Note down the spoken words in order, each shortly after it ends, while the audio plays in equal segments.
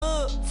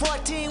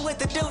with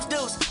the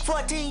deuce.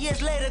 14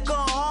 years later,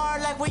 going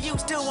hard like we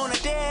used to on the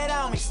dead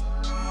homies.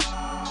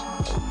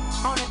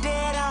 On the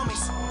dead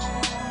homies.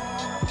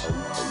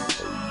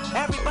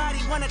 Everybody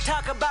wanna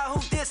talk about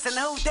who this and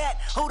who that,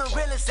 who the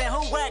realest and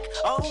who whack,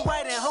 or who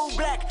white and who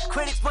black.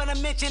 Critics wanna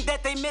mention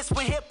that they missed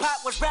when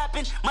hip-hop was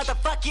rapping.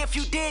 Motherfucker, if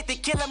you did, then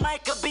Killer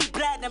Mike could be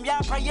platinum.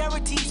 Y'all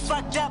priorities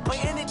fucked up,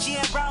 put energy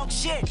in wrong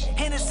shit.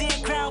 Hennessy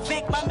and Crown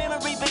Vic, my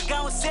memory been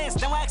gone since.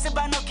 Don't ask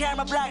about no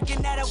camera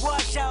blocking at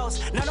award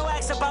shows. No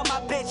ask about my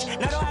bitch,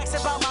 no don't ask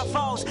about my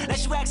foes.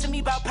 Unless you asking me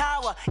about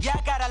power, yeah,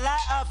 I got a lot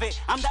of it.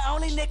 I'm the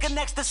only nigga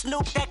next to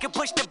Snoop that can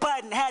push the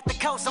button. Had the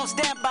coast on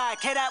standby.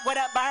 Kid out, what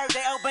up, I heard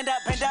they opened up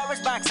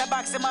Pandora's box. I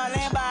boxed in my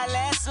land by a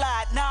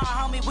landslide. Nah,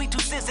 homie, we too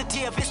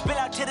sensitive. It spill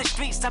out to the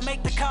streets. I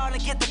make the call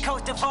and get the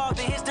coast involved.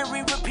 The history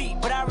repeat.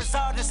 But I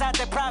resolved inside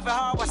that private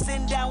heart while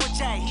sitting down with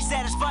Jay. He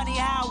said it's funny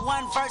how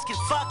one verse can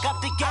fuck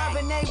up the game. I've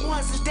been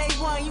A1 since day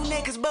one. You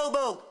niggas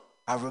boo-boo.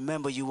 I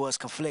remember you was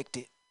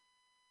conflicted,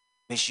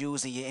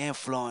 misusing your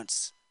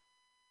influence.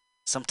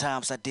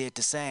 Sometimes I did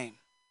the same.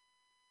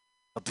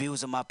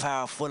 Abusing my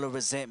power full of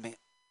resentment.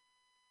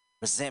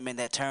 Resentment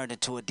that turned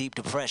into a deep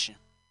depression.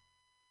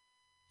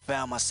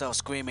 Found myself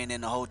screaming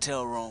in the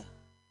hotel room.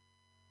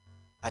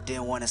 I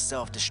didn't want to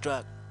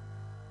self-destruct.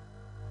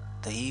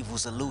 The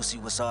evils of Lucy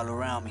was all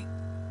around me.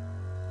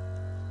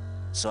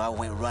 So I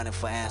went running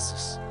for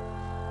answers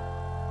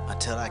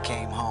until I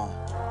came home.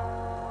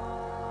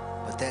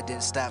 But that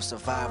didn't stop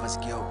survivor's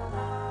guilt.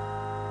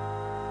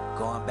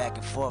 Going back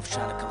and forth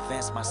trying to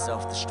convince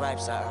myself the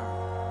stripes I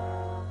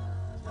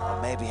earned.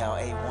 Or maybe how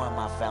A1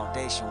 my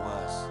foundation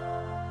was.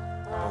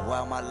 But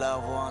while my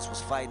loved ones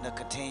was fighting a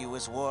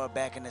continuous war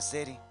back in the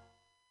city,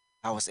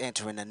 I was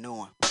entering a new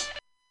one.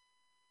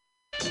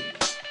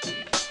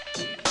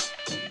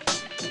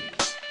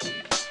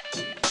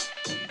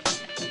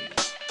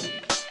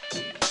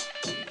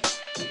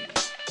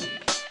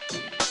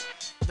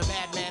 The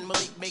madman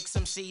Malik makes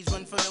some seeds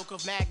run for milk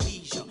of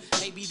magnesia.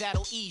 Maybe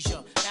that'll ease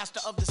ya.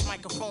 Master of this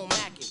microphone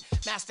macking.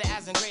 Master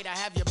as in great, I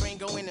have your brain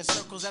going in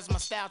circles as my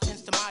style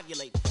tends to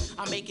modulate.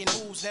 I'm making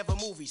moves, never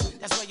movies.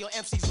 That's where your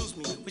MCs lose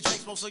me, which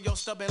makes most of your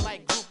stubborn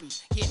like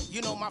groupies. Yeah,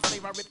 you know my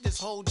flavor, I rip this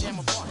whole jam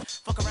apart.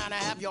 Fuck around, I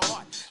have your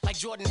heart, like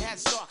Jordan had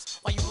Starks.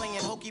 While you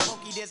playing hokey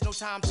pokey, there's no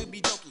time to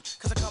be dokey.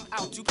 Cause I come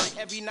out to play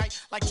every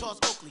night like Charles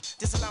Oakley.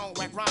 Disallowing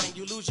whack rhyming,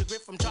 you lose your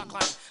grip from chalk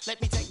climbing. Let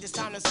me take this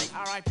time to say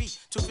R.I.P.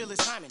 to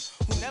Phyllis Hyman,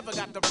 who never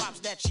got the props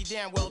that she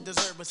damn well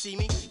deserved. But see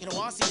me, you don't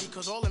want to see me,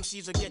 cause all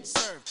MCs will get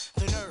served.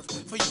 The nerve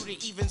for you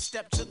to even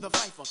step to the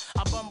fifer.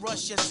 I bum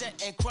rush your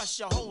set and crush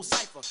your whole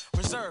cipher.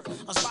 Reserve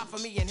a spot for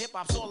me in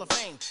hip-hop's Hall of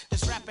Fame.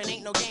 This rapping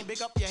ain't no game,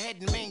 big up your head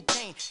and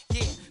maintain.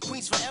 Yeah,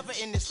 Queens forever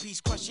in this piece,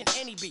 crushing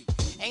any beat.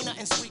 Ain't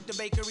nothing sweet, the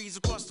bakeries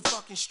across the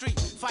fucking street.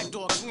 Fight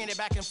dog, swinging it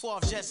back and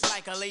forth just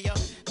like Aaliyah.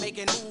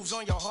 Making moves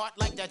on your heart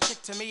like that chick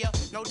Tamia.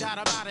 No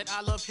doubt about it,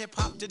 I love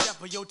hip-hop to death.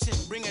 But yo, tip,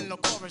 bringing the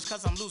chorus,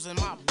 cause I'm losing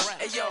my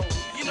breath. Hey yo,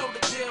 you know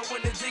the deal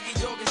when the Diggy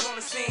Dog is on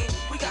the scene.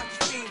 We got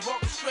the fiends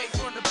walking straight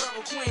from the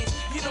Barrel Queens.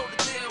 You know the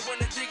deal when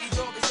the Diggy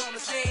Dog is on the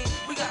scene.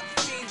 We got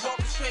the fiends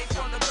walking straight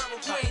from the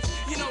Barrel Queens.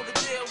 You know the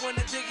deal when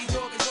the Diggy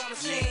Dog is on the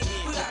scene.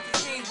 We got the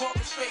fiends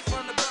walking straight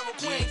from the Barrel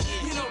Queens.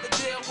 You know the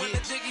deal when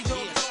the Diggy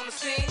Dog is on the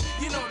scene.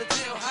 You know the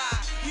deal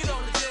high. You know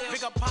the deal.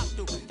 Big up Pop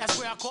Dude, that's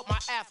where I caught my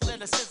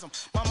athleticism.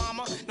 My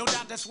mama, no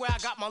doubt that's where I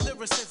got my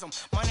lyricism.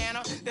 My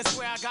nana, that's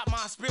where I got my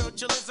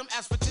spiritualism.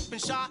 As for Tip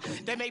and Shaw,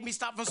 they made me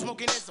stop from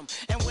smoking ism.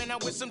 And when I'm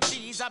with some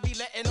cheese, I be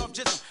letting off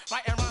jism.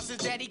 Writing rhymes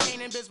since Daddy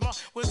Kane and Bismarck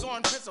was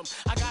on Prism.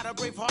 I got a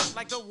brave heart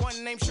like the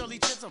one named Shirley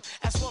Chisholm.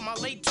 As for my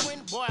late twin,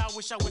 boy, I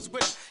wish I was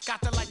with him.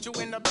 Got to light you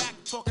in the back,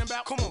 talking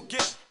about, come on,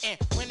 get him. And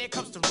when it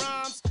comes to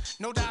rhymes,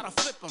 no doubt I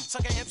flip them.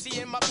 Suck an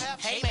MC in my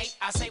path, hey mate,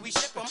 I say we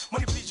ship them.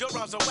 Money please, your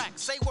rhymes are whack.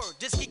 Say word,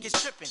 this geek is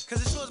tripping.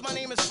 Cause as sure as my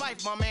name is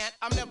Fife, my man,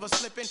 I'm never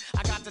slipping.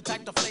 I got the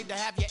type to play to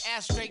have your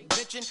ass straight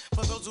bitching.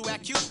 For those who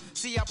act cute,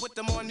 see I put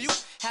them on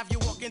mute. Have you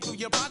walking through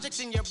your projects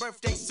in your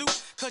birthday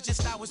suit. Cause your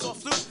style was all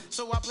flute,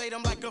 so I play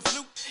them like a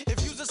flute.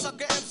 If you's a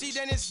sucker MC,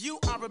 then it's you.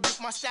 I rebuke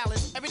my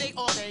stylist every day,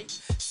 all day.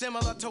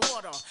 Similar to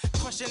water,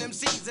 crushing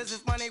MCs as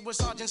if my name was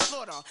Sergeant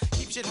Slaughter.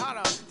 Keep shit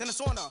hotter than a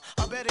sauna.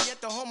 I better get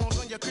the hormones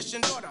on your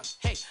Christian daughter.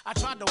 Hey, I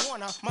tried to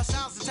warn her. My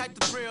style's the type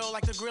to thrill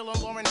like the grill on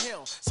Lauryn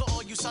Hill. So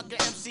all you sucker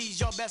MCs,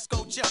 y'all best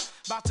go chill.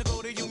 About to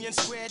go to Union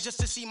Square just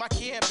to see my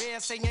Care Bear.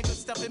 Saying good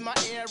stuff in my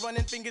ear,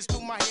 running fingers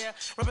through my hair.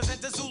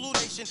 Represent the Zulu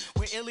Nation,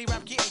 where illy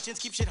rap creations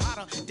keep shit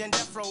hotter than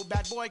Death Row,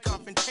 bad boy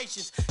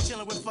confrontations.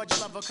 Chilling with Fudge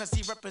Lover cause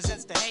he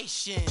represents the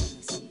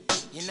Haitians.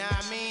 You know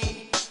what I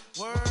mean?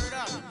 Word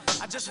up.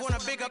 I just wanna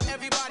big up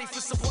everybody for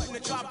supporting the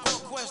Tribe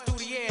Called Quest through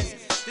the years.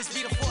 This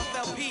be the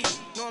 4th LP,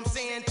 know what I'm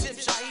saying? Tip,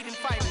 Shaheed, and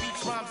Fife,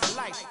 beats, rhymes, of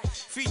life.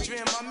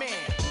 Featuring my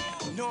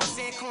man, know what I'm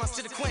saying? Cons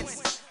to the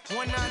Quince.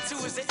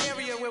 192 is the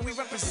area where we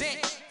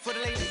represent for the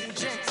ladies and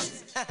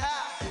gents.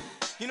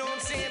 You know what I'm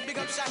saying? Big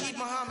up Shaheed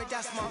Muhammad,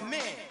 that's my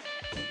man.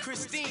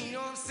 Christine, you know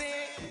what I'm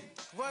saying?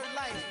 Word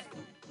life,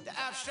 the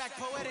abstract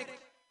poetic,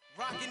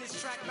 rocking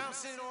this track,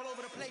 bouncing all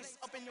over the place,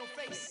 up in your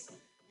face.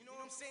 You know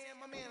what I'm saying?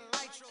 My man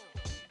Lytro,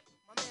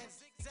 my man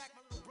Zigzag,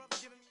 my little brother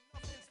giving me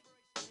enough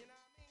inspiration, you know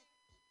what I mean?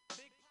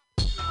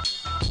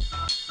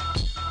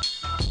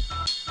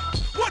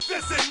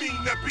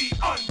 to be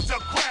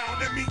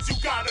underground. It means you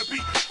gotta be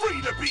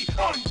free to be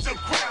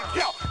underground.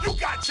 Yo, you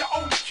got your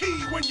own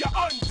key when you're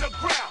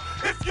underground.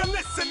 If you're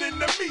listening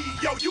to me,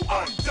 yo, you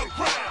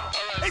underground.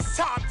 It's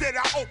time that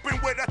I open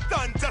with a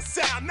thunder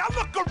sound. Now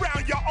look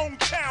around your own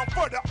town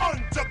for the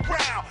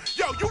underground.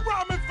 Yo, you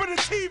rhyming for the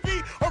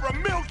TV or a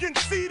million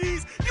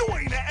CDs? You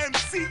ain't an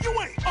MC, you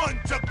ain't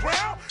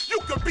underground. You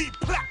could be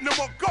platinum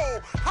or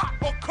gold, hot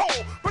or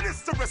cold, but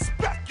it's the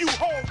respect you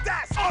hold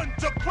that's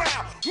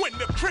underground. When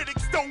the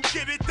critics don't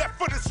get it, that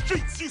for the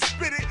streets you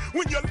spit it.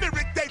 When your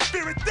lyric they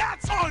fear it,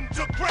 that's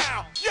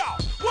underground. Yo,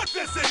 what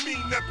does it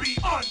mean to be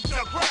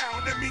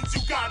underground? It means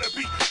you gotta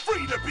be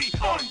free to be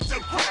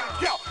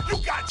underground. Yo, you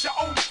got your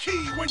own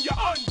key when you're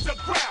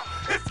underground.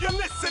 If you're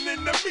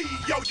listening to me,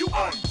 yo, you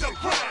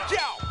underground.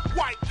 Yo,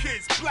 white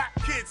kids, black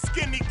kids,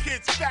 skinny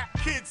kids, fat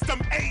kids,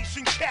 them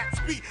Asian cats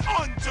be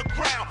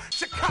underground.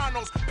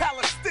 Chicanos,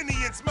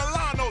 Palestinians,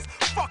 Milanos,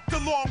 fuck the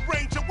Long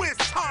Ranger, where's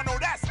Tano?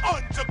 That's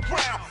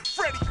underground.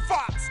 Freddie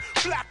Fox,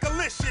 Black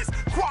Alicious,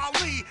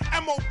 Kweli,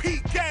 M.O.P.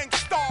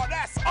 Gangstar,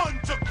 that's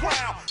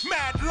underground.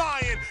 Mad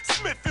Lion,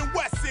 Smith &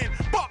 Wesson,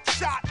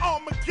 Buckshot,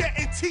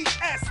 Armageddon,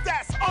 T.S.,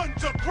 that's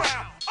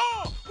underground.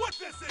 What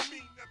does it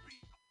mean to be?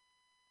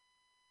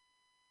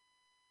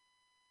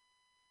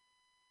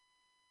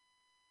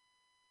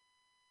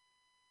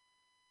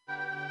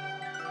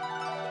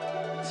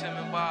 Tim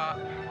and Bob,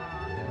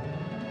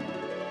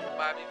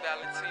 Bobby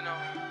Valentino,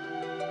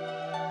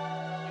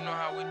 you know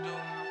how we do.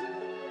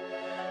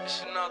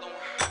 It's another one.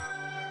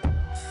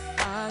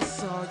 I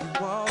saw you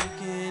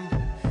walking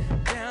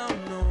down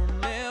on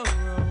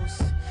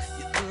Melrose.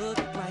 You look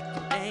like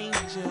an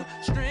angel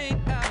straight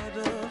out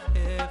of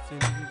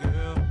heaven,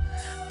 girl.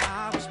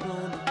 I was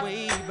blown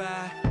away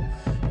by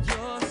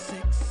your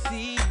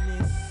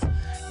sexiness.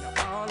 Now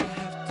all I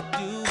have to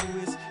do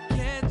is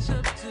catch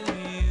up to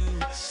you.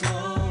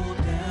 Slow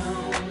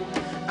down,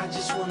 I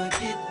just wanna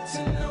get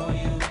to know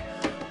you.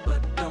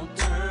 But don't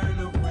turn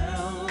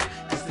around,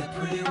 'cause that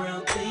pretty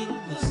round thing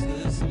looks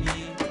good to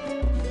me.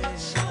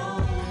 Slow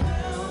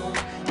down,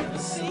 never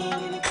seen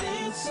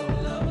anything so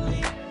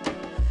lovely.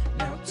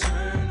 Now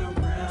turn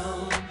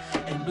around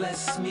and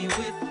bless me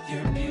with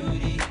your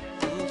beauty,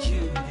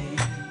 cutie.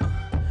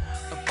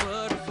 A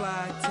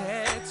butterfly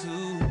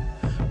tattoo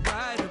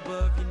right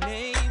above your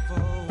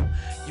navel.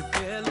 Your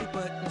belly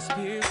button's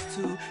pierced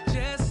too,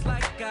 just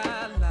like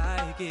I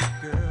like it,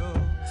 girl.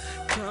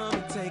 Come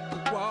and take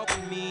a walk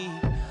with me.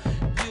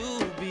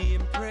 You'll be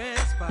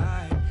impressed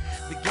by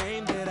the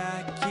game that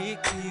I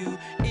kick to you.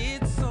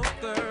 It's so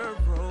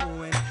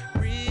thorough and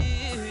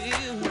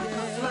real. Like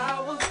a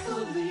flower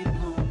fully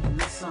bloom in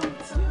the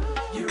summertime.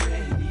 You're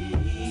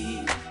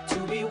ready to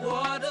be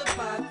watered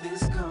by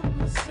this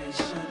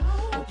conversation.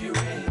 Hope you're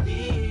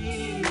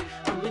ready.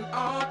 I'm in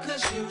awe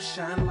 'cause you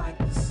shine like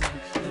the sun.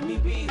 Let me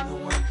be the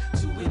one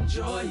to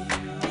enjoy you.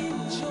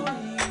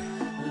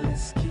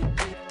 Let's kick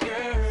it,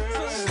 girl.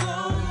 So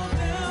slow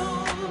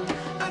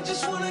down. I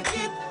just wanna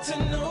get to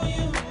know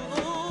you.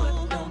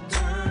 But don't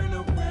turn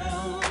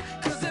around,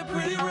 'cause that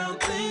pretty round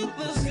thing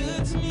looks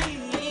good to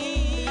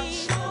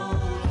me. Slow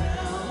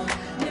down.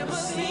 Never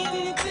seen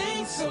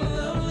anything so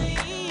lovely.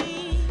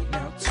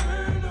 Now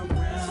turn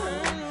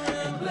around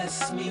and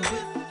bless me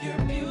with your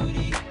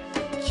beauty,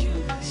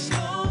 cutie.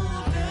 Slow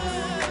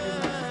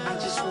down. I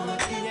just wanna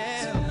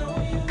get to know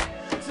you.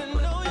 To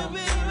know you,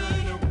 baby.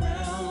 Turn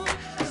around,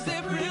 'cause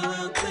that pretty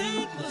round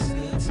thing looks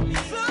good to me.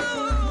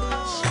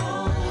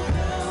 Slow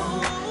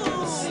down.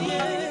 Never seen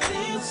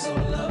anything so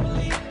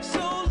lovely.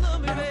 So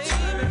lovely, baby.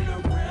 Turn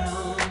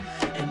around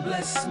and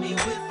bless me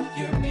with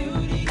your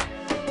beauty,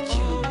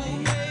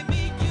 cutie.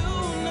 Baby, you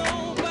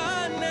know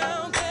by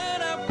now that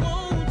I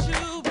want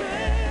you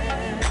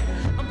back.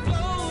 I'm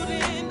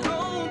floating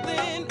on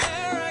thin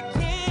air, I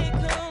can't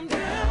come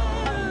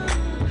down.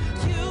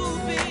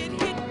 Cupid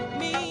hit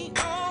me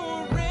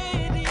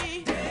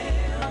already.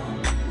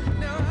 Damn.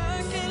 Now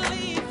I can't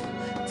leave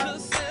till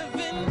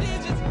 7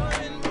 digits are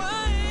in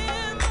my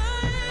hand,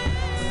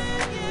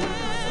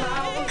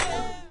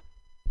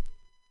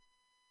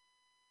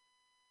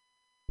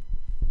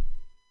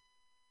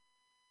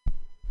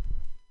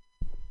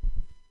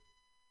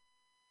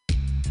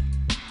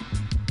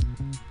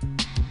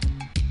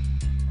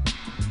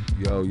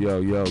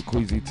 Yo,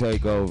 Queasy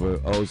Takeover,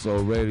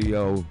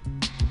 OldSoulRadio.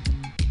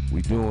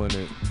 We doing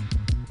it.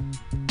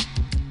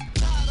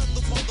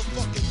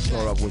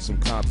 Start off with some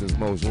Compton's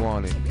Most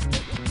Wanted.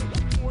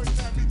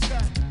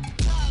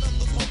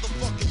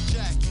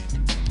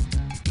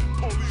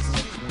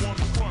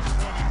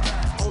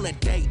 On a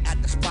date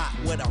at the spot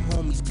where the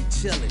homies be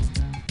chillin'.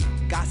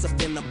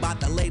 Gossiping about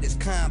the latest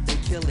Compton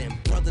killing.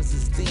 Brothers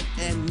is deep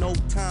and no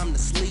time to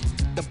sleep.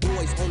 The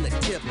boys on the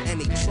tip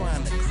and they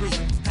trying to creep.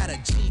 Had a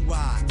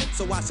G-ride,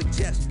 so I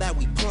suggest that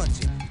we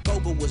punch it.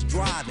 Gogo was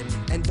driving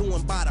and doing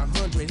about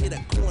 100. Hit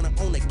a corner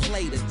on the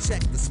clay to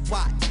check the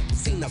spot.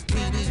 Seen the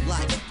PD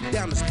light,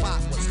 down the spot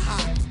was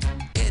hot.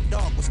 Ed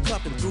Dog was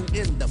cuffing through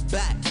in the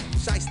back.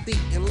 Shiesty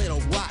and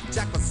Little Rock,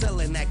 Jack was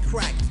selling that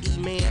crack.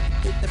 E-man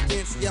hit the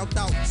fence, yelled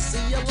out,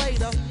 see ya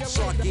later.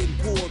 Shark getting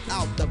pulled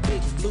out the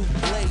big blue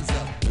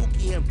blazer. Dookie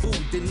Boogie and Boo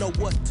didn't know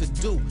what to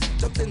do.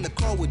 Jumped in the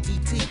car with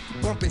DT,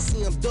 bumping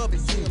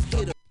CMW,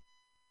 hit her.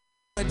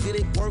 Did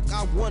it work?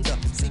 I wonder.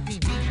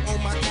 CPD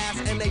on my ass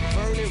and they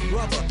burning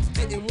rubber.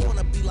 Didn't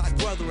wanna be like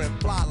brother and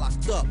fly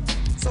locked up.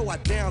 So I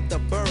downed the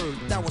bird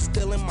that was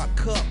still in my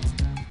cup.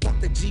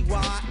 Walked the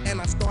GY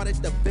and I started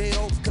the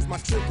bail, cause my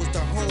trip was to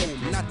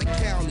home, not the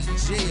county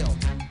jail.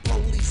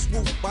 Police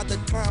swooped by the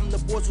time the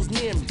boys was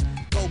near me.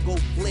 Go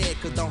fled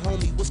cause the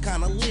homie was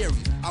kinda leery.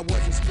 I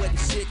wasn't sweating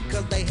shit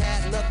cause they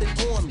had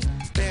nothing on me.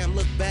 Bam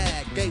looked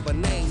bad, gave a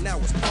name, now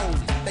it's Tony.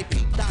 They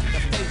peeped out the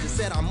page and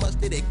said how much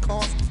did it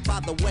cost. By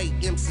the way,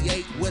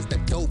 MC8 was the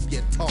dope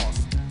you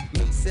tossed.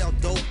 Me sell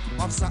dope,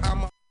 officer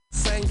I'm a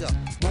singer.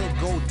 Won't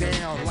go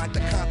down like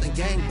the Compton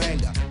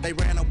gangbanger. They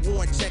ran a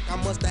warrant check, I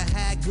must have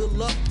had good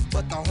luck.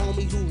 But the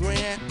homie who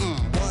ran,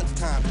 one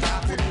time,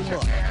 gobbled him up.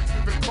 Your ass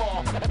in the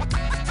car.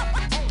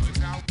 Hold it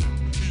now.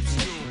 Keep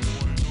still,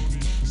 boy. No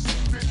need.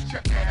 Bitch,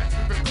 your ass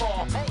in the car.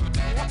 Hold it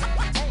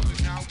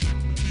now.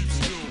 Keep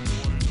still,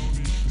 boy. No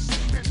need.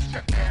 Bitch,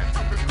 your ass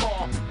in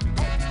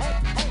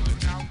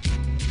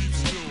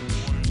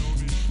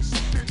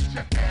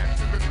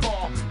the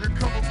car. You're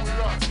coming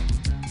with us.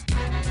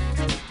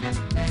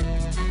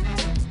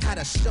 Had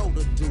a show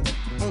to do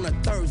on a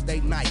Thursday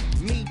night.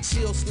 Me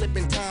chill,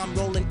 slipping time,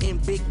 rolling in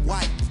big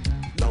white.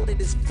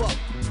 Loaded as fuck,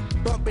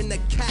 bumping the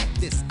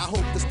cactus. I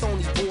hope the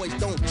stony boys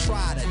don't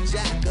try to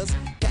jack us.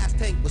 Gas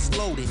tank was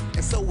loaded,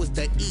 and so was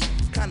the E.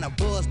 Kinda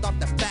buzzed off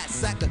the fat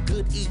sack of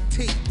good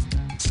ET.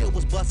 Chill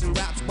was busting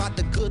raps about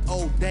the good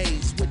old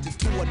days. Switching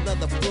to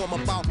another form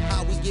about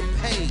how we get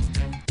paid.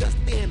 Just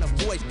then a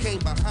voice came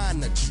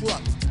behind the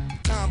truck.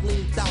 Tom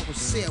leaned out and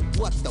said,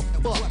 what the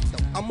fuck?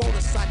 A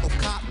motorcycle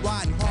cop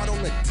riding hard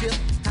on the tip.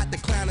 Had to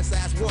clown his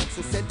ass once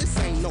and said, this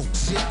ain't no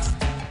chips.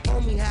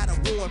 Homie had a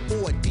warrant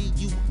for a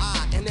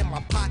DUI, and in my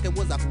pocket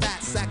was a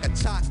fat sack of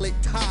chocolate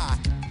tie.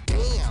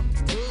 Damn.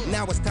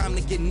 Now it's time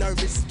to get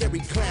nervous. Scary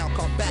clown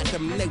called back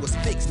them and they was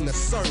fixing the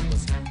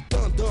servers.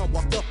 Dun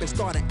walked up and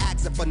started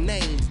asking for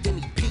names.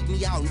 Then he peeked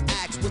me out and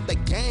asked what the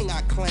gang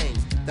I claim.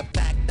 The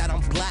fact that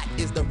I'm black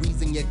is the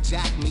reason you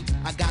jacked me.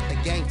 I got the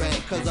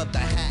gangbang cause of the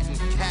hat and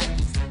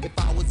khakis. If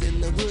I was in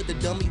the hood, the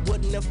dummy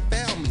wouldn't have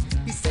found me.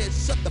 He said,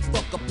 shut the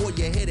fuck up or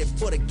you're headed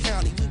for the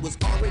county. We was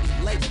already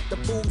late, the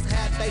fools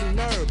had they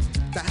nerve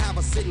to have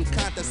a sitting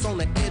contest on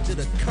the edge of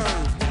the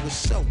curve. We was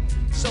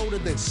shoulder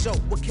than show.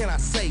 What can I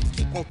say?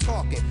 Keep on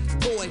talking.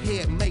 Go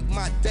ahead, make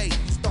my day.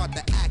 You start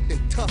to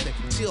acting tough and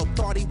Chill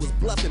thought he was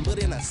bluffing, but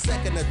in a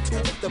second or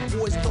two, the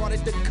boys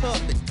started to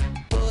cuff it.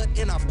 Bud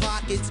in our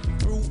pockets,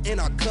 brew in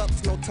our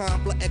cups, no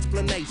time for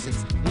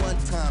explanations. One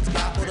time,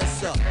 gobbled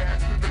us up.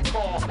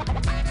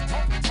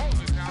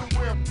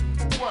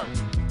 What?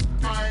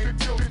 I ain't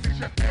guilty, take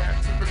your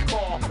ass in the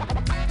car.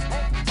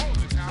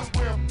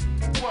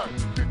 What?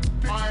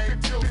 I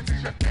ain't guilty,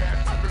 take your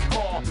ass in the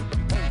car.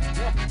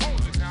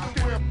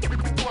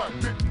 What?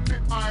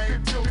 I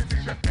ain't guilty,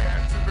 take your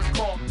ass in the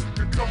car.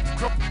 You come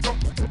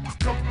with us.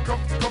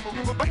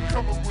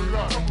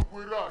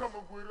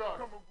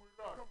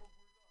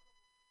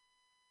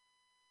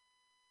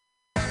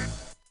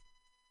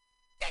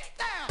 Get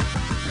down.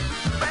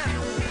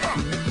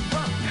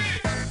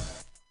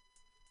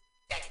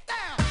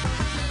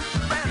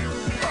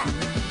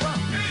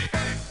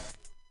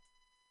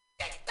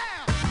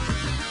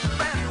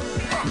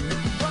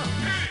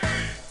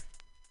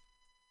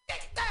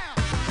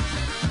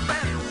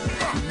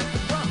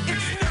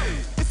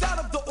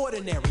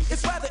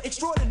 It's rather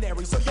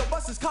extraordinary, so your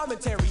bus is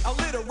commentary. A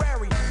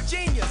literary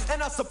genius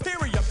and a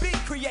superior beat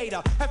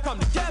creator have come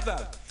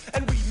together,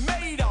 and we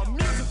made a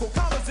musical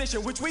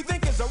composition which we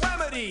think is a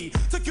remedy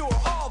to cure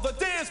all the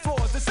dance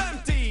floors that's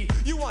empty.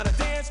 You wanna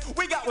dance?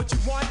 We got what you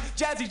want.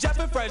 Jazzy Jeff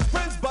and Fresh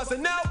Prince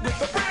buzzing out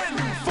with a brand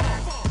new funk.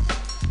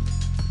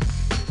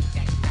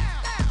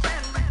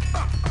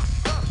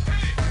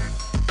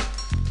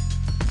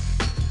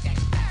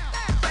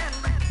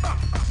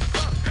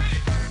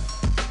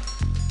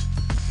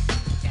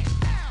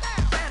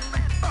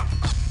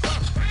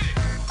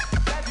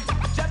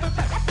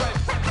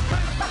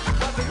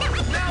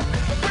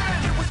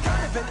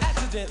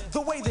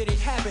 The way that it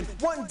happened,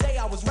 one day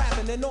I was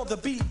rapping and on the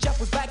beat Jeff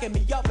was backing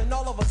me up, and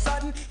all of a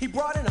sudden he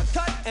brought in a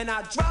cut and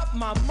I dropped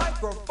my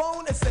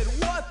microphone and said,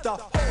 what the,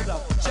 hold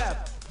up,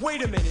 Jeff,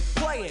 wait a minute,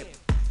 play it.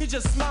 He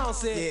just smiled and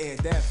said, yeah,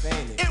 that's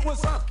ain't it. It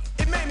was,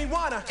 it made me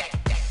wanna,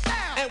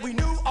 and we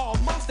knew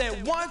almost at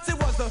once it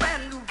was the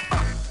brand new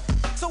funk.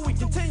 So we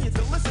continued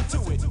to listen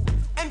to it,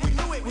 and we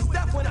knew it was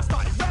death when I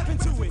started rapping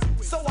to it.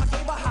 So I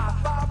gave a high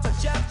five to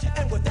Jeff,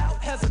 and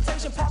without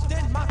hesitation popped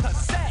in my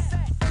cassette.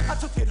 I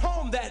took it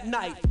home that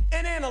night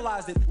and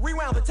analyzed it,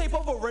 rewound the tape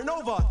over and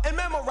over and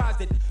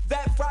memorized it.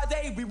 That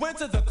Friday we went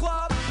to the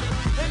club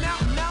and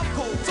out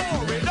cold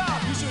tore it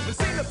up. You should have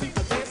seen the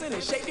people dancing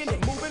and shaking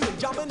and moving and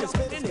jumping and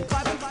spinning and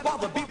clapping while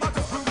the beatbox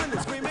was grooving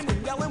and screaming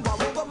and yelling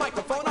while on the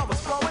microphone I was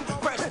flowing.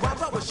 Fresh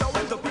rhymes I was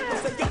showing, the people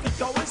say you keep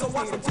going, so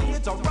I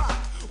continued to rock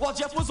while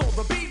Jeff was on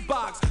the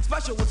beatbox.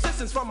 Special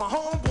assistance from my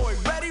homeboy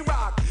Reddy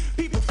Rock.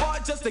 People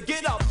fought just to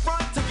get up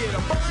front to get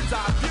a bird's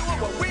eye view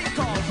of what we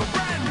call the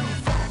brand new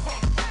funk.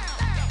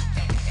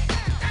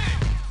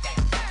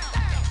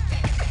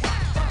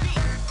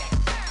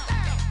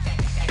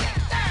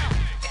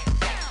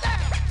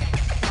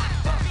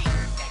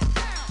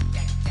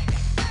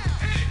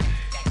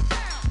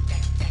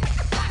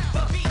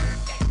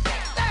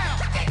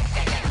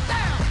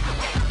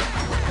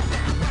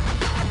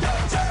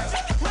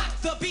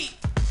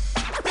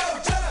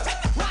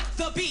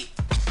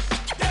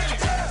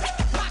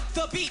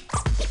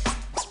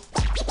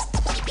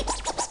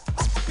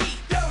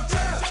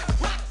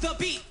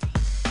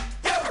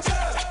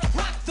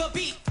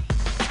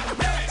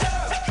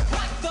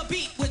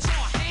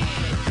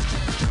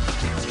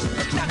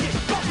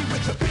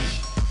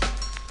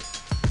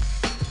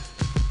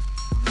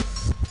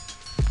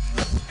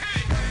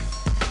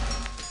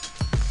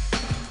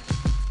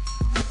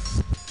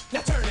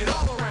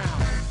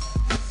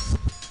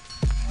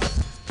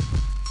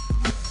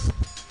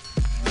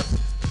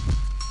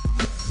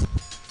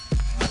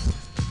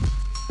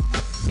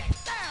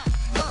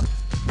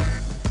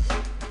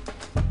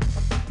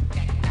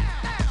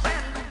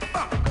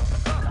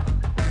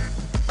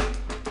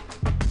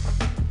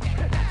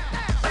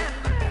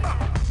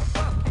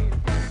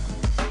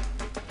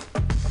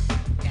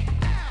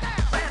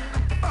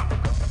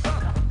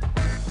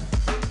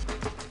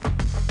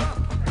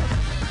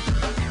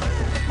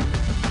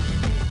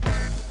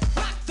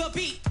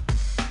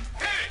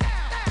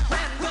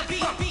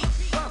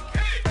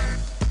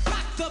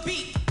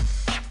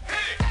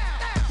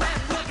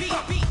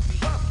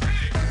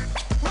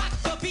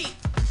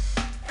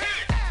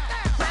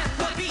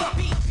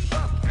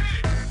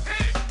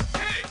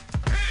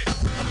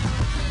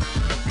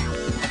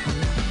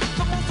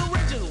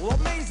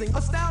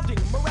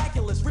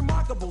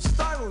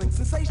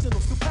 sensational,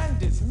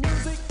 stupendous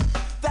music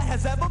that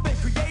has ever been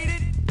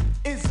created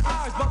is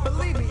ours, but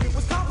believe me, it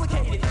was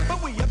complicated,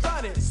 but we have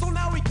done it, so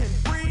now we can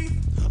breathe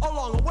a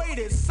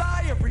long-awaited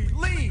sigh of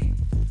relief.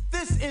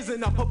 This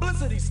isn't a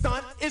publicity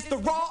stunt, it's the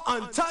raw,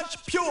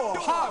 untouched, pure,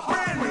 hard,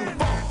 brand new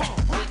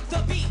funk. Rock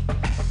the beat.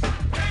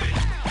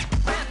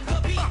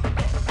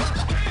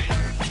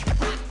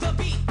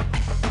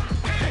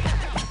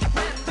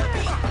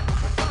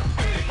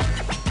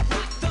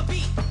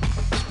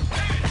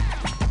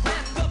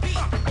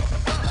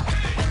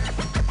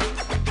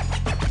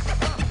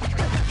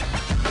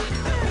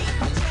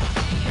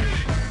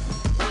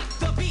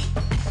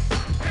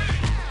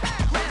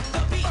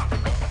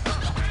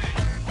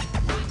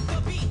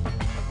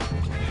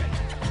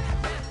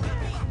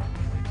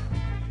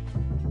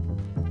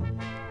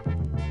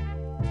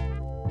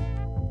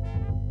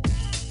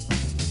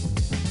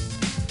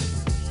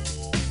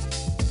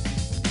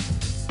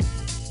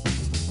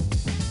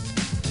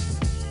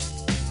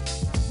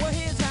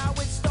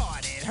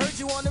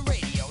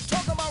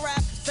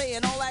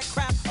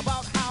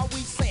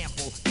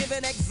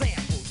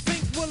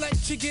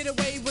 Get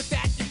away with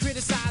that, you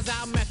criticize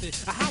our method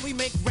of how we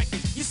make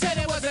records. You said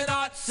it wasn't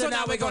art, so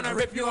now we're gonna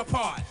rip you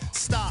apart.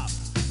 Stop,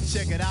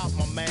 check it out,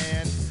 my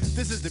man.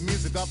 This is the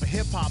music of a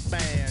hip-hop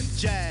band.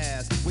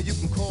 Jazz, well you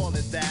can call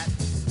it that.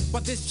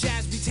 But this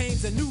jazz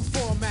retains a new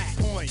format.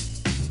 Point,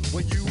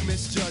 when you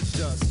misjudged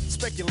us,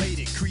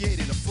 speculated,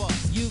 created a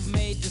fuss. You've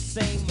made the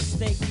same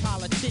mistake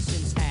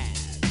politicians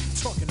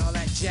have. Talking all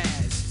that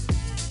jazz.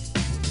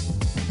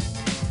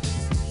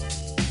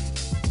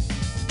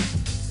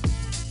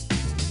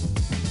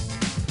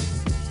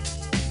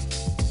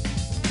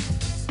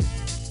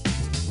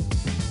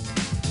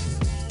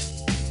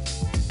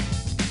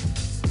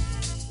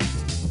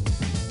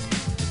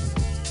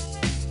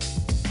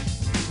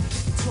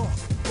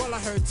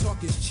 Heard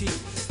talk is cheap,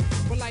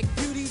 but like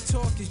beauty,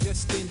 talk is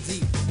just skin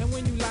deep. And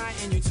when you lie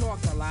and you talk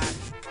a lot,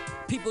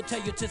 people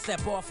tell you to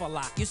step off a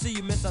lot. You see,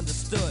 you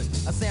misunderstood.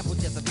 A sample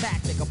just a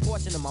tactic, a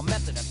portion of my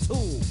method, a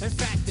tool. In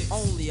fact, it's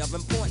only of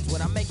importance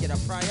when I make it a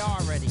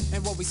priority.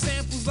 And what we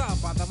samples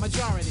up by the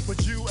majority.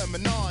 But you a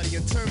minority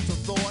in terms of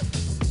thought,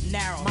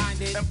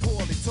 narrow-minded and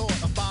poorly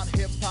taught about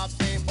hip-hop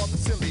fame or the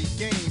silly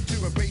game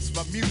to erase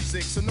my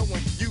music so no one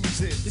can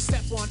use it. You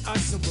step on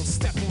us and we'll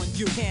step on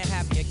you. Can't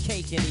have your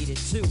cake and eat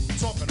it too.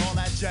 Talking all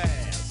that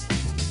jazz.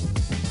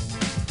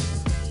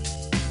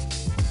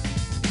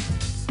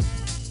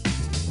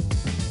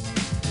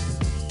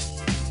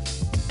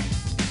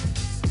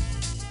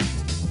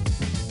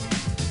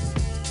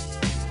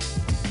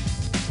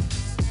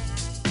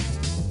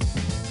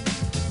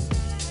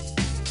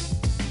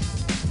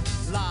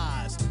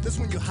 That's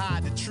when you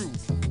hide the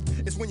truth.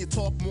 It's when you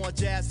talk more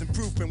jazz than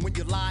proof, and when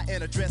you lie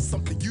and address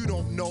something you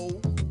don't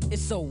know.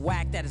 It's so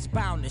whack that it's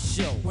bound to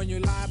show. When you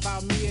lie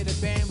about me or the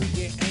band, we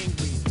get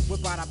angry.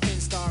 Whip out our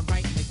pen, start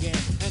writing again.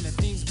 And the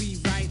things we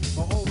write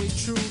are always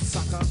true,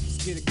 sucker.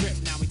 Let's get a grip,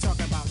 now we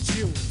talking about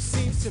you.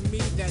 Seems to me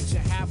that you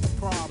have a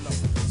problem,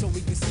 so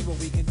we can see what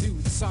we can do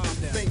to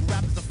solve them. Think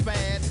rap is a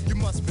fad? You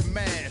must be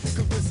mad,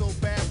 cause we're so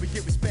bad we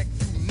get respect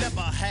you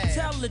never had.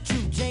 Tell the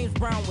truth, James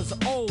Brown was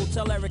old.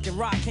 Tell Eric and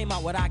Rock came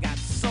out with I Got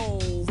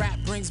Soul. Rap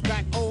brings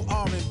back old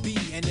R&B,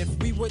 and if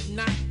we would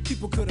not,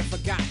 people could have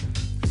forgotten.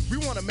 We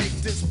want to make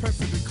this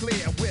perfectly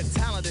clear. We're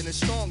talented and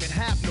strong and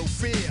have no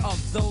fear of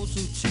those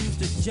who choose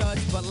to judge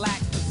but lack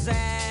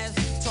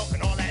pizzazz.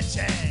 Talking all that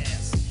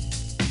jazz.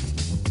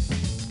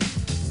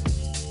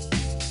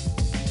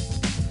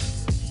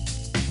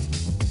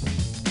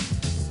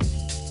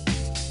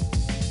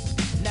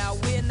 Now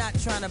we're not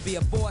trying to be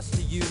a boss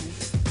to you.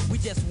 We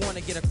just want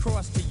to get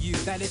across to you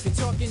that if you're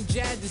talking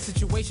jazz, the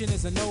situation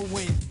is a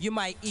no-win. You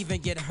might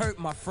even get hurt,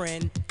 my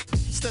friend.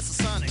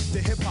 Stetsasonic, the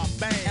hip-hop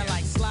band. And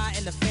like Sly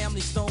and the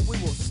Family Stone, we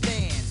will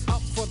stand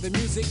up for the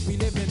music we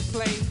live and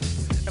play,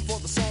 and for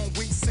the song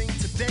we sing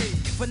today.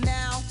 For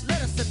now,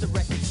 let us set the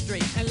record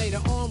straight, and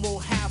later on we'll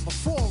have a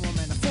forum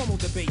and a formal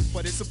debate.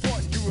 But it's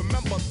important you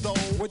remember, though,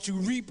 what you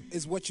reap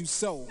is what you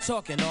sow.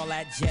 Talking all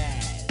that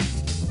jazz.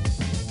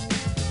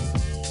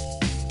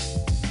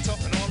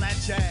 Talking all that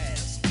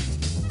jazz.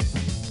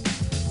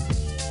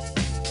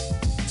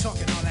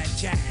 Talking all that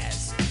jazz.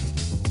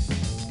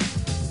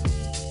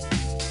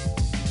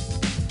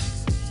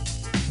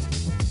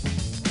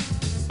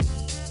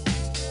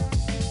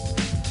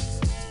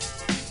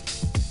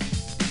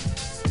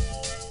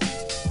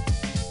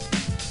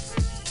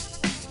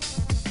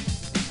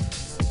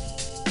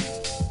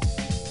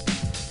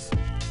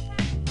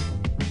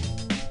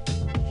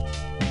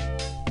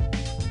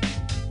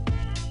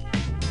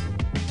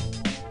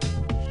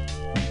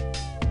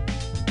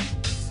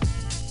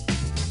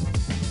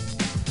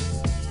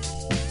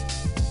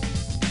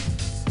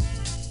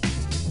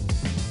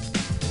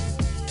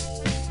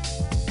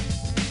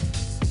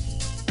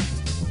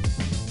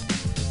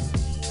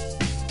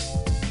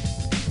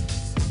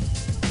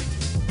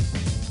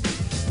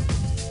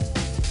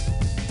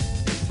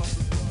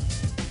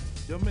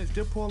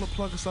 Get Paul to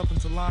plug us up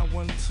into line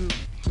 1, 2.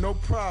 No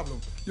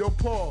problem. Yo,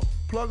 Paul,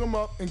 plug him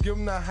up and give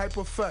him that hype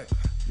effect.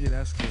 Yeah,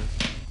 that's good.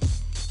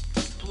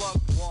 Plug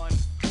 1.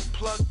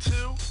 plug 2,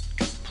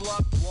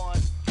 plug 1,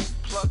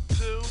 plug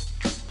 2,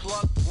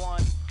 plug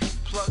 1,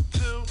 plug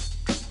 2,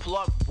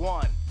 plug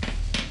 1.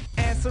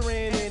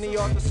 Answering any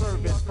other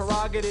service,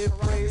 prerogative,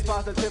 praise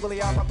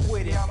positively, I'm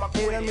acquitted.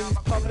 Enemies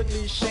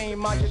publicly shame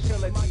my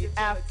utility.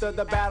 After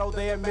the battle,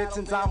 they admit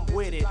since I'm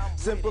with it.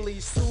 Simply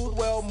soothe,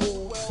 well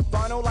moved,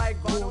 vinyl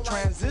like glue.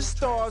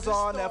 Transistors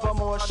are never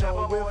more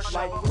shown with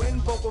like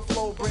wind, vocal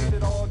flow brings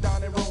it all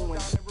down in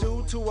ruin.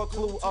 Due to a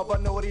clue of a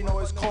naughty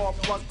noise called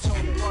plug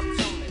tuning.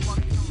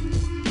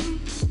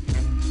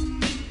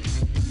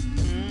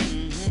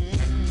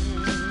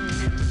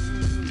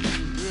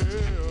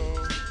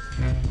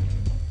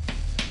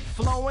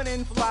 Flowing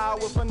in fly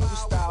with a new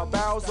style.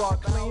 Barrels are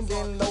cleaned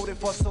and loaded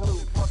for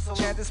salute.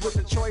 Chant this with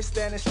the choice,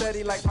 standing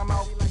steady like my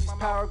mouthpiece.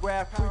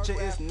 Paragraph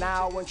preacher is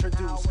now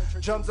introduced.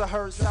 Drums are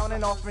heard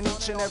sounding off in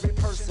each and every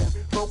person.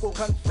 Vocal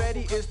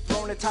confetti is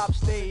thrown at top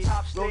stage.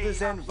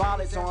 Roses and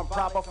violets on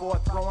proper for a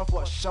throwing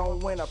for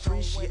showing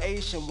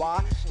appreciation.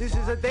 Why? This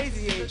is a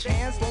daisy age.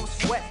 Hands won't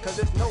sweat cause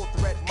there's no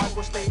threat.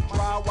 Micro stay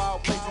dry while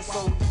places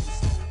so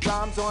loose.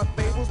 Rhymes on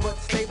fables, but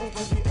stable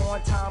to be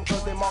on time,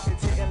 cause they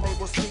market it and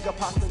label speak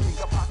apostrophes.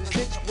 The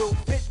stitch will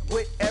fit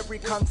with every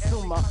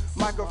consumer.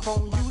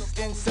 Microphone use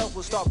in self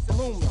will start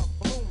blooming.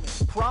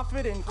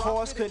 Profit and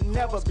cost could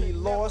never be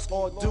lost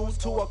or due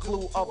to a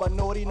clue of a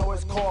naughty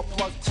noise called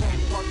plug tuning.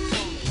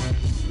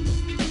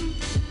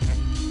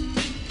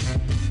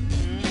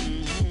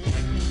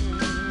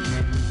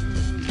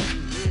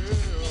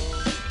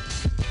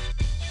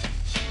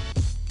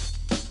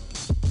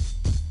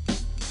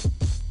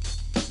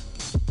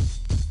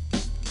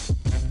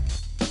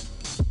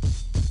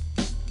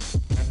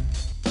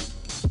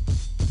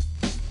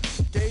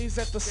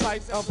 At the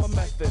sight of a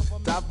method,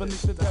 dive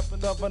beneath the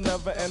depth of a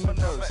never-ending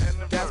verse,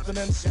 gasping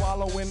and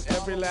swallowing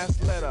every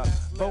last letter.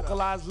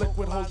 Vocalized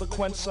liquid holds the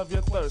quench of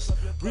your thirst.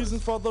 Reason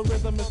for the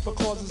rhythm is for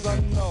causes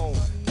unknown.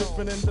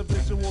 Different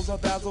individuals are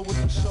dazzled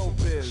with the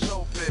showbiz.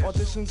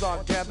 Auditions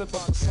are gathered,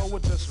 but the soul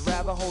would just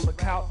rather hold a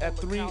count at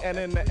 3 and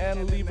in the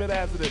end leave it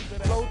as it is.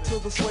 Flow to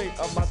the sway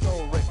of my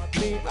soul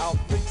ray. Me out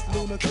freaks,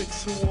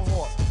 lunatics who will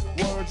haunt.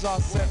 Words are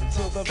set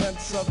to the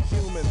vents of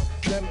humans,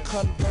 then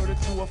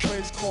converted to a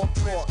phrase called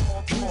talk.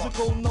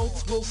 Musical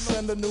notes will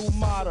send a new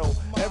motto.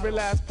 Every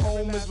last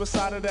poem is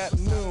recited at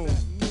noon.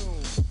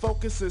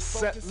 Focus is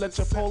set, let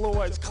your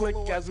Polaroids click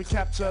as we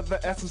capture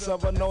the essence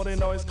of a naughty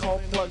noise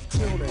called plug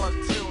tuning.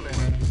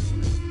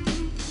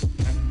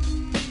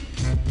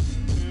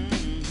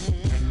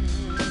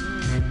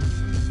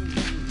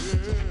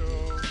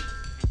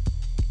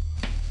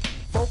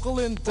 Vocal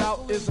in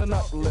doubt is an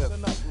uplift,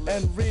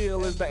 and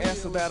real is the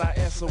answer that I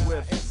answer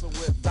with.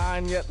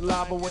 Dying yet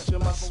lava, what you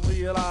must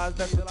realize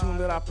that the tune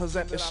that I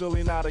present is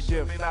surely not a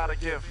gift.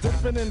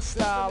 Different in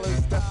style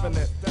is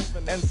definite,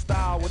 and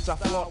style which I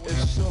flaunt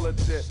is sure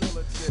legit.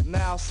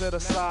 Now set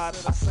aside,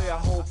 I say I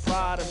hold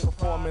pride in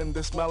performing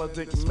this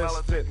melodic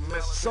misfit.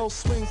 So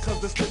swing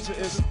cause this picture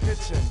is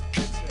pitching.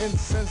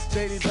 Incense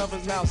JD Dove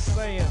is now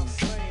saying.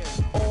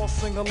 All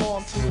sing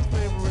along to his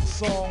favorite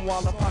song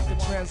while the pocket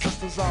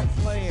transistors are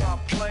playing.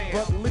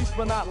 But least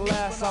but not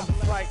last, I'm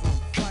frightened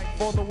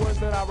for the words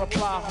that I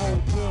reply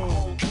hold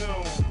doom.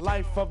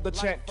 Life of the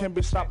chant can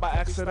be stopped by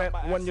accident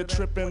when you're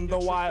tripping the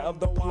wire of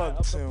the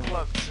plug tune.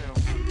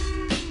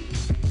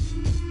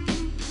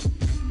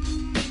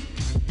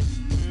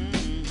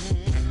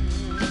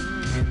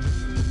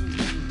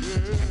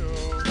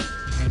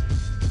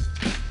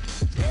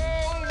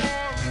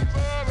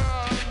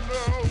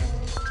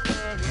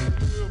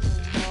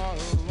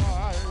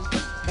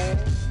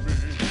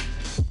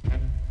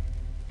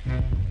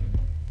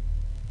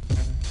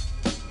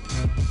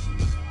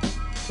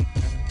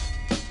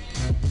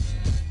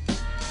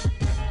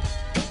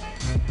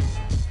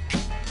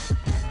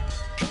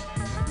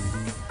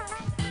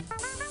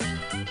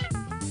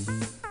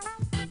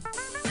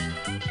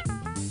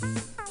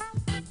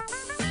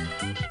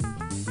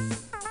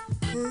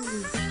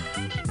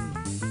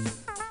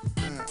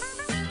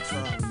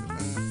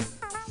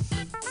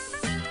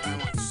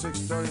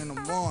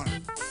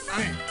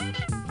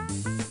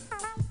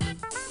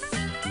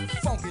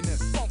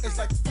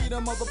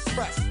 Of the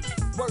press,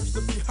 words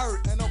to be heard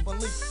and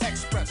openly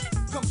expressed.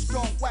 Come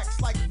strong, wax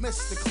like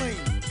Mr. Clean.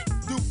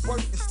 Do work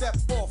and step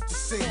off the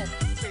scene.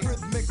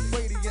 Rhythmic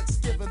radiance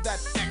giving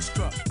that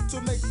extra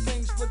to make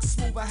things look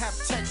smooth and have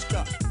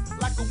texture.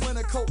 Like a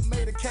winter coat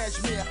made of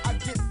cashmere, I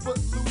get foot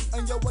loose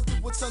and yo, I do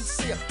what's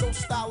sincere. Throw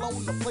style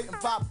on the plate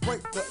and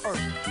vibrate the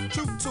earth.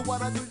 True to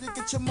what I do, you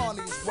get your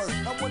money's worth.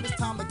 And when it's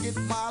time to get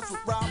mine with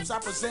rhymes I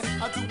present,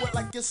 I do it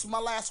like it's my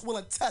last will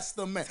and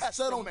testament.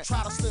 So don't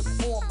try to slip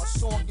on my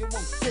song, it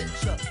won't fit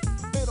ya.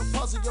 It'll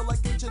puzzle you like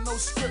ancient no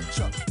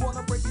scripture.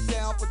 Wanna break it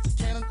down, but you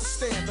can't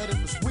understand that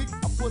if it's weak,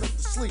 I put it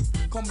to sleep.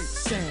 Call me the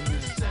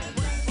Sandman.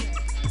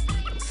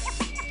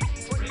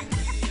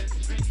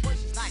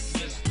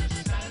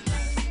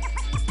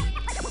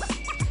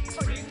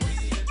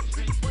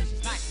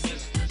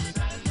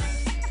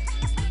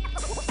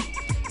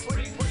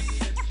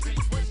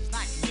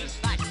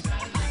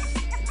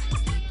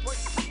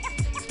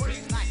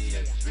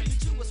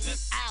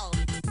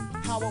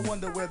 How I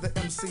wonder where the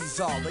MCs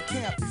are. They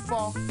can't be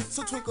far,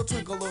 so twinkle,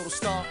 twinkle, little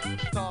star.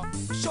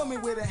 Show me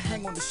where they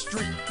hang on the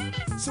street,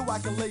 so I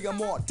can lay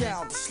them all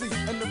down to sleep.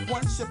 And if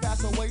one should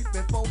pass away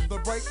before the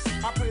break,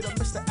 I pray to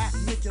Mr. Act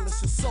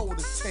Nicholas his soul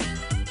to take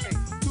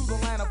to the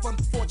land of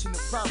unfortunate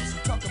virus.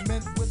 And tuck 'em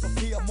in with a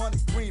pair of money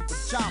green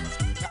pajamas.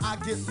 Now I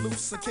get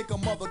loose and kick a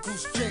mother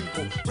goose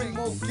jingle. Bring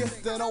more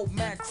gift than old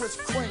man Chris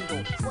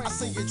Kringle. I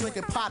see you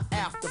drinking pot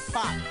after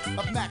pot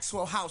of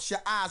Maxwell House.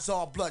 Your eyes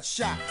all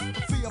bloodshot.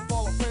 For fear of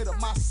all afraid of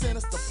my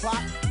sinister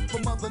plot.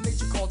 But Mother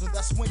Nature calls it,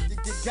 that's when you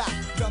get got.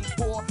 Young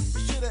boy, you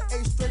should've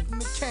ate straight from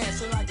the can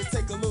so I can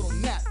take a little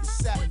nap. You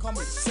sap, call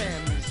me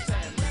Sandman.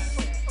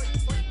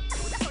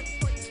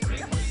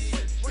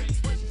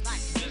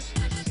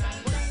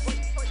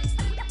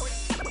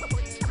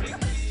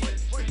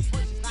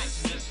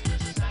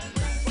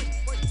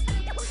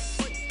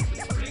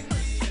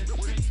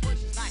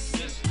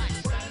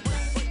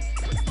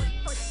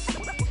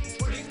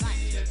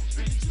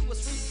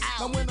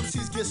 Now when them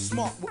C's get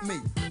smart with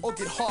me, or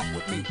get hard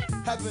with me,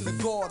 having the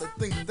gall to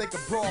think they can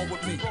brawl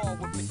with me,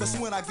 that's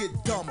when I get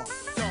dumber.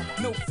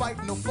 No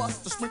fight, no fuss,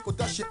 to sprinkle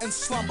dust you in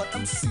slumber.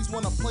 MCs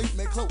wanna play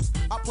me close,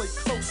 I play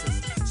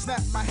closest.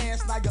 Snap my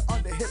hands, now you're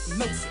under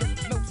hypnosis.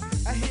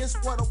 And here's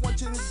what I want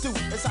you to do,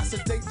 as I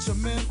sedate your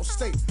mental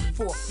state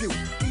for a few.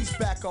 Ease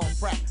back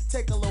off rap,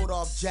 take a load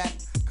off jack.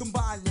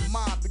 Combine your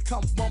mind,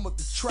 become one with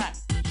the track.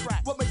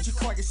 What makes you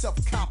call yourself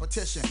a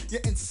competition?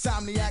 You're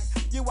insomniac,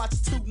 you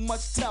watch too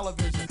much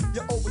television.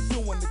 You're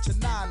overdoing it, you're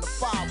 9 to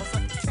 5, it's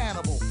like a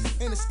cannibal,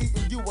 and it's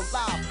eating you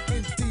alive.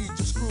 Indeed,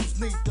 your screws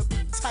need to be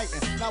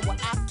tightened. Now when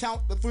I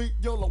count the 3,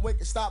 you'll awake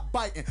and stop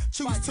biting.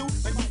 Choose 2,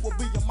 and you will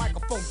be a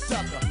microphone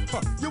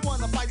ducker. You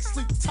wanna bite,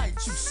 sleep tight,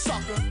 you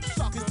sucker.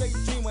 Cause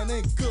daydreaming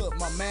ain't good,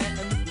 my man,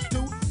 and if you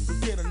do, you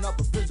get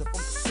another visit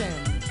from the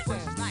Sandman.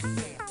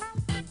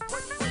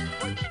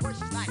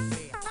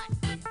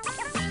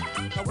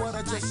 Now what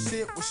I just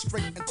said was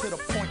straight and to the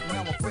point.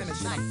 Now I'm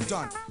finished and I'm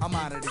done. I'm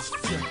out of this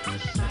joint.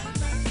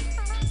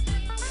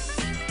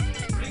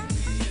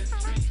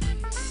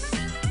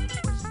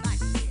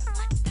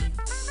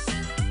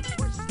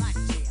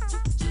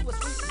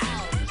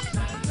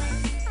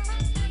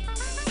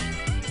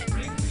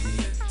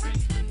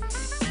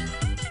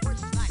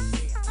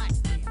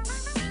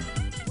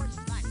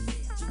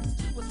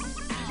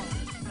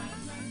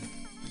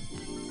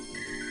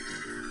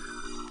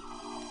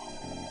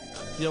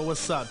 Yo,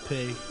 what's up,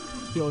 P?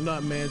 Yo,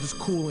 nothing, man. Just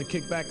cool and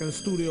kick back in the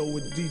studio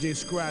with DJ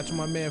Scratch and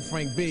my man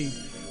Frank B.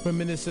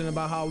 Reminiscing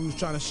about how we was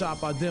trying to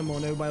shop our demo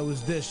and everybody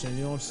was dishing,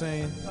 you know what I'm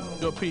saying?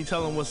 Yo, P,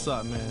 tell him what's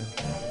up, man.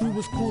 We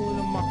was cooling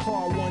in my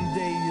car one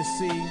day, you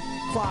see,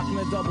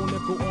 clocking a double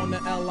nickel on the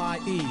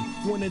LIE.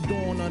 When it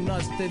dawned on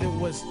us that it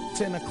was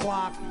 10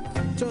 o'clock,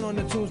 turn on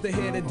the tunes to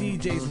hear the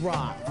DJs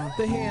rock.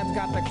 The hands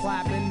got the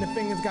clapping, the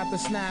fingers got the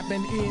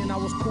snapping. Ian, I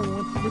was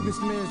cooling, with the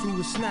smears we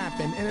was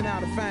snapping. In and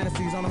out of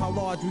fantasies on how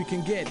large we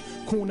can get.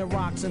 Cooling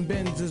rocks and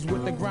Benzes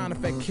with the ground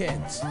effect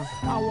kits.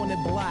 I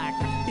wanted black,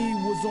 E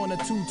was on a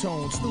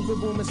two-tone.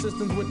 Stupid booming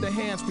systems with the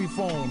hands-free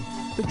foam.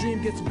 The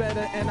dream gets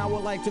better and I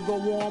would like to go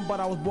on, but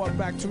I was brought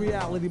back to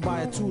reality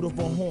by a toot of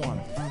a horn.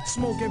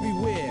 Smoke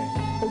everywhere,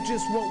 oh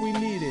just what we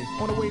needed.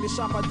 On the way to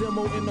shop our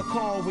demo in the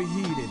car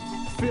overheated.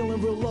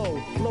 Feeling real low,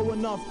 low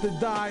enough to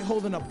die,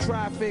 holding up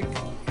traffic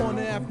on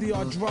the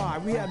FDR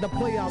drive. We had to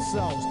play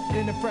ourselves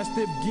in the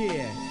festive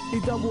gear.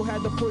 E-double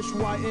had to push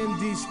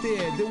YMD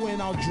steer, they were in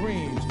our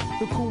dreams.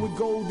 The cool with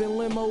golden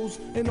limos,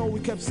 and all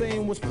we kept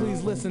saying was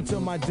please listen to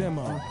my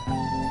demo.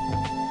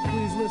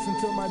 Please listen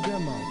to my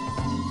demo.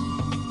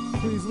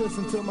 Please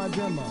listen to my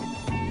demo.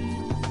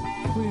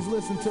 Please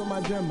listen to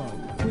my demo.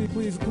 Please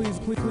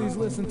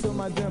listen to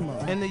my demo.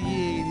 In the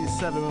year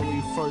 87 when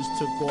we first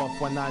took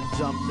off, when I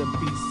jumped in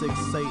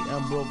P68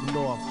 and broke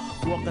north.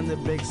 Walking the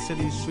big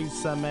city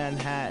streets of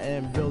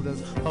Manhattan,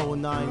 buildings whole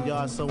 9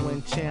 yards so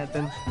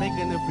enchanting.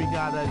 Thinking if we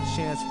got a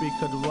chance we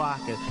could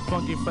rock it.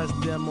 Funky fresh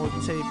demo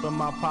tape in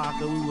my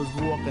pocket, we was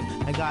walking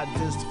and got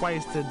this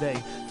twice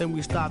today. Then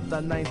we stopped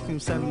at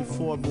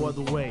 1974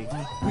 Broadway.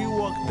 We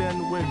walked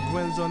in with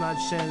grins on our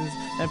chins,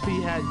 and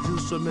P had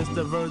juice for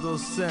Mr. Virgil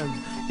Sims.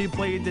 He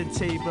played the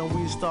tape and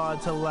we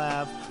started to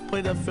laugh.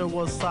 Played a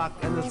farewell sock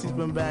and the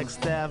sleeping bag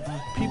staff.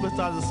 People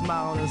started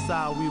smiling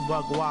inside, we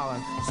buck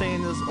wildin'.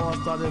 Saying this all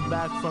started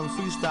back from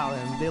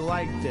freestyling. They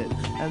liked it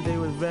and they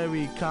were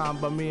very calm,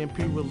 but me and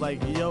P were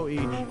like, yo E,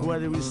 where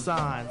did we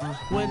sign?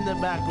 Went in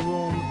the back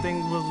room,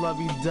 things was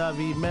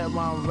lovey-dovey. Met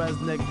Ron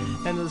Resnick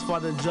and his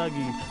father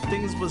Juggy.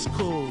 Things was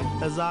cool,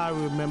 as I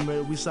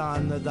remember. We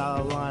signed the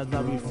dollar lines,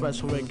 now we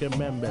fresh wicked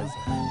members.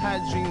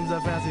 Had dreams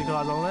of fancy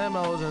cars and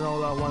limos, and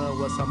all I wanted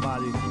was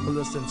somebody to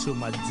listen to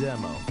my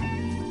demo.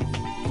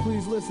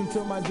 Please listen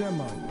to my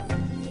demo.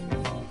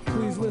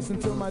 Please listen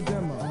to my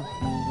demo.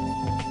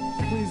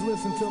 Please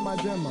listen to my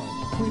demo.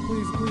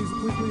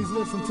 Please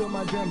listen to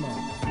my demo.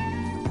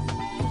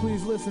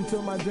 Please listen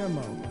to my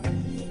demo.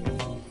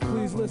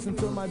 Please listen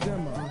to my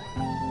demo.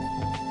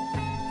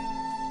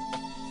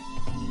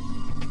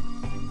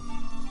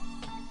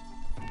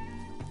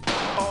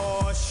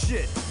 Oh shit.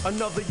 shit,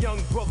 another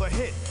young brother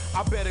hit.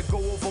 I better go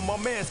over my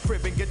man's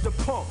crib and get the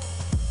pump.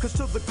 Cause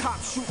to the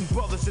cops, shooting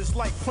brothers is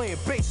like playing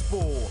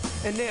baseball,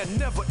 and they're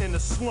never in a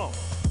slump.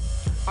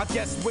 I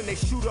guess when they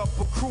shoot up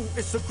a crew,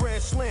 it's a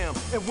grand slam,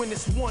 and when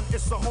it's one,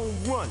 it's a home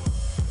run.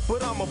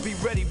 But I'ma be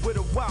ready with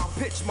a wild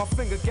pitch. My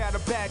finger got a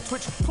bad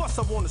twitch, plus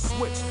I wanna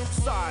switch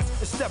sides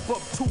and step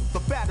up to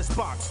the baddest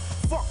box.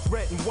 Fuck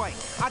red and white,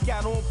 I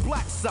got on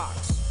black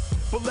socks.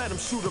 But let him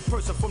shoot a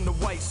person from the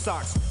White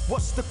Sox.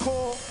 What's the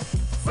call?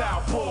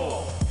 Foul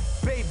ball.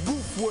 Babe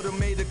Ruth would've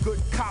made a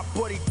good cop,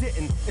 but he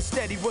didn't.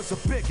 Instead, he was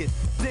a bigot.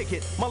 Dig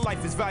it, my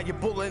life is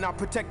valuable and I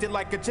protect it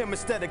like a gem.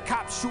 Instead of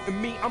cops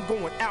shooting me, I'm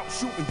going out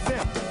shooting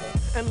them.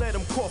 And let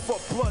them cough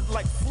up blood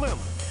like phlegm.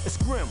 It's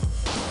grim,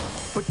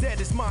 but that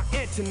is my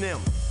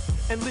antonym.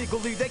 And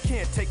legally, they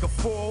can't take a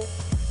fall.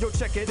 Yo,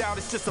 check it out,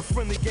 it's just a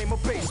friendly game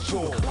of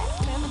baseball.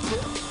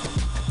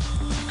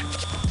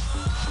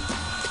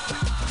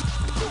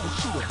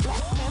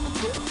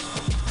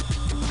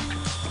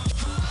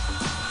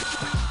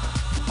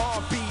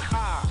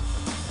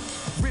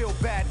 RBI, real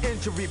bad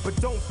injury, but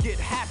don't get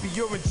happy,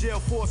 you're in jail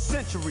for a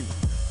century.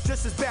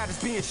 Just as bad as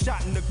being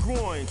shot in the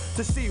groin.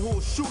 To see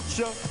who'll shoot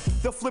ya,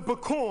 they'll flip a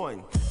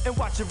coin and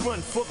watch it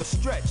run for the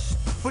stretch.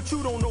 But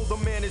you don't know the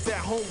man is at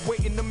home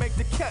waiting to make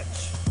the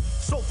catch.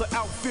 So the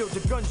outfield,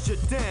 the guns you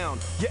down,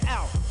 you're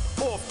out.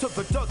 Off to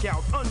the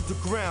dugout,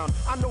 underground.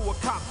 I know a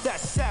cop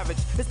that's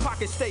savage. His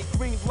pockets stay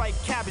green like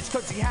cabbage,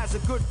 cause he has a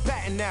good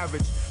batting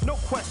average. No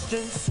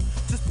questions,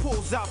 just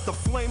pulls out the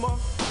flamer,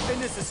 and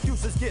his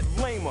excuses get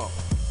lamer.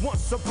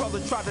 Once a brother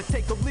tried to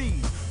take a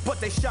lead, but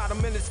they shot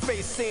him in his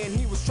face saying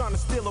he was trying to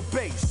steal a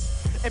base.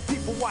 And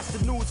people watch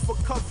the news for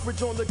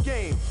coverage on the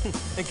game,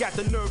 and got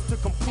the nerve to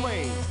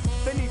complain.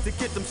 They need to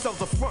get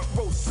themselves a front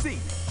row seat,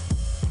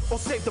 or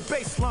save the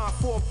baseline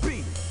for a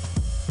beat.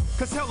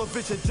 Cause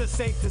television just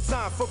ain't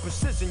designed for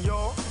precision,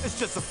 y'all. It's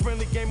just a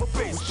friendly game of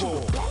baseball.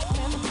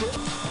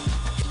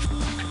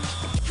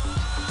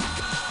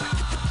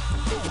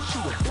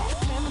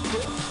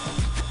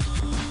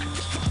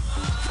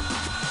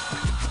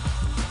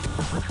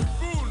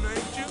 Fool,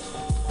 ain't you?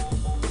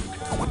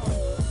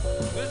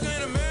 This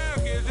ain't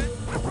America, is it?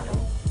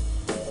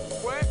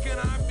 Where can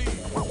I be?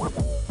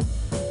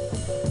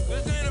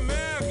 This ain't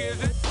America,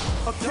 is it?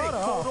 Okay,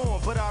 hold on,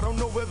 but I don't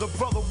know where the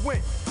brother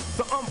went.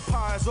 The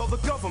umpires or the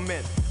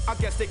government. I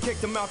guess they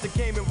kicked him out the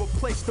game and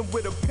replaced him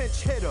with a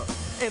pinch hitter.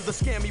 And the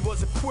scammy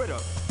was a quitter.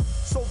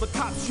 So the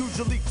cops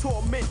usually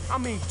tournament.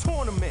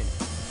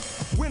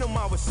 When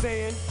I was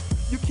saying,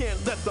 you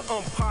can't let the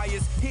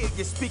umpires hear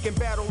you speaking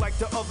battle like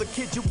the other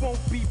kid you won't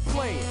be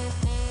playing.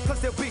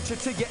 Cause they'll beat you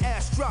till your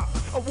ass drop.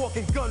 A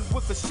walking gun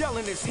with a shell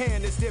in his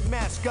hand is their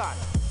mascot.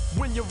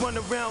 When you run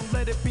around,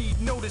 let it be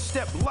noticed,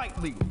 step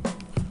lightly.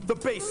 The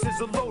bases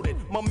are loaded,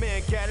 my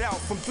man got out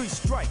from 3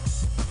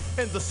 strikes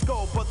in the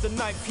skull, but the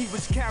knife he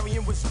was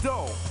carrying was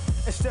dull.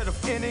 Instead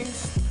of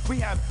innings, we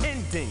have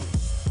endings.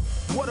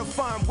 What a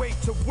fine way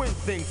to win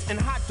things. And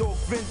hot dog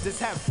vendors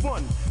have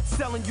fun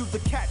selling you the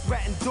cat,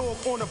 rat, and dog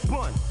on a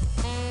bun.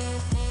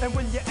 And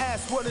when you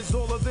ask what is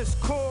all of this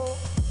called,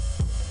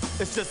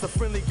 it's just a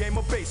friendly game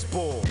of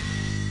baseball.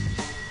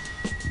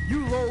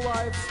 You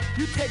lowlifes,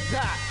 you take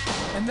that,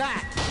 and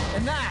that,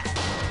 and that.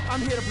 I'm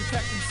here to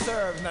protect and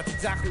serve, and that's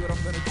exactly what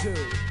I'm gonna do.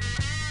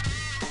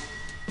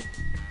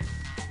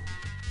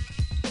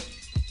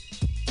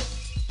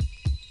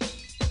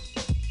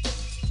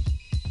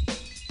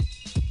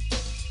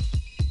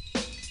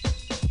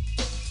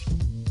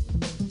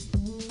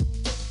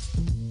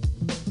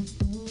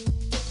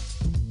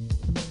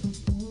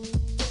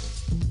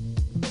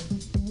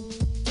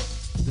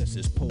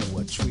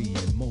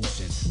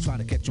 Try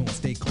to catch on,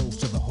 stay close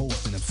to the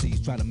host, and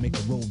MCs try to make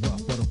a roll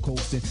rough, but I'm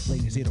coasting.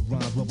 Ladies hear the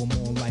rhymes, rub them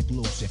on like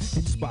lotion.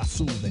 Hit the spot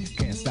soothing,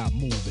 can't stop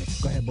moving.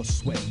 Go ahead, bust a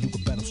sweat, you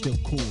can bet I'm still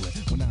coolin'.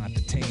 When I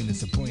entertain,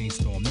 it's a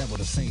brainstorm, never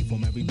the same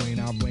from every rain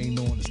I rain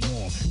on is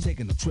warm.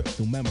 Taking a trip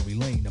through memory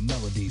lane, the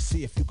melody.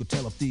 See if you could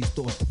tell if these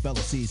thoughts the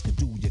fallacies could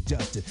do you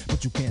justice.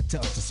 But you can't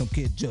touch it, some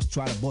kid just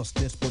try to bust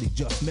this, but he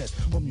just missed.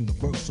 I'm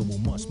universal,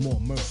 much more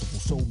merciful,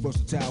 so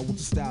versatile with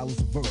the style is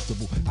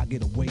reversible. I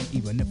get away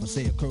even if I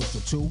say a curse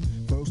or two.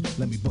 First,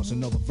 let me bust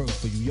another verse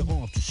for you. Your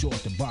arm's too short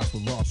to box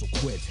with loss or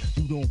quit.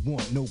 You don't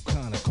want no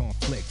kind of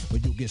conflict, or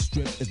you'll get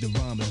stripped as the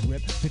rhyme is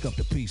ripped. Pick up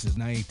the pieces,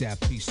 now ain't that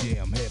piece,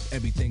 yeah, I'm hip.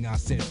 Everything I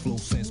said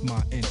flows since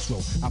my intro.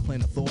 I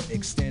plan a thought,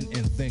 extend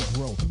and then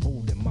grow.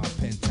 Holding my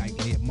pen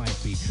tightly, it might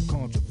be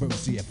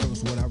controversy at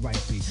first what I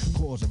write be.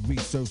 Cause of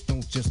research,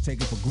 don't just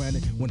take it for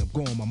granted. When I'm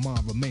gone, my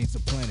mind remains a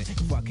planet.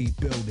 If I keep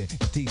building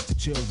and teach the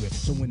children,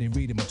 so when they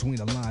read it between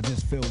the lines,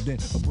 it's filled in.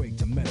 A break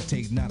to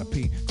meditate, not a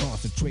peak.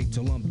 Concentrate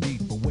till I'm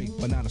deep, awake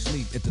but not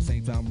asleep. At the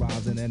same time,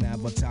 rising and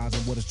advertising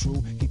what is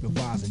true. Keep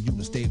advising you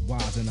to stay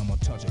wise, and I'm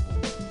untouchable.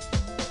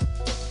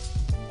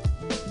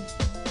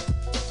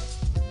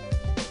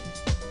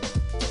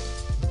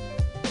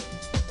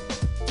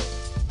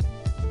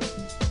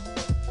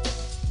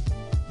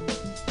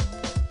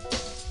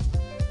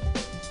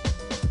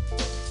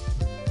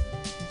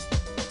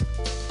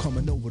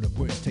 Coming over the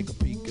bridge, take a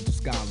peek at the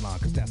skyline,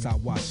 cause that's how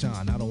why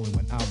shine? Not only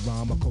when I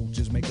rhyme, my coach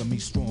is making me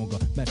stronger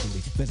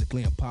mentally,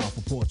 physically, and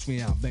powerful.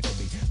 Poetry I'm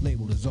victory.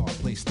 Labeled as art,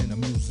 placed in a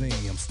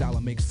museum. Style I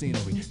make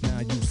scenery. Now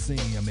you see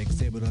I'm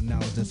exhibit of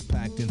knowledge that's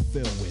packed and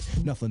filled with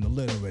nothing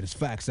illiterate. It's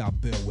facts I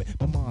build with.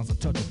 My mind's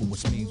untouchable,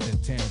 which means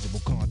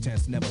intangible.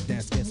 Contents never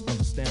dance, it's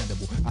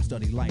understandable. I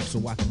study life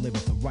so I can live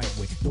it the right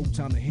way. No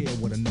time to hear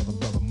what another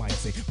brother might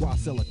say. Why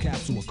sell a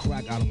capsule or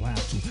crack? I don't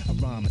have to. I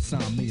rhyme and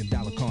sign $1 million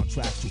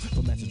contracts to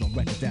for message on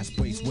record that's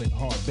braced with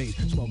hard bass.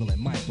 Smuggling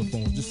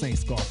microphones, this ain't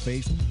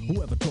Scarface.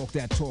 Whoever talk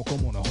that talk,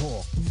 I'm on a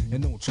hawk.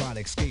 And don't try to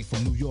escape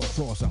from New York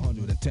cross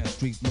 110th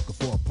Street looking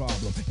for a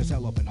problem. It's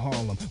hell up in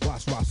Harlem.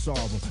 Watch why I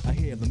solve them. I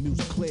hear the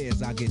music clear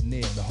as I get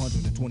near the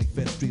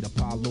 125th Street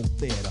Apollo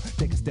Theater.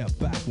 Take a step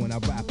back when I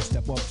rap and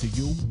step up to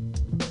you.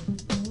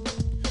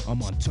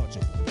 I'm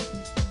untouchable.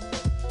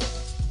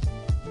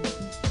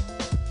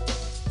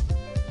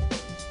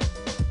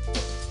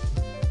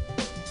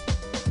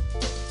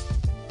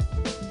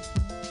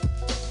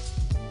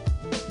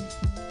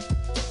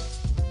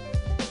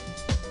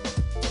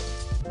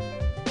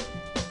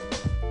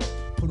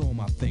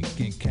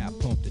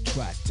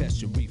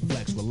 Test your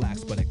reflex,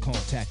 relax, but at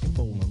contact and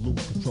fold and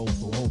lose control.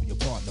 So hold your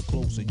partner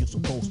closer. You're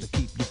supposed to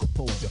keep your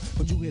composure,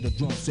 but you hear the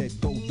drum set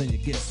go, then you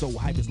get so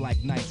hype. It's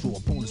like nitro.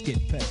 Opponents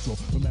get petrol.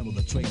 Remember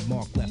the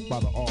trademark left by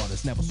the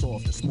artist. Never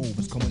soft and smooth.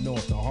 It's coming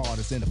off the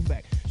hardest. In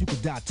effect, you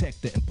can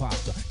detect the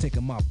imposter.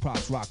 Taking my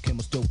props, rock him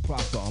or still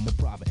prosper. I'm a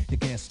prophet. You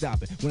can't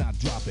stop it when I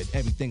drop it.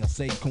 Everything I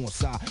say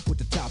coincide with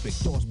the topic.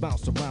 Thoughts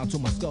bounce around till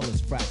my skull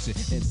is fractured.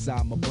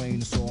 Inside my brain,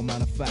 it's all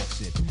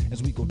manufactured.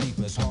 As we go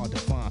deeper, it's hard to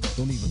find.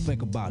 Don't even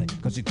think about it,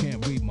 cause you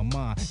can't read my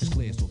mind. It's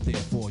clear, so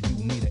therefore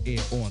you need an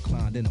ear or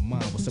inclined in a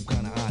mind with some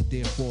kind of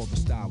idea for the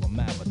style I'm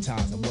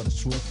advertising. What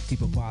is true,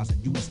 keep advising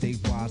you to stay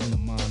wise, and the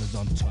mind is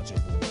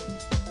untouchable.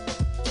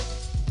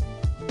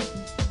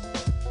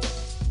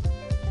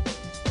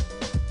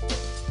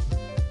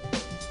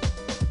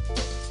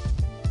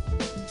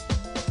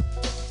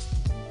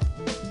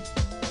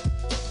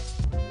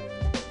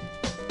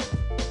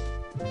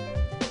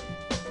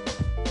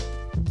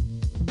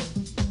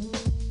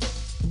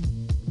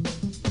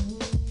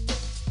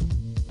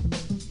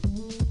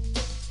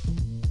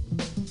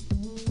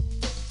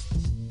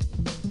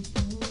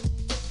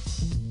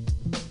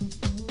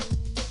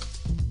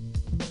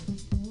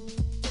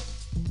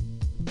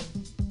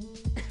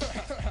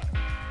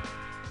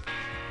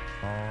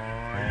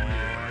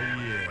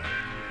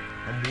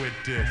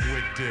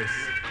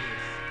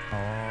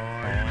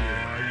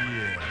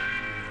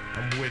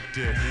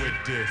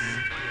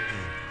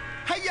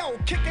 Hey yo,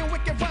 kicking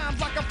wicked rhymes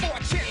like a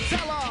fortune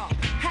teller.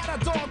 Had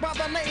a dog by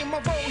the name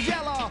of Old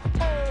Yeller.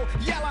 Old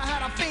Yeller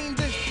had a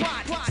fiendish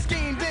plot.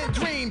 Schemed and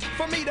dreamed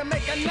for me to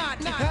make a knot.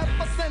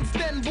 Ever since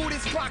then,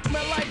 booties clock me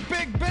like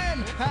Big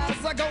Ben.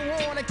 As I go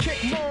on and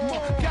kick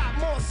more. Got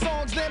more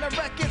songs than a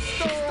record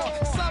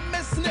store. Some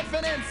is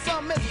sniffing and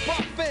some is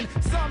buffing.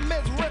 Some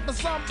is ripping,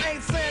 some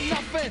ain't saying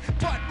nothing.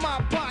 But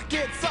my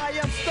pockets I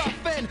am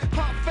stuffing.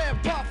 Huff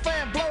and puff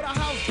and blow the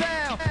house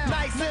down.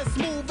 Nice and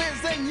smooth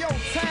is in your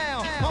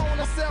town. On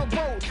a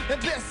sailboat,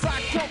 and this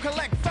I quote,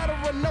 collect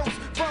federal notes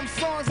from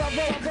songs I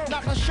wrote.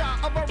 Not the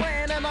shot of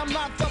Iran, and I'm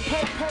not the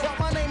Pope, but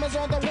my name is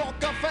on the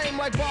Walk of Fame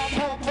like Bob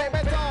Hope.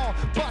 Baby doll,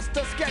 bust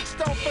a sketch,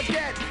 don't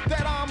forget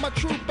that I'm a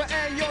trooper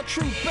and you're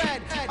true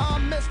fed.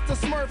 I'm Mr.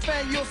 Smurf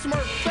and you're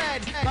Smurf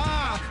fed.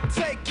 I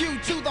take you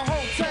to the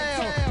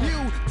hotel,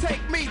 you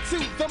take me to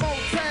the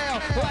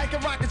motel. Like a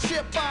rocket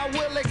ship, I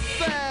will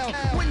excel.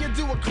 When you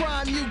do a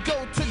crime, you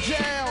go to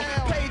jail.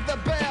 Pay the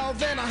bell,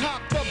 then I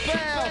hop the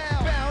bell.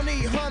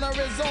 Bounty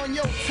hunter is on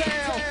your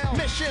tail.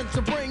 Mission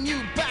to bring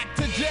you back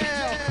to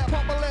jail.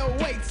 Pump a little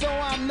weight so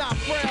I'm not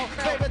frail.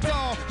 Baby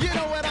doll, you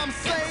know what I'm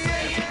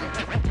saying?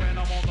 When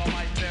I'm on the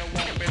mic, there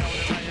won't be no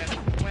denying.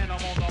 When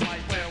I'm on the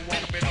mic, there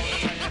won't be no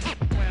denying.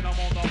 When I'm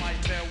on the mic,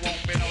 there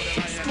won't be no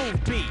denying. Smooth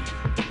beat.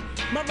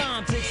 My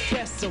rhymes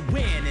express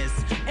awareness,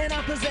 and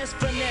I possess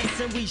finesse,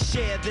 and we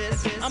share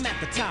this. I'm at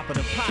the top of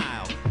the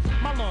pile.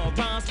 My long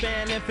rhymes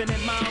span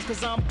infinite miles,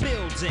 cause I'm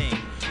building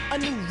a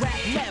new rap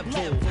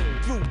level.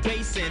 Through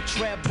bass and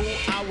treble,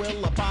 I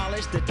will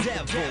abolish the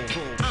devil.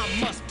 I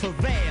must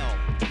prevail.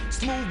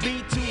 Smooth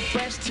beat, too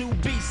fresh to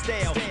be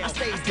stale. I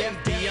stay deaf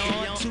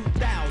beyond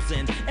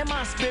 2000, and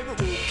my spirit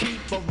will keep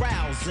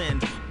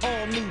arousing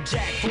all new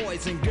jack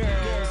boys and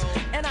girls.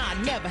 And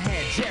I never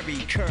had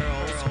Jerry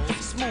curls.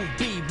 Smooth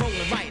beat,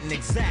 rolling right and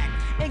exact,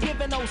 and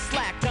giving no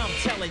slack. I'm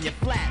telling you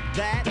flat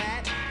that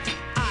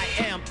I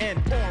am an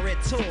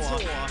orator,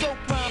 dope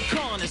rhyme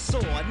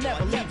connoisseur,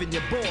 never leaving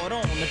you bored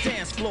on the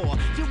dance floor.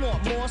 You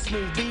want more?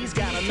 Smooth B's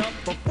got enough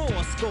for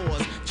 4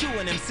 scores.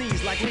 Chewing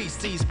MCs like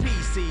Reese's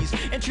Pieces,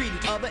 and treating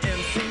other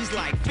MCs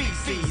like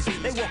feces.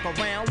 They walk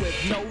around with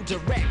no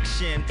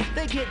direction.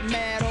 They get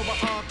mad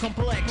over our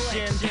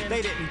complexion.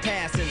 They didn't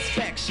pass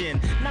inspection.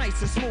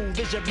 Nice and smooth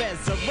is your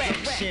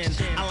resurrection.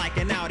 I like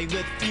an Audi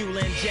with fuel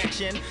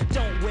injection.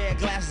 Don't wear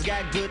glasses,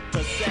 got good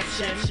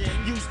perception.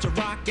 Used to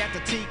rock at the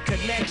T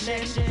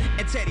Connection,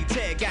 and Teddy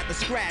Ted got the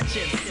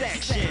scratching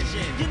section.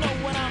 You know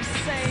what I'm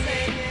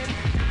saying?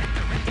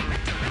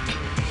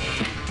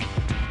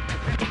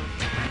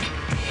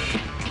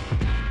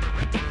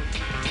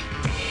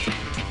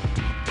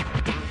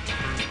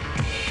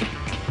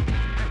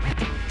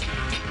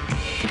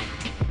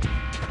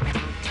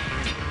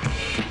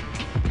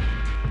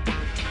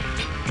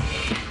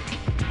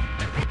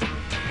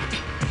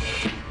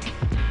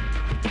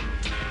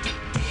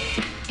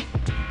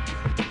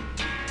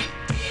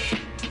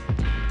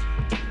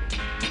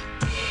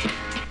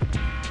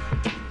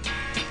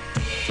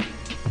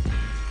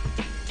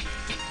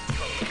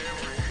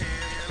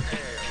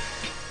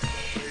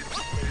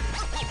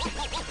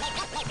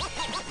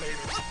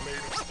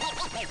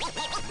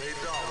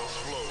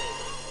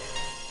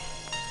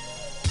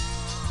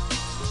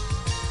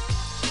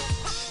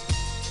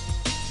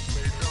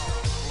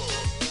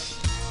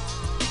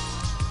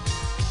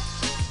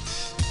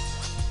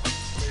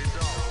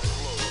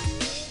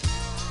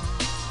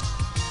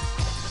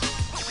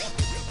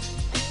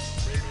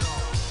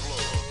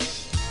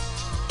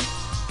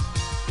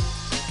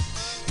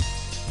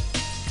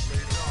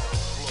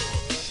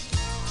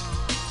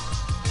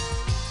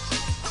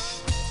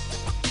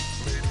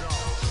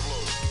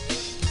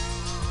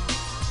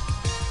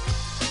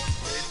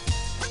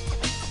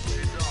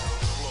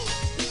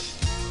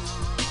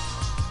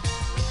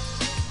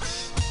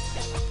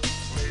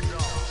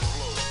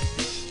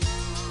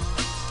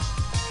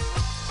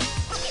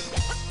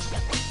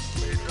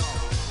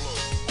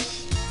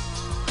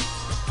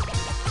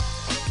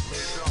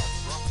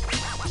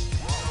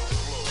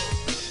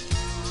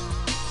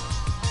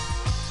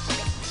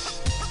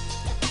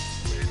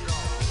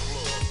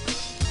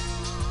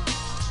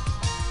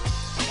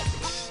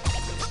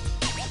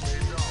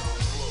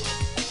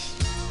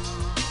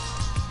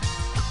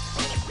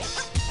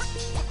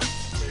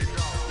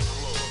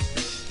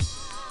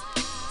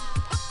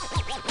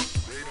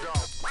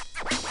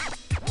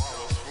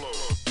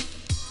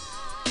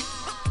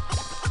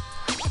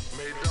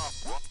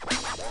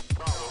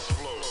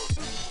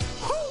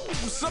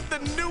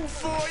 Something new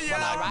for ya.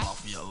 Black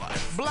Mafia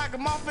life. Black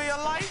Mafia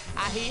life.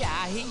 I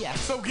hear ya.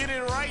 So get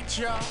it right,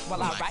 y'all.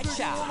 Well, alright,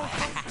 y'all.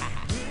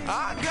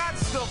 I got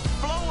stuff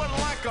flowing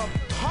like a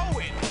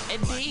poet.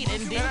 Indeed.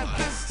 And at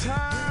this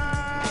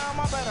time,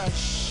 I better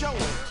show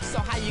it. So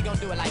how you gonna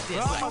do it like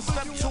this? I'ma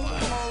step to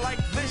it like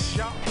this,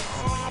 y'all.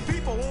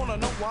 People wanna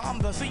know why I'm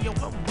the CEO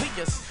of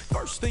biggest.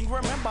 First thing,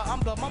 remember, I'm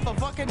the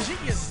motherfucking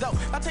genius, though.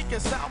 I take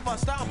it style by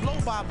style, blow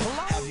by blow.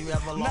 Have you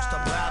ever lost a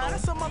battle?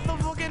 That's a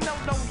motherfucking no,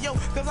 yo.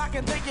 Cause I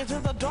can take you to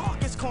the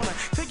darkest corner.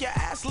 Take your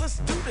ass, let's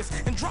do this,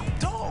 and drop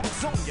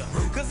dogs on ya.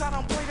 Cause I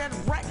don't play that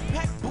rack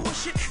pack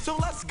bullshit. So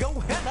let's go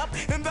head up,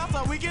 and that's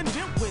how we can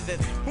deal with it.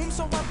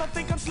 Whomsoever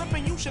think I'm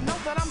slipping, you should know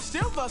that I'm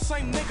still the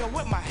same nigga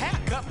with my hair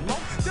cut low.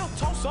 Still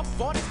toss up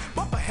 40s,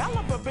 bump a hell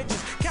of a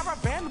bitches.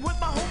 Caravan with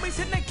my homies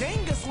in the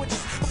gang of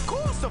switches. Of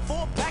course, the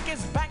 4-pack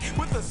is back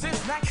with the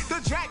sis-snack.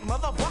 The jack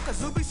motherfuckers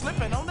who be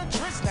slipping on the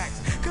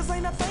trisnacks. Cause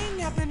ain't a thing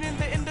happening in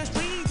the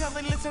industry till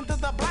they listen to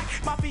the Black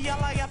Mafia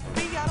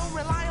LIFB. I don't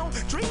rely on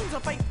dreams or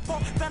fake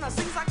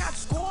fantasies. I got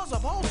scores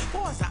of hoes,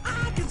 boys that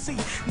I can see.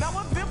 Now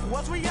if it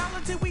was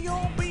reality, we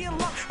all be in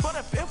luck. But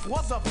if it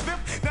was a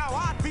fifth, now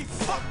I'd be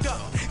fucked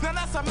up. Now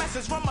that's a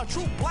message from a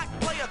true black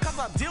player, cause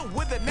I deal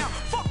with it now.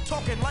 Fuck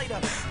talking later,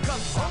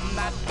 cause I'm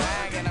not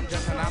bragging, I'm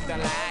just off the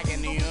lag,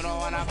 and you don't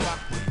wanna fuck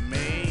with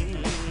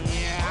me.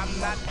 Yeah, I'm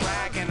not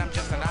bragging, I'm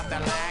just off the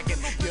lag,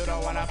 and you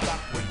don't wanna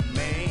fuck with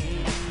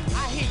me.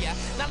 I hear ya.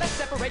 Now let's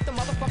separate the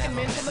motherfucking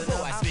men from the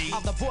boys.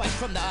 Of the boys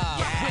from the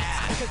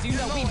wits. Cause you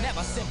know we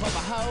never simp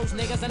over hoes,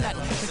 niggas, and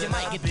nothing. Cause you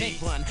might get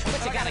big one,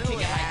 but you gotta kick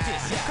it like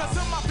this, yeah. Cause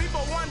to my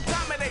people one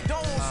time and they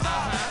don't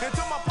stop. And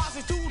to my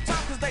posse 2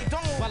 times cause they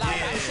don't. Well,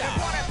 alright, and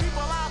for the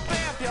people out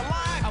there, if you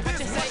like what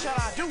this, you what say? should I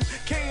do?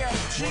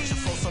 KMG. Want you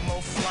for some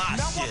more fly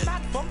now shit. I'm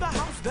not from the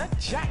house that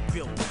Jack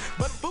built,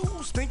 but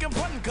fools think I'm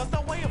running cause the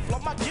way I flow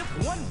my gift.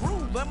 One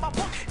rule in my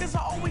book is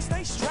I always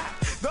stay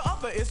strapped. The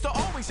other is to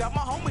always have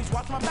my homies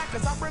watch my back.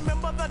 Cause I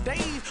remember the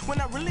days when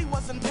I really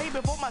wasn't paid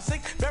before my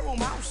 6-bedroom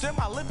house and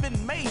my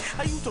living made.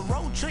 I used to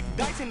roll trick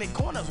dice in the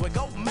corners with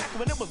Gold Mac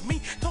when it was me,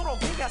 Total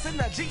Chaos in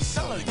the G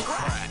selling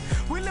crack.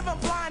 We living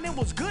blind, it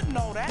was good and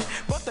all that,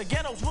 but the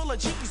ghetto's full of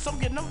G's, so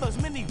you know there's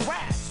many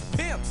rats,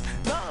 pimps,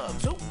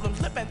 thugs, hoodlums,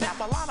 slip and tap,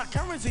 a lot of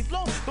currency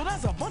flow, so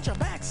there's a bunch of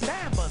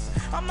backstabbers.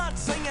 I'm not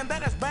saying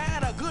that it's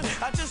bad or good,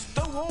 I just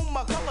throw on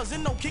my colors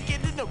and don't kick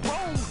it in the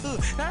wrong hood.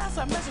 Now that's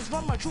a message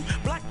from a true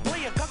black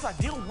player, cause I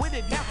deal with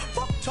it now,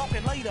 fuck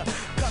talking later.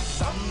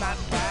 Cause I'm not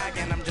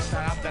bragging, I'm just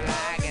off the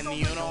lag, and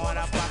you don't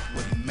wanna fuck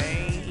with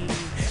me.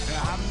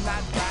 I'm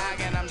not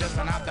bragging, I'm just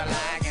off the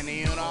lag, and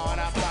you don't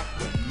wanna fuck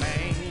with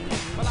me.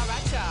 Well,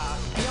 alright, y'all.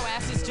 Your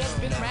ass has just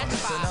been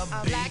ranted by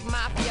Black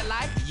Mafia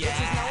life, which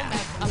is known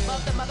as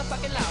above the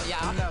motherfucking law,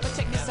 y'all. But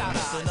check this out,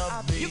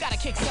 you gotta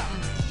kick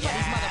something for these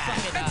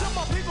motherfucking And to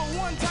my people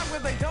one time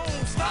cause they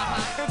don't stop.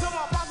 And to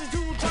my posse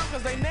 2 times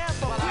cause they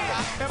never quit.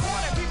 And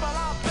for the people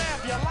out there,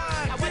 if you're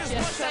lying, what this you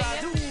what should I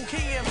do?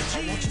 KMG. I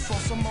want you for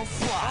some more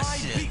fly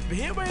shit.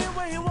 Here I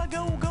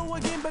go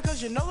again,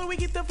 because you know that we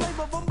get the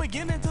flavor from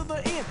beginning to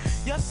the end.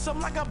 Yes,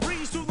 I'm like a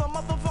breeze through the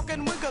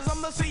motherfucking wind, cause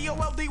I'm the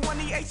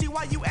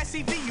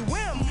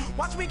COLD1EACYUSEVUM.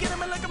 Watch me get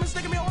him and lick him and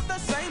stick him all at the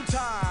same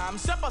time.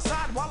 Step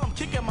aside while I'm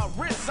kicking my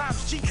wrist, I'm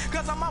cheap,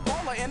 cause I'm a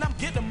baller and I'm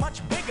getting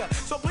much bigger.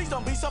 So please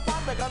don't be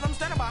surprised because I'm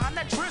standing behind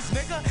that tryst,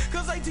 nigga.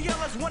 Cause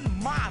ATL is one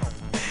model,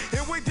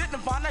 and we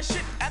didn't find that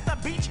shit at the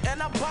beach in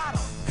a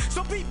bottle.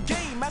 So beat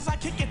game as I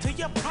kick it to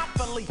you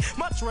properly.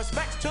 Much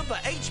respect to the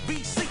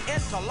HBC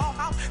and to Law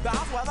House, the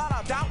house without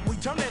a doubt. We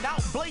turn it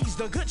out, blaze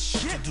the good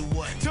shit. To do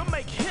what? To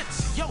make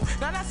hits, yo.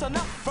 Now that's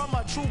enough from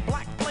a true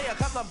black player,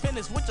 cause I'm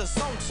finished with the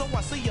song, so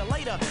I see you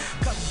later.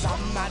 Cause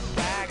I'm not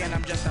bragging,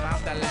 I'm just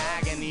off the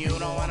lag, and you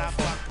don't wanna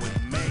fuck with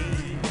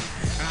me.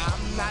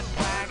 I'm not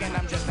bragging,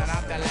 I'm just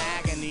off the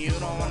black and you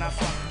don't wanna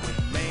fuck with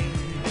me.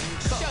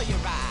 Show you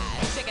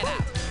right, check it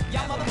out.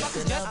 Y'all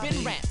motherfuckers just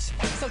been ramped.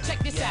 So check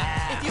this out.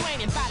 If you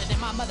ain't invited in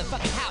my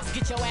motherfucking house,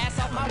 get your ass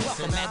off my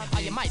welcome mat,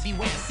 or you might be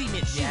wearing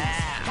cement shoes.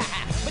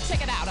 But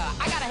check it out,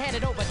 I gotta hand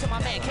it over to my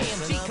man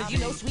KMG, cause you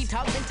know Sweet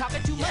Talk been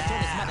talking too much on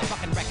this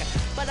motherfucking record.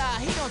 But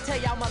he gonna tell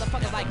y'all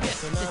motherfuckers like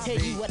this, to tell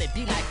you what it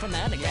be like from the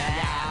underground,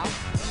 y'all.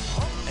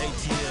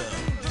 ATL,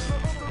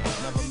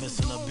 never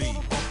missing a beat.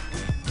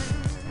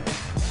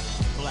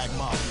 Black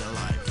Mafia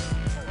life.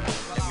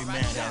 Every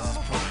man has his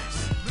price.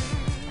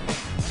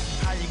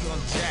 How you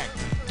gonna jack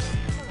me?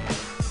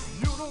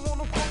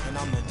 And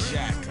I'm the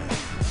jacker.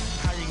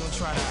 How you gonna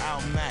try to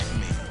outmac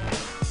me?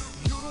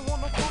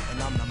 And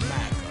I'm the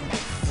macker.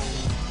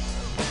 Fool.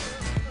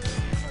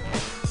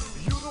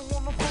 You don't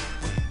wanna fuck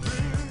with me.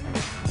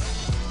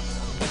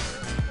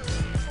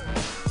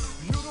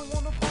 You don't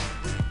wanna fuck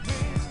with me.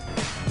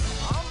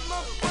 I'm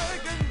not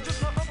bragging, just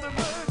the other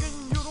bragging.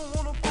 You don't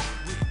wanna fuck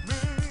with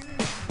me.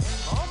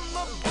 I'm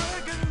not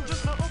bragging,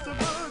 just the other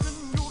bragging.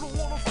 You don't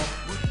wanna fuck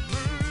with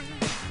me.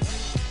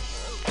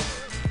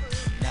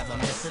 Never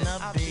missing a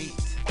beat.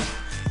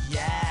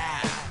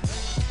 Yeah.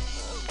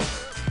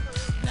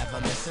 Never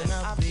missing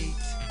a beat.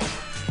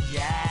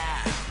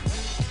 Yeah.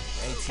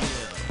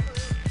 ATL.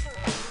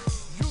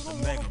 The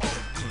Mega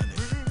Pip Clinic.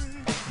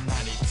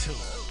 92.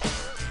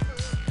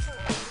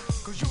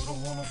 Cause you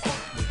don't wanna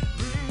fuck with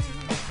me.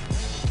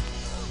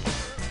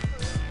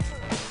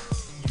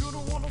 You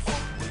don't wanna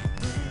fuck with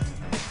me.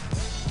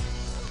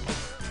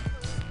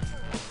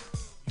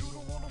 You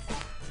don't wanna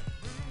fuck with me.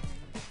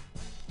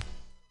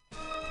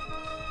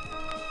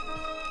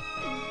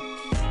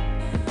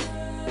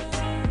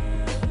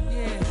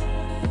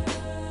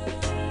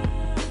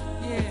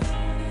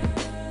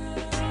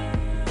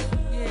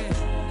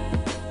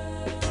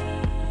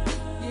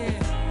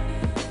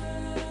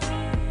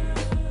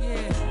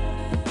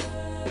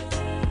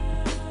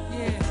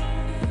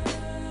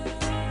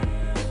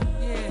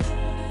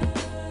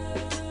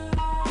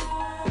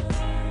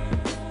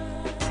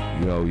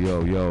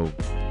 Yo.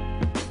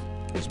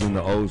 It's been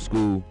the old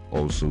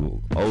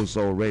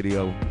soul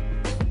radio,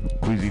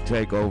 Queasy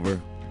Takeover.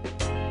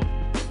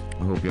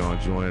 I hope y'all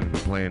enjoying. We're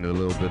playing a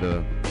little bit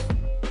of,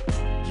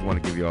 just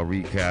want to give y'all a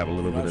recap, a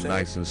little bit of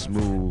Nice and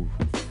Smooth,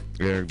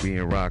 Eric B.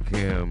 and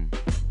Rakim,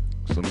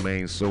 some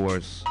Main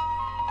Source,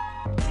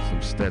 some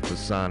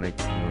Stetsasonic,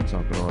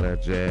 talking all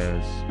that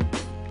jazz,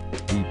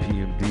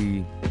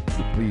 EPMD.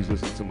 Please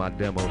listen to my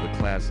demo, the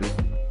classic.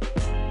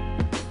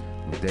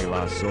 De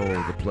La Soul,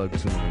 the plug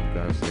tuning,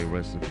 gotta say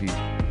rest in peace.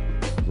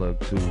 Plug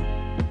 2,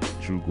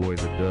 True Goy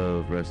the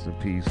Dove, rest in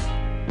peace.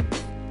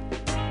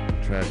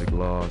 Tragic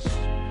loss.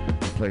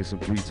 We play some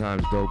 3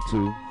 times dope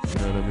too, you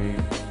know what I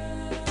mean?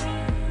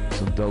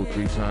 Some dope,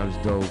 3 times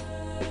dope.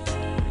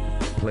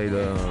 Played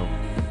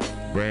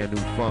brand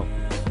new funk.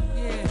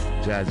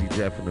 Jazzy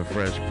Jeff and the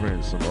Fresh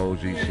Prince, some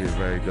OG shit,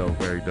 very dope,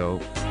 very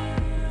dope.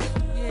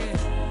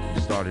 We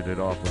started it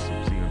off with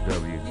some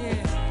CMW.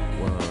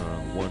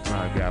 One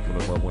Time Guy from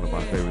the one of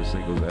my favorite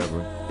singles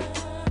ever.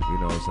 You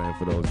know what I'm saying?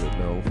 For those that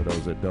know, for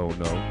those that don't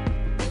know,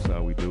 that's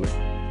how we do it.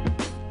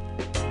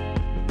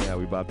 And now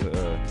we about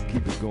to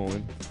keep it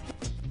going.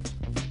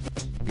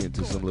 Get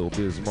into some little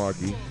Biz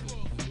Markie.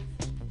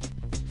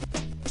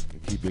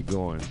 And keep it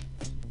going.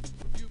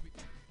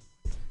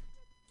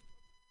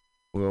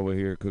 We're over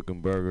here cooking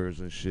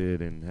burgers and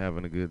shit and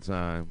having a good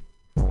time.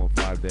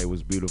 5 Day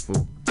was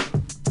beautiful.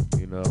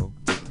 You know,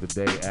 the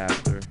day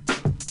after.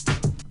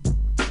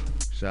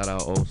 Shout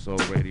out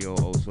OldSoulRadio,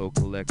 OldSoul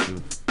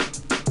Collective.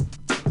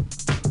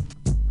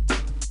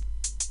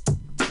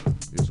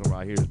 This one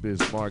right here is Biz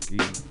Markie,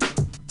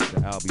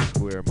 the Albee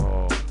Square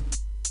Mall.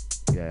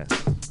 Yes.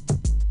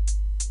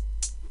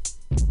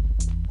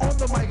 On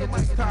the mic at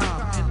this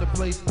time, and the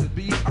place to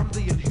be. I'm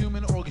the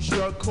inhuman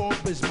orchestra called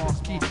Biz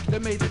Markie. They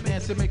made the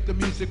dance and make the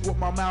music with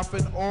my mouth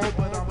and all,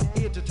 but I'm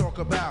here to talk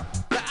about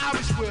the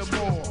Albee Square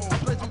Mall. A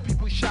place where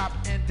people shop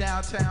in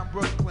downtown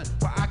Brooklyn,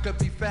 where I could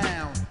be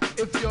found.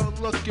 If you're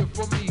looking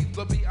for me,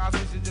 to be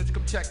honest, just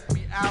come check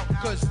me out.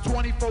 Cause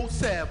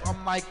 24/7,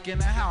 I'm like in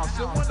the house.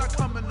 And when I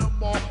come in the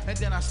mall, and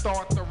then I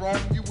start to roam,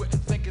 you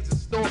wouldn't think it's a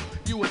store,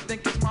 you would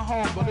think it's my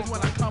home. But it's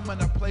when I come in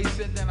a place,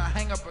 and then I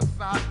hang up a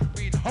sign,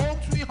 read home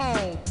sweet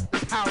home,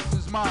 this house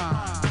is mine.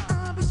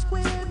 Albee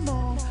Square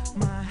Mall,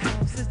 my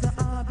house is the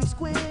Albee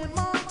Square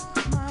Mall.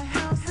 My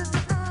house is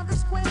the Albee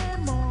Square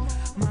Mall.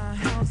 My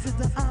house is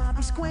the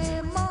Albee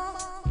Square Mall.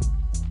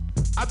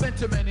 I've been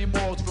to many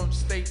malls from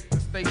state to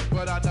state,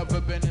 but I've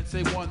never been in,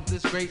 say, one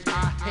this great.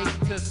 I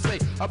hate to say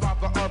about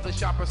the other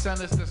shopping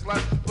centers that's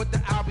left, but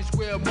the Albee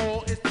Square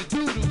Mall is the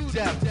doo-doo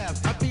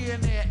death. I be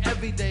in there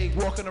every day,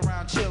 walking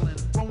around chilling,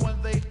 from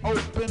when they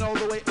open all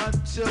the way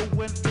until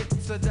when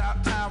it's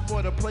about time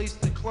for the place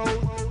to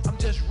close. I'm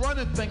just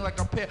running things like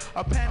a pair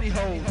of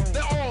pantyhose.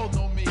 They all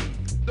know me,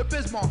 the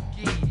Biz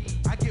Markie.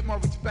 I get more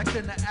respect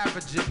than the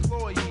average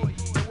employee.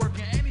 They work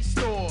in any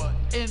store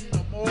in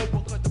the mall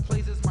because the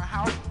place is my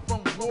house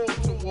from wall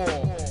to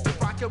wall.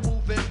 If I can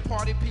move in,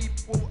 party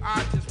people,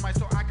 I just might,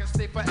 so I can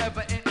stay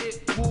forever, and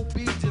it will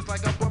be just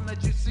like a bum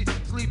that you see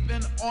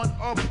sleeping on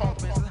a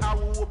apartments. That's how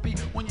it will be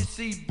when you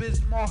see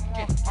Bismarck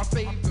and our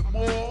favorite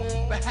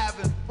mall. But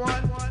having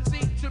fun,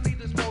 see to me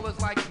this mall is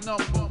like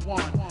number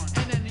one.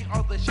 And any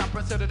other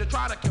shopping center to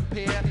try to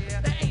compare,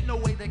 there ain't no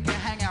way they can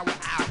hang out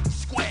without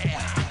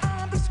Square.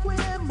 Arby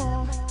Square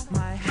Mall.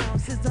 My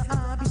house is the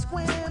Arby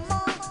Square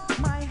Mall.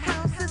 My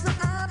house is the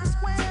Arby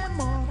Square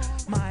Mall.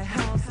 My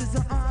house is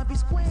the Arby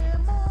Square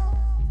Mall.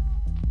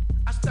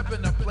 I step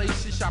in the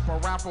place and shop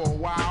around for a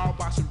while,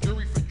 buy some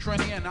jewelry from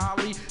Trini and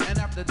Ali, and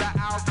after that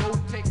I'll go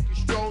take a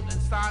stroll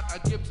inside a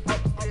Gibbs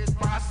upstairs,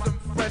 buy some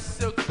fresh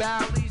silk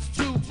valleys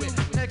to it.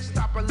 Next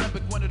stop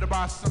Olympic, wanted to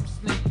buy some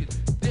sneakers,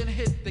 then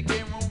hit the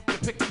game room to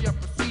pick me up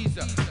a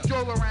Caesar.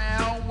 Stroll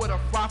around with a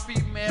fly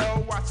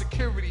female, watch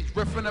securities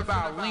riffing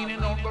about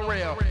leaning on the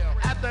rail.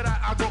 After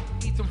that I'll go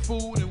eat some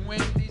food in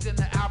Wendy's in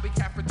the Albee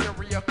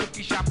cafeteria,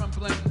 cookie shop and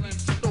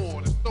Blindy's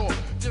store to store.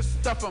 Just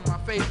stuffing my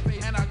face,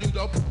 and I do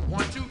the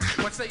 1, 2,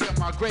 what say of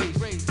my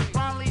grace.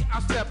 Finally, I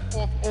step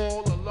off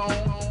all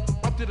alone,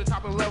 up to the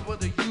top of the level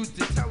to use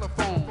the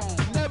telephone.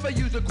 Never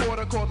use a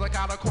quarter cause I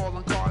got a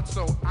calling card,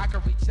 so I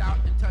can reach out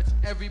and touch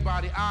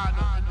everybody I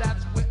know. And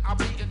that's where I'll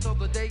be until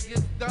the day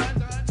gets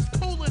done.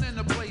 Just cooling in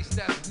the place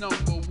that's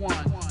number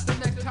one. The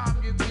next time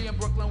you be in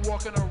Brooklyn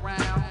walking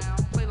around,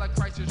 play like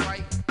Price is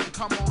Right and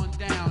come on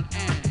down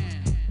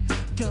and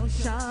go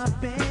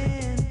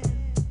shopping.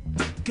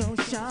 Go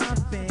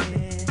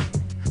shopping,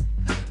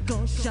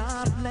 go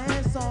shop,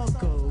 let's all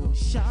go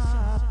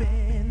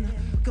shopping,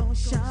 go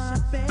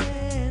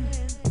shopping,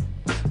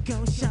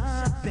 go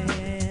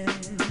shopping,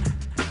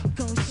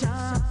 go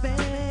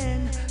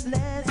shopping,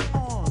 let's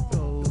all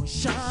go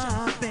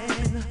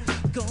shopping,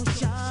 go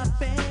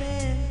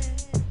shopping,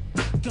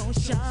 go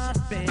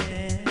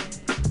shopping,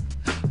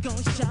 go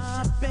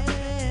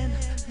shopping,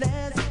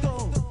 let's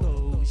go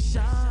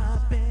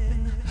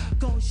shopping,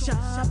 go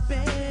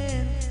shopping.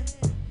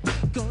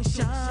 Go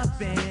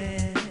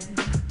shopping,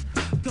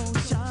 go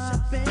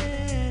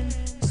shopping,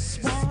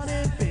 Swan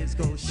and Fizz,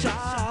 go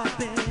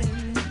shopping.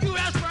 You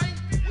asked right,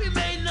 we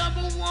made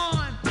number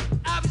one.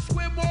 Albee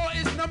Square Mall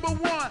is number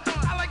one.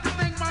 I like to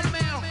thank my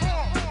man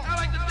Hall. I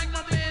like to thank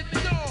my man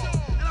Dog.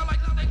 And I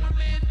like to thank my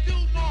man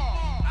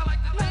Dumar. I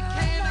like to thank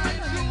K&I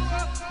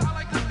Jeweler. I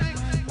like to thank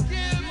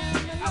Kim.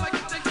 I like to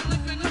thank the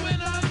Living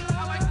Winner.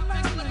 I like to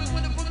thank the Living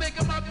Winner for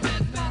making my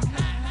business.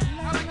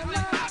 I like to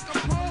thank Al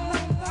Capone.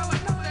 I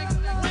like to thank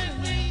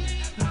Wendy.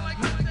 I like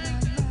to thank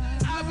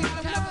Albee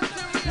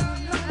Cafeteria.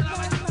 And I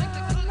like to thank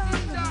the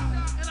Cookie Shop.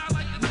 And I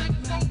like to thank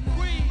Goat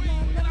Cream.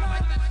 And I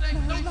like to thank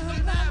Those Who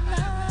Have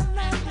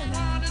and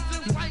Ronald's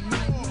and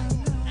Whitehall.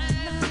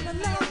 And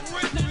the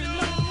original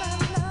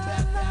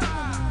Best Buy.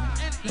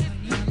 And if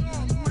you're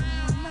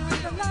around,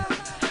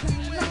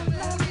 everywhere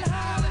on the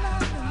island.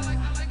 I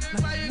like to thank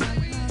everybody in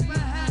Queens,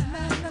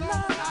 Manhattan,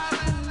 Long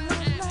Island,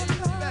 and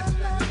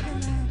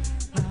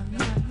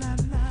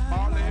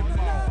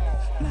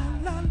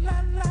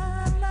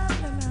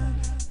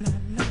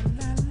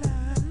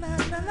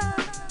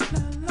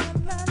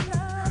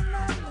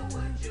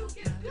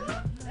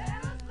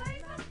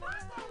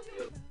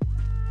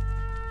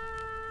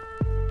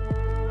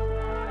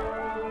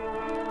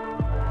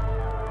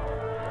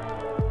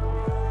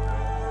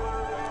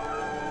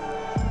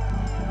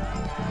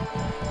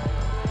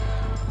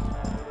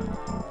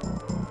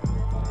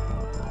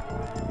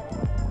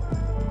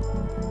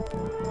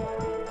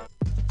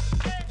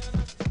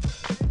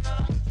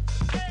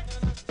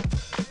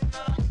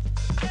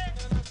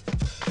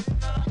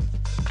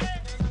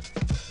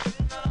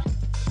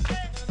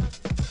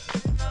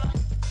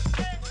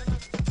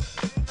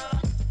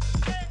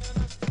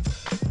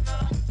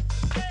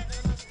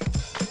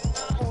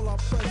All are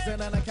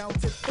present and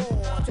accounted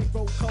for. Take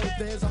roll code,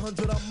 there's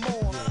 100 or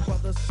more.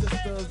 Brothers,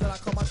 sisters that I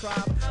call my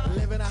tribe,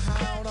 live in a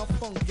hound, a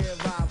funky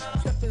vibe.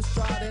 Step in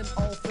stride and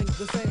all things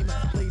the same.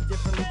 Play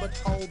differently but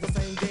all the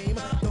same game.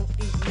 Don't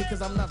eat me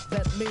cause I'm not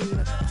that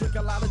mean. Drink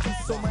a lot of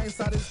juice so my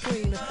inside is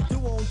clean. Do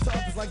on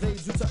tough like they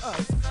do to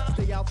us.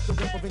 Stay out the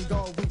whip of in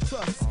God we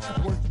trust.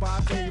 Work by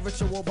day,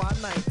 ritual by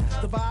night.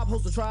 The vibe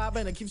holds the tribe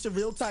and it keeps you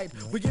real tight.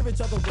 We give each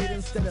other weight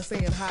instead of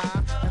saying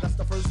hi. And that's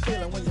the first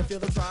feeling when you feel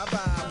the tribe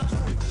vibe.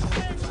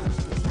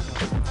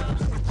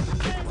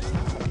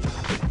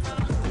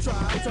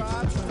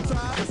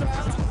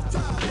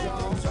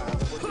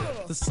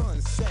 The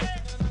sun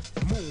set,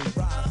 moon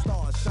rise,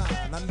 stars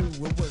shine. I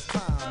knew it was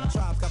time.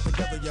 Tribes got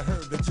together, you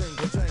heard the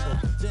jingle, jangle,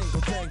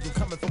 jingle, jangle,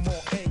 coming from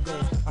all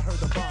angles. I heard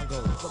the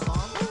bongos,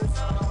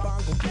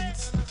 bongo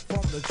beats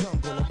from the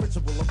jungle. A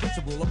ritual, a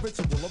ritual, a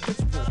ritual, a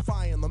ritual.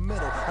 Fire in the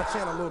middle, I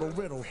chant a little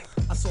riddle.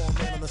 I saw a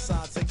man on the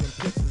side taking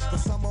pictures, but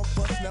some of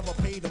us never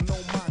paid him no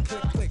mind.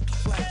 Click, click,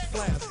 flash,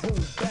 flash,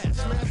 boom, bash.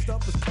 Smashed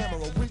up his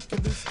camera,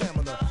 weakened his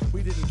stamina.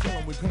 We didn't kill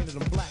him, we painted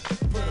him black.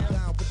 Put him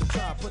down with the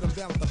tribe, put him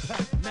down with the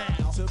pack.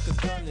 Now took his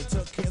gun and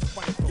took his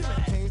rifle.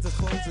 Changed his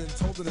clothes and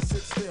told her to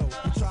sit still.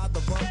 He tried to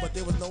run, but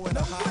there was nowhere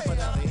to hide. But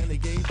at the end he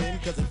gave in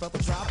because he felt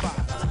the tribe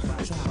vibe.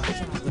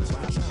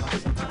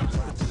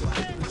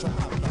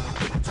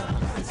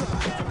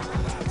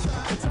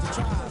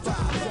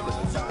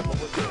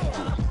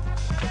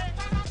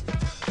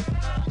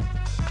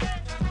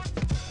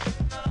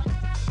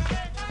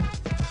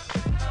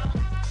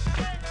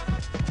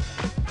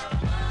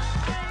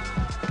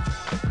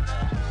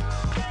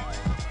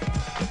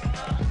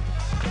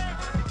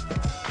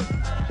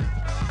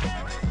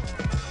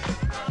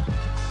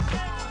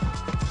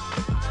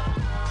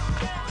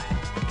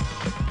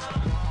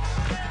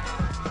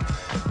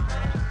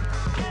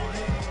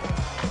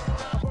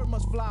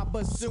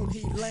 but soon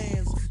he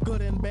lands.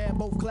 Good and bad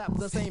both clap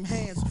the same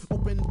hands.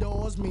 Open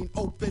doors mean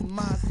open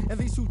minds, and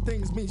these two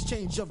things means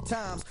change of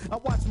times. I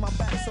watch my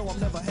back so I'm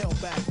never held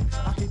back.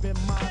 I keep in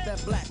mind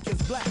that black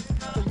is black.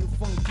 The new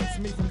funk keeps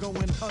me from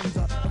going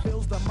under. It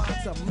fills the mind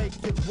to make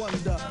it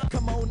wonder.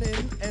 Come on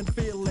in and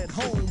feel at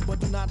home, but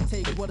do not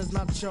take what is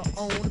not your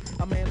own.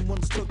 A man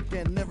once took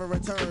and never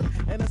returned,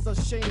 and it's a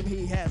shame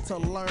he had to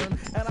learn.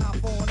 An eye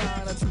for an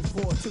eye and a tooth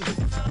for a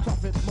tooth.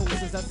 Prophet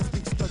Moses as he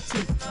speaks the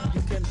truth.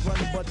 You can run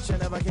but you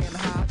never can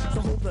hide,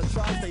 so hope the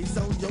trial stays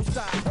on your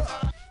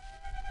side.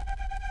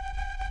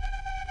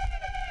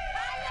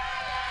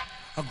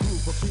 A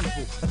group of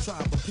people, a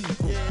tribe of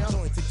people,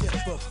 joined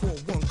together for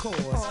one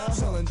cause,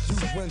 telling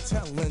you and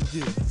telling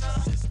you.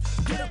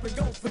 Get up and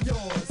go for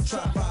yours.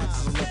 Tribe vibes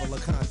is a level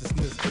of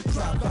consciousness.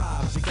 Tribe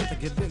vibes, you got to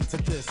get into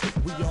this.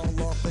 We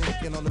all are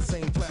thinking on the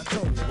same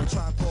plateau. We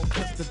try for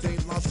quest today,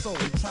 lost soul.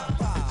 Tribe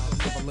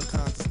vibes, level of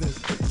consciousness.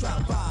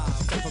 Tribe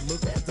vibes, take a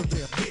look at the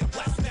real. Yeah,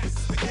 what's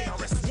next? The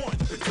KRS-One,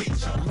 the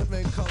teacher.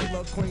 Living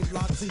color, Queen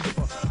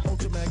Latifah.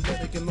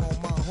 Ultramagnetic and all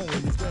my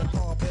homies.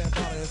 Grandpa,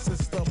 Bambada, and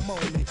Sister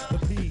Moni. The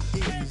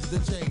PEs, the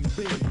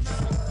JBs.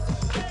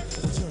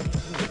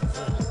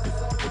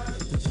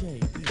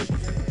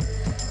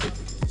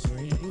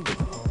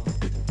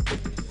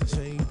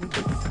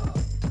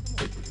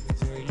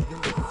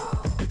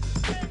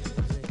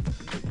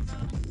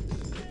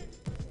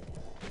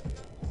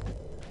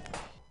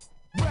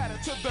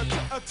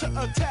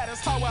 Tatters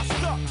how I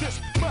start this.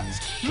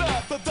 Much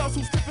love for those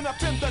who's stepping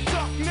up in the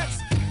darkness.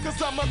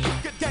 Cause I'm a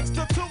crooked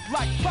gangster too,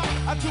 like Pop.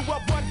 I do a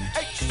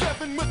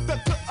 187 with the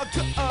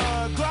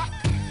Glock.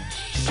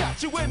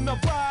 Shot you in the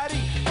body.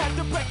 Had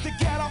to break the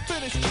gat off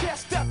in his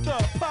chest at the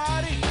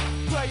party.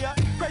 Player,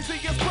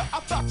 crazy as what I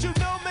thought you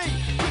knew me.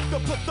 Quick to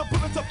put the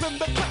bullets up in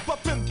the clip,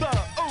 up in the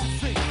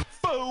Uzi.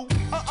 Fool,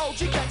 a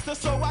OG gangster,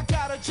 so I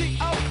got a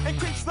G.O. and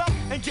creep slow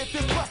and get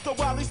this buster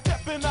while he's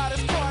stepping out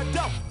his car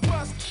door.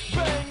 Bust,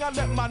 bang, I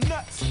let my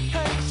nuts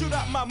hang, shoot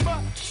out my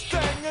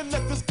Mustang and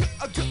let this gat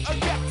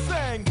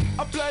sing.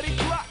 A bloody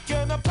clock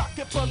and a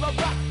pocket full of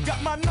rock.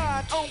 Got my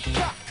 9 on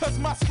cock, cause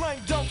my slang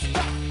don't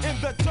stop. In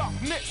the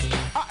darkness,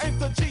 I ain't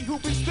the G who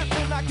be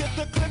slipping, I get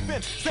the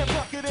clipping. Stand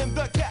bucket in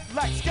the cat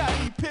like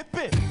Scottie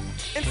Pippen.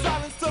 In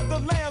silence of the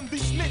lamb,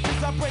 these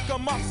snitches, I break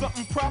them off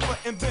something proper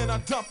and then I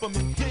dump them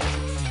in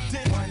ditches.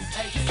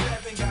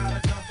 187,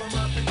 gotta dump them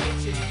up in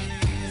ditches.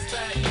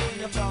 Back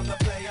in about the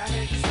play, I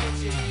hate the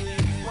snitches.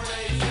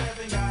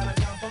 187, gotta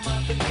dump them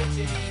up in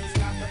ditches.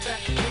 Got the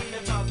back in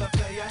about the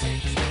play, I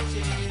hate the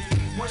snitches.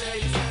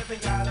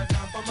 187, gotta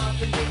dump them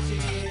up in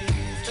ditches.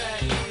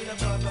 Back in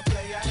about the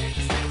play, I hate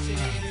the snitches.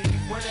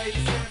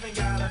 187,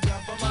 gotta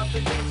dump them up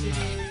in ditches.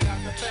 Got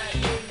the back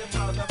in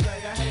about the play,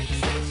 I hate the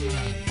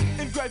snitches.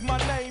 Engrave my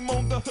name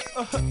on the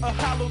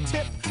hollow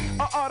tip.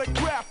 An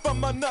autograph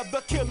from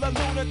another killer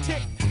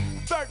lunatic.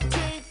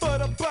 13 for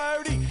the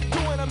birdie,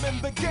 doing them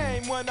in the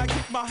game when I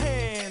get my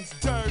hands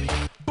dirty.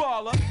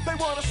 Baller, they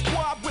want a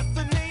squad with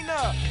the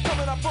Nina.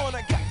 Coming up on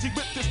a got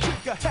with this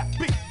trigger,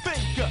 happy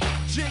finger.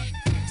 G,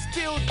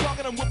 still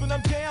dogging them, whipping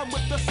them down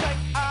with the same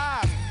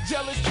eyes.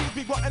 Jealous G's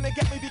be wanting to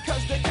get me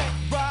because they can't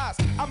rise.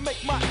 I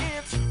make my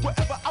ends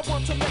wherever I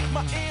want to make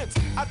my ends.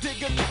 I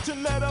dig a bitch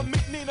and let her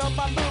meet Nina,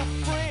 my little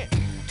friend.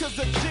 Cause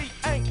a G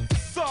ain't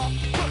soft.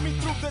 Put me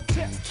through the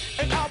test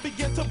and I'll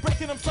begin to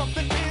breaking them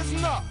something is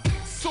not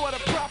sorta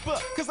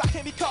proper, cause I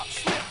can't be caught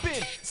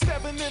slipping.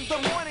 7 in the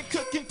morning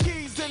cooking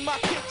keys in my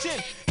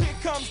kitchen. Here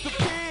comes the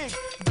pig,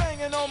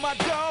 banging on my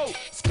door,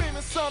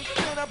 screaming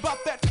something about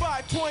that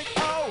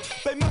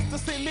 5.0. They must have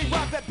seen me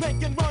rob that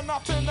bank and run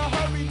off in a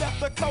hurry. Left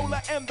the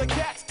cola and the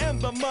cats and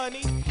the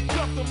money.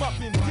 Dumped them up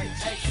in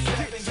ditches.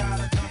 187,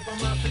 gotta dump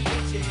them up in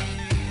ditches.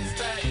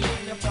 Back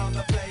in about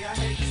the play, I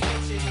hate the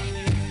snitches.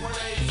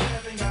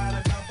 187,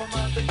 gotta dump them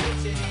up in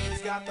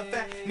ditches. Got the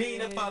fat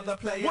Nina for the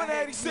play.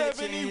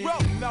 187 he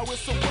wrote. Now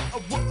it's a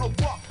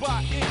walk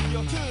by in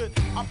your hood.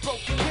 I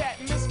broke the cat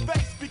in his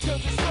face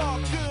because it's all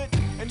good.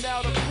 And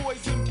now the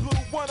boys in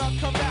blue wanna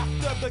come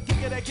after the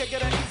gig of that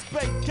East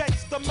Bay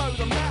gangsta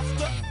murder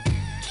master.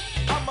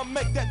 I'ma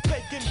make that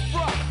bacon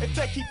fry if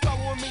they keep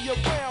following me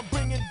around,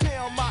 bringing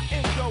down my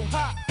endo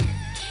hot.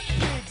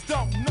 Pigs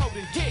don't know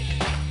the hit.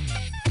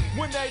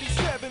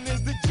 187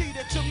 is the G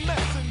that you're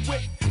messing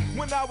with.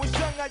 When I was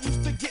young, I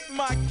used to get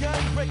my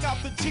gun, break out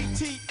the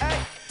GTA,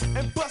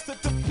 and bust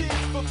at the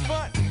pigs for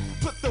fun.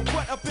 Put the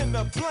wet up in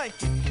the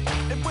blanket.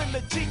 And when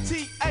the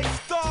GTA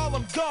stall,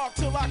 I'm dog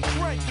till I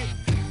crank it.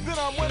 Then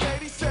I'm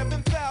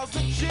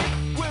 187,000 G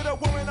with a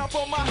warrant up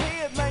on my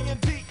head, laying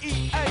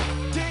DEAD.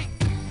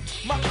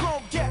 My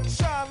chrome gat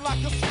shine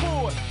like a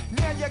sword.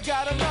 Now you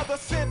got another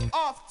sent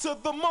off to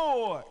the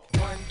morgue.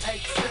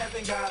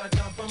 187, gotta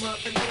dump them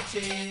up in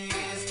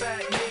ditches.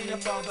 Back Nina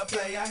for the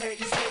play, I hate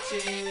you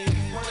snitches.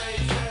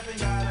 187,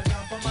 gotta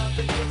dump them up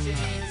in ditches.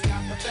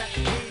 Got the back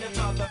Nina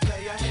for the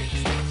play, I hate you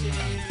snitches.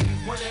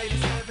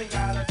 187,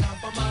 gotta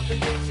dump them up in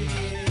ditches.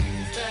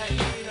 Back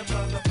Nina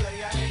for the play,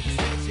 I hate you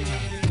snitches.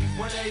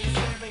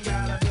 187,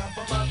 gotta dump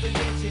them up in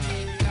ditches.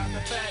 Got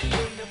the back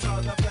Nina for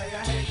the play,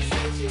 I hate you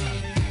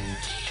snitches.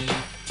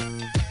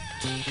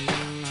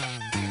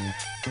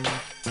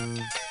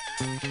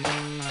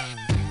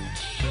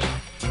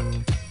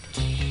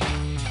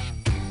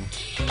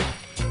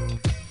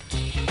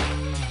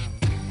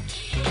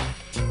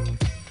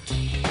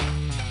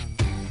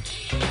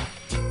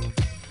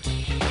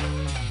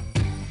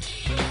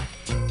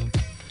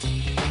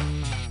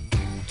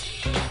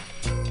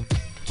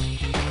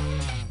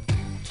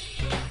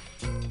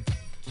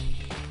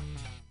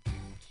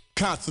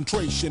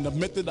 concentration, a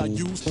method I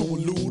use to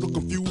elude or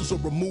confuse or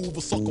remove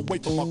or suck away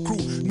from my crew.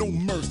 No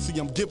mercy,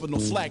 I'm giving no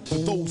slack to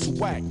those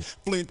who act.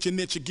 Flinch and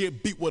itch, you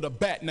get beat with a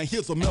bat. Now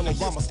here's a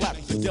melodrama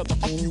slapped together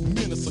a few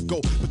minutes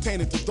ago,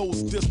 pertaining to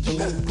those distant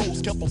low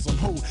pros, kept us on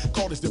hold,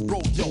 called us the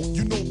bro. Yo,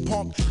 you know,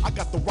 punk, I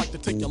got the right to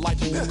take your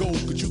life and go,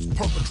 cause you's a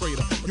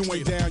perpetrator. You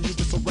ain't down, you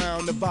just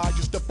around the vibe,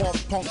 you step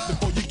off punk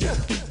before you get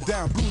beat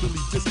down brutally.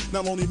 This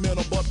not only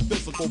mental but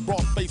physical,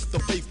 brought face to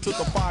face to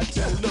the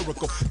 510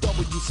 lyrical.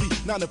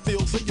 WC, now the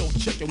fields of yo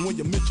checking. When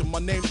you mention my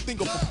name,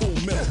 think of a full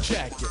metal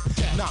jacket.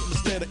 Not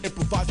instead of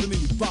improvising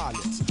any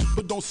violence,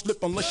 but don't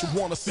slip unless you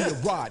wanna see a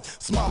ride.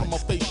 Smile on my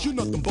face, you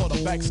nothing but a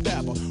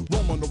backstabber,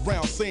 roaming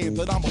around saying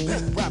that I'm a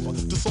weak rapper.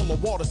 To solo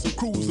waters and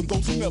crews and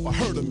those who never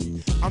heard of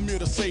me, I'm here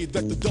to say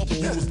that the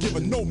W was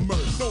given no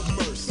mercy, no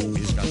mercy.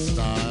 He's got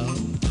style,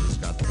 he's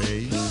got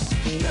pace,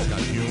 he's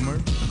got humor,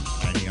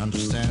 and he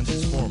understands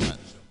his format.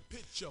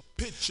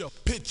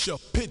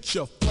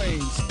 Picture,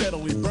 flames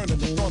steadily burning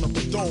in front of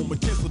the dome.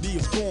 Intensity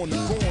is growing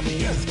and growing, the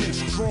gas getting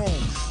strong.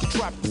 The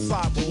trap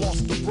inside but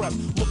lost the breath,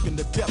 looking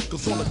to death,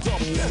 cause on the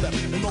double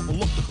left and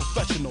overlooked the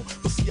professional.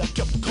 But see, I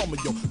kept coming,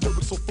 yo.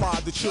 Lyrics so fly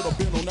that should have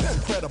been on that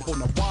incredible.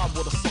 Now why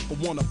would a sucker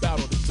wanna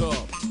battle the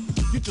dub?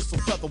 You just a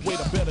featherweight,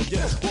 I better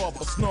get a scrub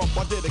or snub.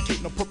 By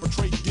dedicating a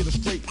perpetrate, get it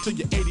straight to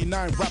your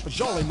 89 rappers.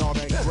 Y'all ain't all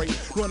that great.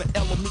 Running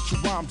elementary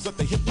rhymes at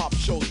the hip-hop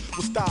shows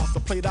with styles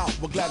that played out.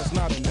 We're glad it's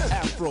not in the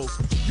afros.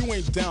 You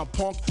ain't down,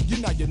 punk. You're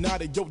not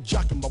united, yo,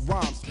 jocking my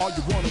rhymes. All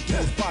you wanna do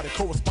is fight it,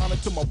 corresponding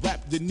to my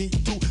rap. You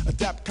need to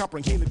adapt,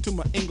 comprehend it to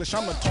my English.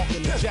 I'm not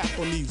talking to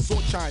Japanese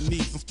or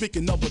Chinese. I'm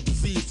speaking of a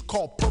disease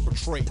called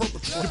perpetrate.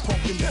 You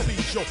punk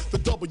MCs, yo, the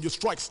W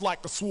strikes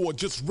like a sword,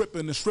 just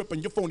ripping and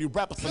stripping. Your phony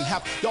rappers and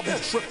half, y'all been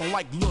tripping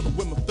like little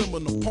women,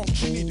 feminine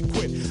punks. You need to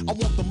quit. I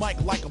want the mic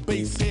like a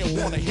bass head,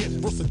 wanna hit.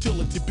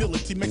 Versatility,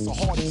 ability makes it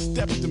hard to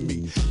step to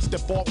me.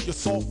 Step off your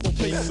soft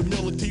face,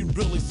 humility,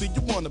 really. See,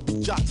 you wanna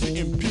be jocks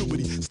in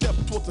puberty. Step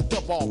towards the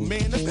devil, oh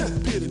man, that's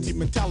stupidity.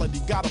 Mentality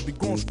gotta be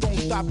growing strong,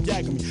 stop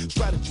yagging me.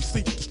 Strategy,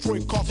 seek,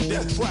 destroy, cause a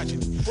damn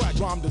tragedy.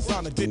 Rhyme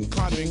designer didn't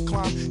climb and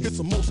climb. Hit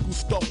some old school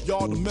stuff,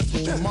 y'all, to mess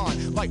with your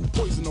mind. Like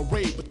poison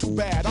array, but too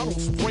bad, I don't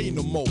spray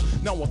no more.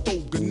 Now I throw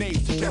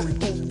grenades to carry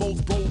both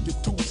foes, bro.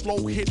 You're too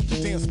slow, hit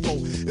the dance floor.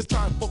 It's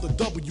time for the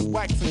W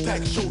wax and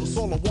tax shoulders,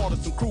 all the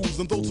waters and crews,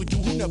 and those of you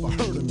who never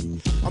heard of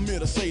me. I'm here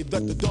to say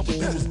that the W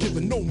was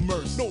given no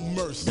mercy, no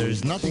mercy.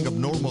 There's nothing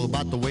abnormal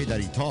about the way that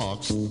he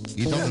talks.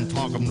 He doesn't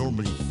talk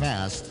abnormally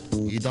fast.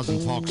 He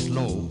doesn't talk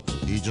slow.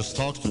 He just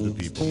talks to the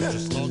people. He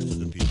just talks to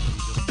the people.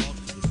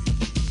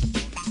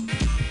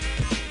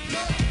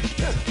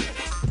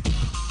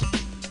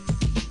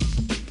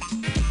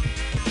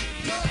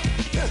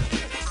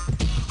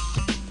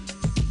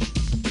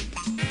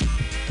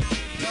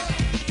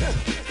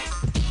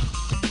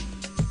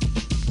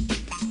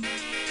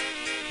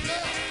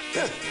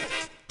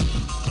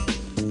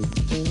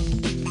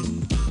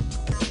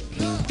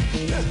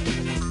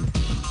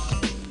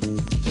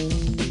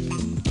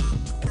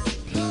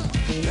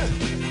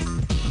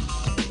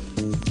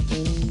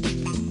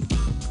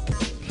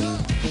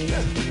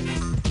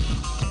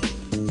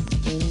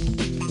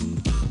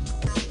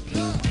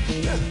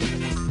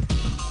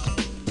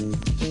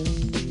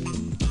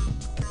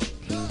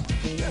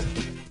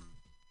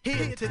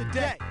 Here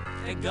today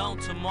and gone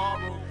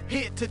tomorrow.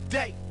 Here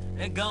today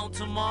and gone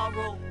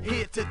tomorrow.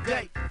 Here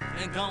today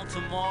and gone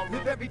tomorrow.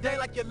 Live every day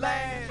like your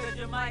last. Cause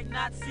you might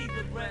not see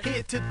the rest.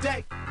 Here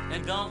today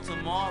and gone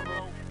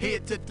tomorrow. Here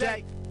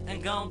today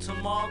and gone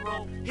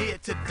tomorrow. Here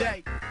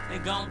today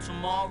and gone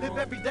tomorrow. Live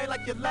every day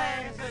like your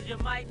last. Cause you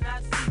might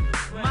not see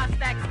the rest. My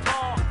stack's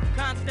tall,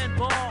 constant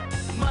ball.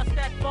 Must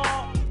that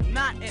fall?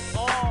 Not at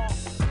all.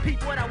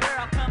 Peep what I wear,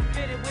 I come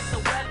fitted with the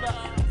weather.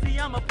 See,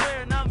 I'm a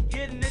player and I'm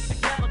getting it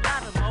together.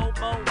 Got a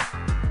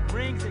Mobo,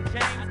 rings and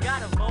chains.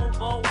 Got a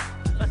Volvo,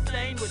 a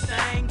stain with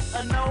things,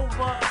 a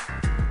Nova.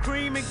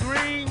 Cream and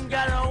green,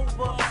 got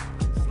over.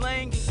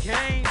 Slang and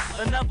cane,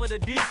 enough of the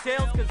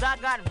details, cause I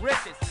got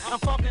riches. I'm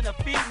fucking the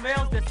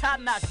females, that's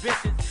top-notch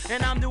bitches.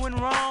 And I'm doing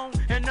wrong,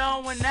 and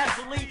knowing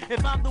naturally,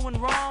 if I'm doing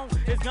wrong,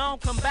 it's gonna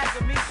come back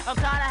to me. I'm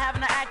tired of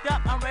having to act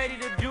up, I'm ready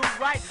to do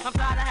right. I'm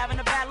tired of having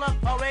a bad luck,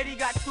 already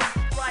got 2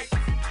 strikes.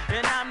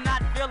 And I'm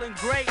not feeling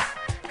great.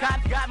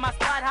 Cops got my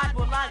spot hot,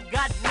 well I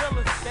got real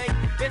estate.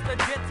 It's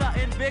legit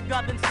and bigger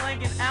than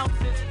slinging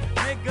ounces.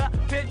 Bigger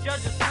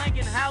pictures, just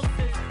slinging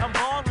houses. I'm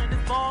ballin',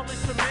 this ball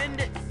is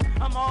tremendous.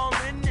 I'm all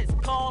in this,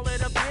 call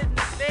it a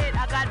business. Fed,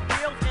 I got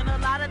bills and a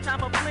lot of time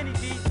for plenty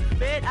G's.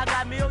 Fed, I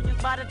got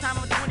millions by the time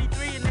I'm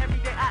 23, and every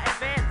day I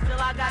advance till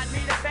I got me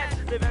the best.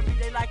 Live every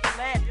day like the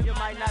last, you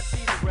might not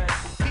see the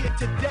rest. Here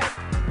today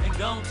and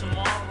gone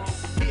tomorrow.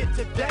 Here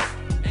today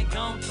and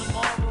gone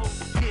tomorrow.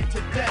 Here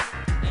today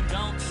and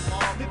gone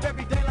tomorrow. Live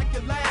every day like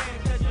your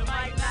last. Cause you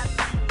might not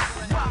see the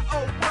rest. Why,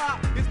 oh why,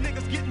 is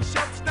niggas getting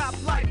shot, stop,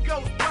 life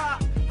goes by.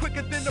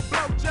 Quicker than the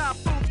blowjob,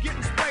 fools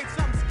getting sprayed,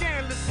 something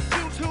scandalous.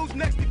 Choose who's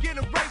next to get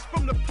erased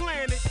from the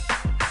planet.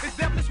 It's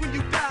devilish when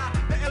you die,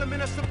 the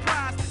element of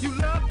surprise. You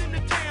loved in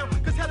the town,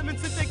 cause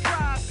elements if they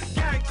cries.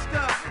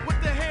 Gangsta,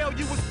 what the hell,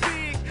 you was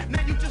big,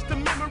 now you just a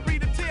memory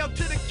to tell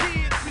to the kids.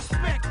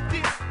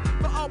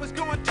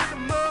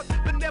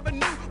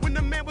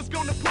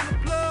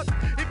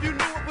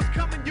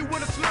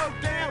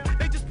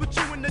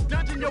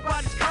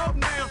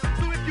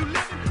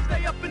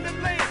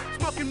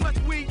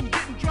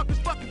 as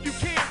fuck if you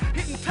can,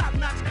 hitting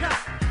top-notch cop.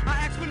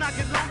 I ask when I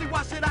get lonely,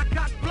 why should I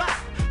cock block?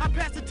 I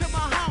pass it to my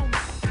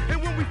homies,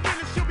 and when we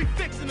finish, she'll be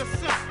fixing us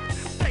something.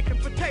 Steak and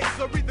potatoes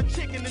or either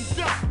chicken and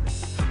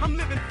dumplings. I'm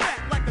living fat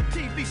like a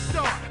TV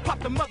star. Pop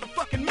the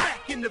motherfucking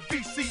Mac in the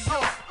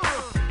VCR.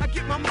 I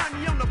get my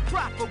money on the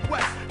proper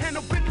way.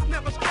 Handle business,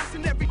 never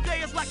stressing. Every day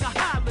is like a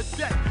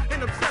holiday,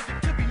 and I'm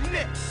subject to be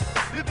nicked.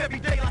 Live every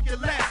day like you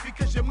laugh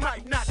because you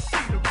might not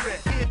see the red.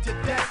 Here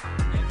today,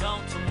 and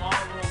gone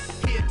tomorrow.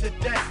 Here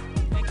today,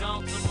 and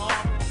gone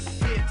tomorrow.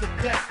 Here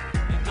today,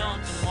 and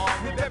gone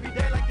tomorrow. Live every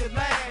day like you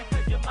laugh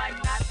because you might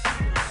not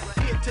see the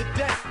red. Here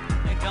today,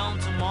 and gone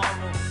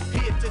tomorrow.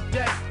 Here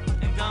today,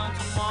 and gone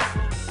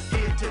tomorrow.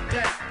 Here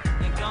today,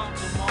 and gone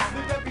tomorrow.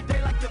 Live every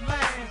day like you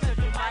laugh because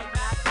you might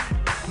not see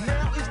the red.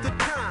 Now is the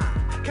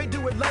time. Can't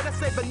do it later.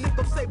 Save a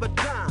nickel, save a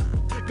dime.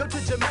 Go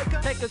to Jamaica,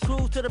 take a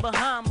cruise to the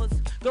Bahamas.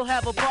 Go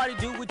have a party,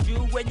 do with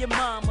you and your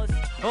mamas.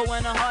 Oh,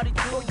 and a hearty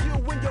too. Or you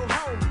and your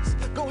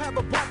homies. Go have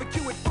a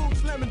barbecue at Food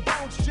Slam and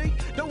Bone Street.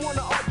 Don't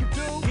wanna argue,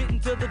 dude. Getting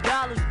to the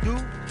dollars,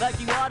 dude, like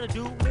you ought to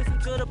do. Listen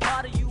to the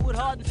party, you would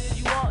hard said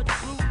you ought to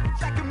do.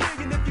 Stack a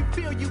million if you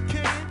feel you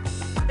can.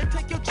 And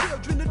take your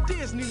children to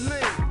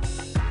Disneyland.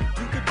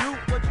 You can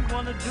do what you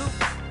wanna do.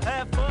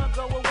 Have fun,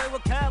 go away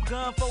with cab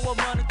gun for a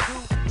month or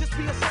two. Just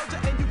be a soldier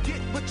and you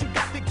get what you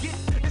got to get.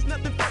 There's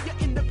nothing for you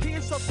in the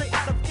pen, so stay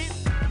out of it.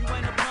 You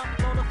ain't a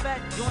blunt, roll a fat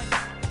joint.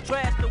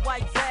 Trash the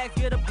white tags,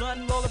 get a blunt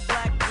and roll a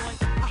black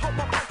joint. I hope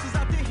my folks is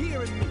out there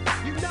hearing me.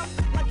 You know,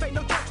 life ain't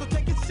no joke, so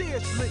take it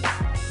seriously.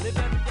 Live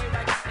every day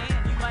like you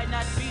can, you might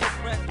not be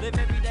depressed. Live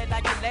every day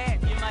like you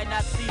last, you might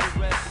not see the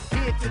rest.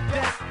 Here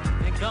today,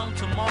 and gone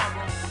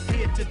tomorrow.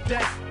 Here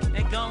today,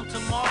 and gone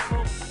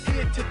tomorrow.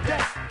 Here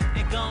today,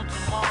 and gone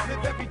tomorrow.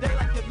 Live every day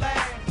like you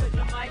last, cause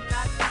you might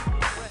not see the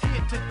rest.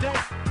 Here today,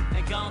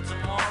 and gone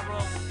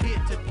tomorrow.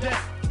 Here today,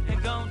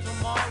 and gone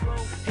tomorrow.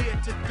 Here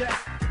today,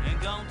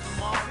 and gone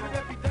tomorrow. Live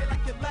every day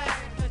like you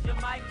last, cause you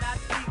might not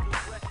see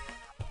the rest.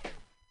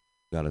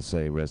 Gotta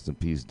say, rest in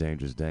peace,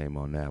 Dangerous Dame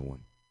on that one.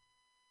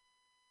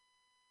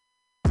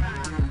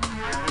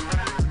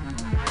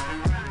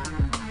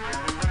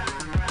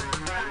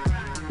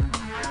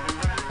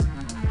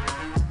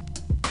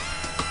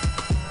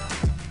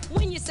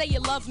 When you say you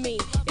love me,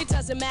 it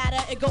doesn't matter.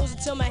 It goes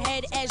into my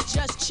head as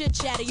just chit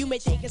chatter. You may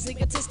think it's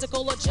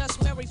egotistical or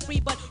just very free,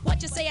 but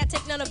what you say, I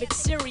take none of it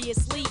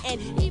seriously. And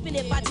even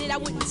if I did, I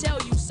wouldn't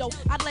tell you so.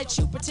 I'd let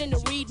you pretend to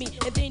read me,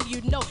 and then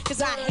you'd know.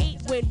 Cause I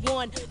hate when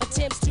one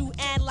attempts to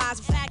analyze.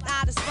 In fact,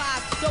 I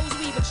despise those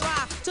who even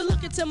try to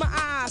look into my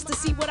eyes to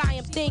see what I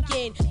am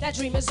thinking. That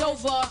dream is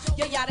over,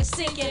 your yacht is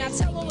sinking. I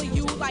tell all of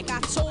you like I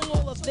told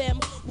all of them.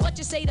 What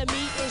you say to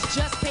me is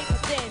just paper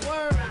thin.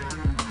 Word.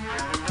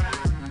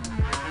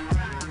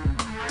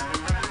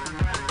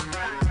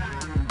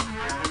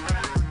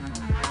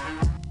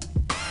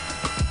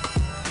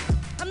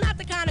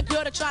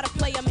 Girl to try to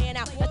play a man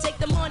out. I take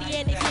the money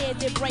and the hand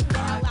then break the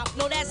hell out.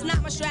 No, that's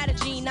not my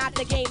strategy, not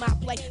the game I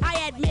play.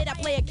 I admit I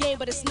play a game,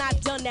 but it's not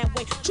done that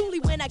way. Truly,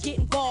 when I get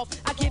involved,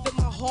 I give it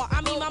my heart.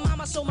 I mean, my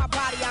mama sold my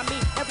body, I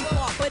mean, every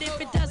part. But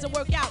if it doesn't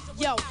work out,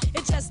 yo,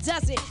 it just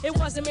doesn't. It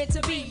wasn't meant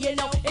to be, you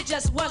know, it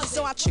just wasn't.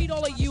 So I treat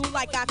all of you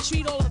like I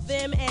treat all of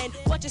them. And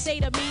what you say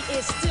to me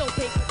is still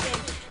paper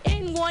thin.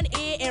 In one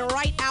ear and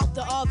right out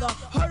the other.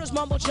 Herders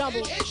mumble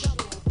jumble.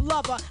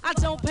 Lover, I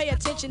don't pay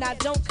attention, I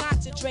don't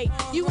concentrate.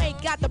 You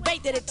ain't got the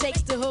bait that it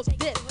takes to hook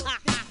this.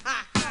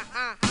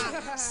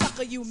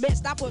 Sucker, you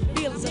missed. I put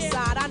feelings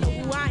aside. I know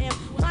who I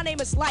am. My name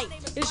is Light.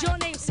 Is your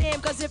name Sam?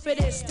 Cause if it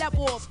is, step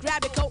off.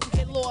 Grab your coat and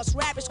get lost.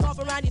 Wrap your scarf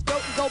around your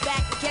throat and go back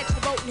and catch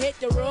the boat and hit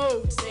the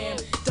road, Sam.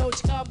 Don't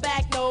you come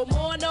back no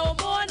more, no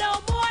more, no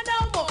more,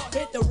 no more.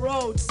 Hit the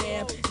road,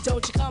 Sam.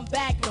 Don't you come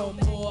back no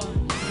more.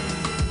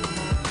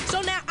 So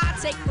now I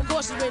take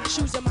precautions when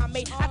choosing my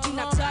mate. I do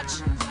not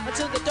touch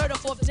until the third or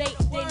fourth date.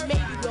 Then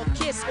maybe we'll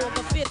kiss on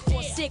the fifth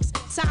or sixth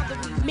time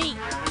that we meet.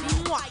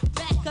 Mwah.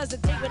 Cause a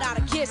date without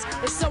a kiss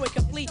is so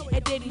incomplete.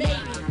 And then maybe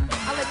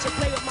I let you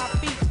play with my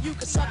feet. You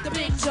can suck the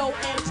big toe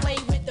and play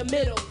with the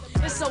middle.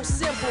 It's so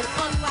simple,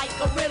 unlike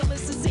a riddle.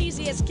 It's as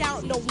easy as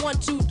counting a 1,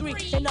 2, 3.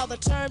 In other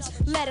terms,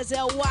 letters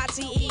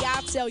L-Y-T-E.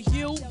 I tell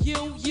you,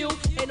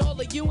 and all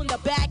of you in the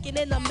back and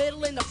in the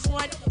middle, in the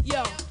front.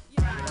 Yo.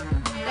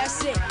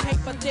 That's it,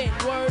 paper thin,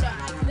 word up.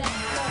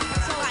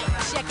 So like,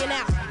 checking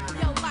out.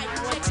 Yo, like,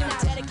 1,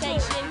 2,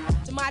 dedication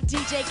to my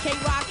DJ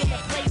K-Rock and the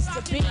place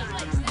to be.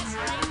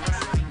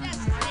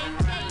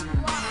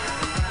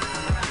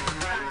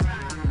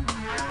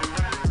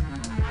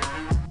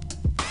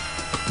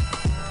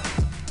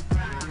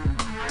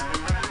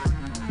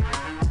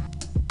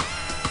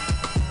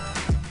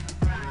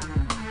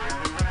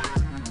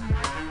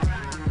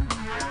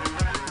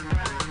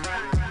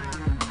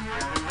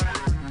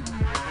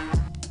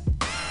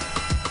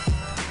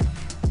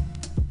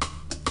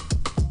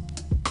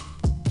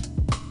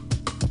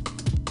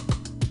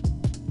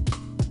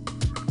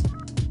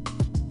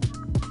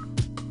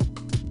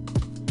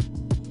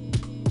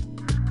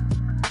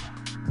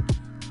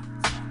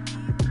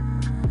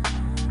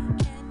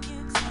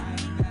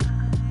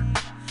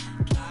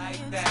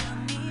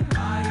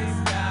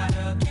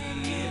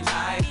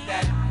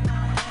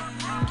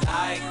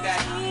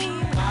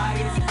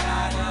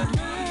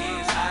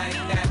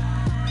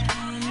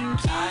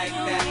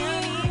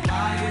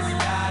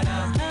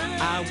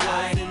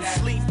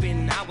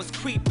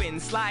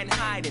 sliding,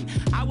 hiding.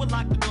 I would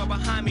lock the door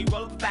behind me,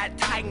 roll up fat,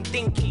 titan,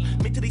 thinking,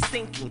 mentally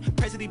sinking,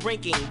 presently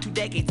brinking, 2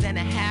 decades and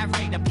a half,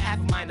 ain't a path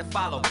of mine to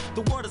follow.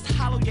 The world is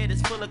hollow, yet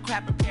it's full of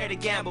crap, prepare to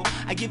gamble.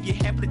 I give you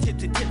half of the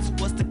tips and tips,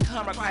 what's to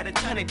come? I cried a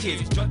ton of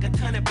tears, drunk a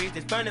ton of beers,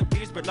 there's burning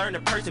fears, but learn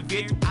to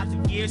persevere throughout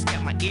the years.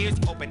 Kept my ears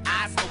open,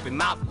 eyes open,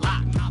 mouth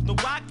locked. No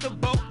rock the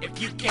boat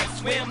if you can't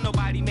swim.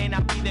 Nobody may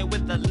not be there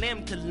with a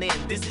limb to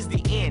limb. This is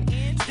the end.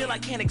 Still I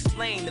can't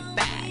explain the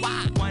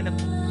fact. Why the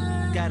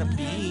gotta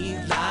be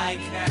like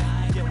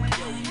that? Yo,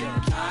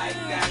 like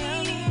that.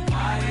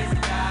 Why it's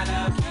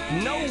gotta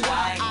be know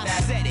why like I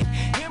that? Said it.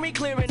 Hear me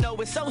clear and know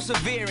it's so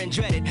severe and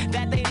dreaded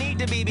that they need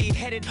to be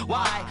beheaded.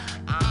 Why?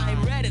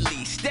 I'm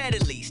readily,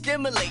 steadily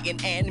stimulating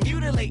and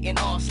mutilating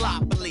all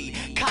sloppily.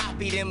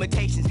 Copied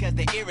imitations cause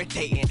they're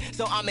irritating.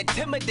 So I'm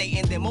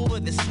intimidating them over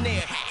the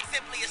snare.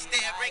 Simply a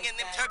stare, bringing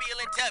them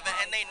turbulent tether.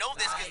 And they know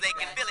this cause they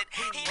can feel it.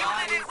 He knew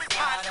that it was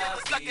mine, so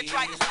the sucker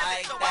tried to steal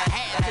it. So I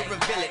had to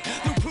reveal it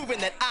through proving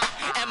that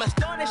I am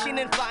astonishing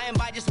and flying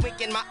by just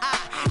winking my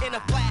eye. In a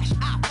flash,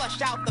 I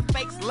flush out the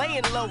fakes,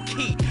 laying low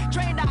key.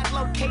 Trained eyes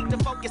locate to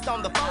focus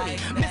on the phony.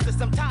 Mr.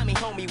 Some Tommy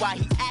homie, why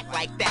he act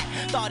like that?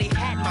 Thought he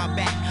had my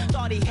back,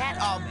 thought he had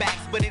all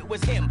backs, but it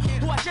was him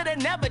who I should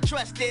have never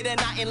trusted. And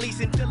not at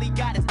least until he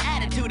got his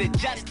attitude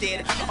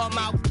adjusted. Or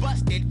mouth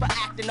busted for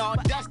acting all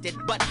dusted.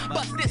 But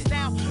bust this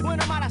now, when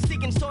I'm out, I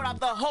seek and sort out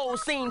the whole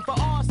scene for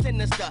all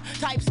sinister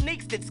type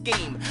sneaks that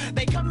scheme.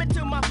 They come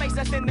into my face,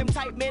 I send them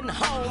type men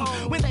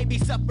home when they be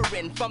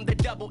suffering from the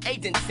double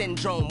agent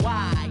syndrome.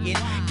 Why it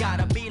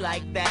gotta be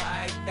like that?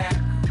 Like that,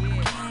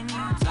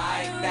 yeah.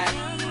 Like that.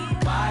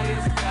 Why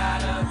it's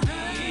gotta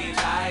be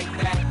like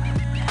that?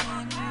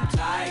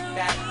 Like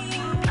that.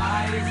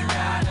 Why it's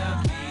gotta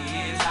be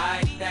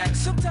like that?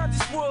 Sometimes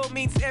this world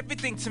means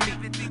everything to me.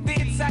 The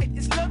insight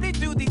is lovely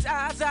through these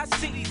eyes I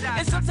see.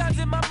 And sometimes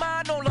in my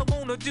mind all I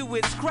wanna do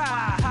is cry.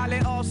 Highly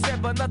all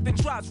said but nothing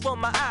drops from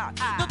my eye.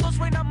 No thoughts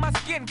rain on my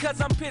skin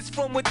cause I'm pissed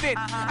from within.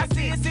 I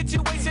see a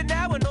situation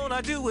now and all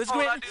I do is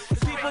grin.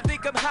 People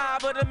think I'm high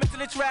but I'm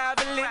mentally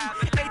traveling.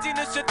 Aging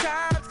us your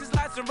times cause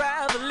life's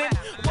unraveling.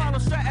 While I'm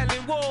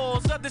straddling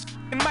walls of this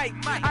mic.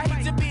 I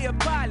hate to be a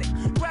pilot,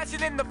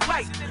 crashing in the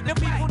flight. The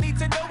people need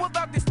to know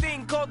about this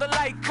thing called the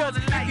light. Cause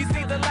if you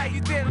see the light,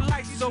 you didn't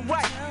like so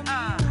right.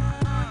 Yeah,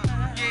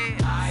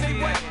 say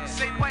what?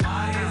 Say what?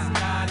 Why it's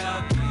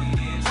gotta be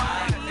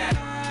like that?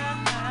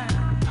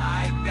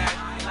 Like that.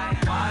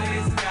 Why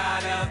it's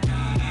gotta be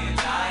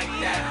like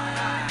that?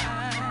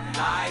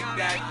 Like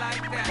that.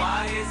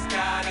 Why it's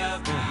gotta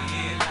be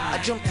like that?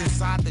 I jumped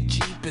inside the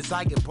Jeep as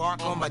I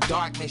embark on my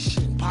dark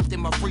mission. Popped in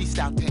my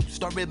freestyle tape,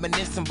 start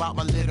reminiscing about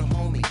my little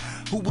homie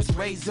who was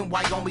raised in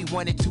Wyoming,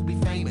 wanted to be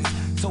famous.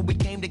 So we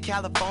came to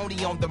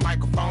California on the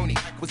microphone.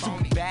 Was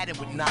super bad and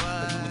would not,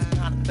 but he was the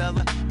kind of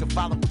fella to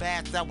follow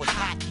fast. That was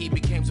hot. He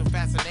became so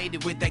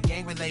fascinated with that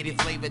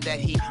gang-related flavor that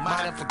he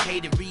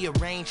modified,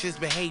 rearranged his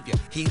behavior.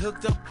 He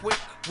hooked up quick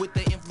with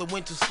the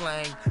influential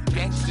slang.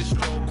 Gangster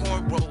stroll,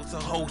 cornrows, a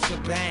whole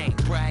shebang.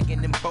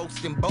 Bragging and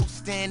boasting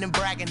and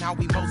bragging how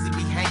we mostly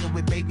be hanging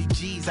with baby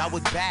G's. I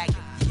was bagging.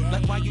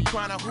 Like why you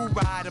tryna who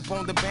ride up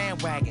on the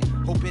bandwagon?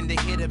 Hoping to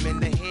hit him in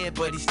the head,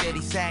 but he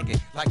steady sagging.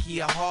 Like he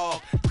a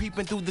hog,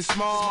 creeping through the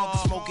smog.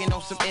 Smoking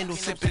on some Endo,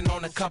 sipping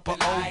on a cup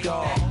of old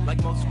dog.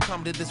 Like most who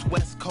come to this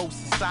West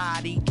Coast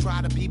society,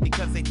 try to be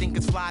because they think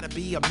it's fly to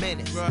be a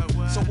menace.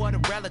 So what a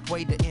relic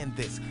way to end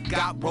this.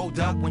 Got rolled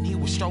up when he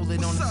was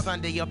strolling on a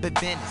Sunday up at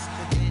Venice.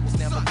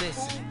 Never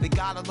listen, they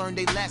gotta learn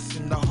their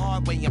lesson the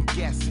hard way, I'm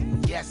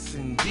guessing. Yes,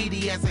 and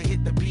BD as I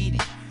hit the beat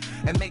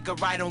and make a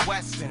right on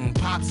Western.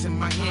 Pops in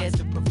my head,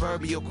 the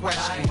proverbial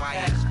question. Why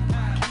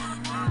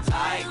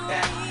like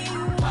that?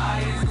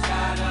 Why it's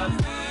gotta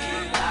be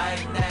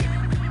like that?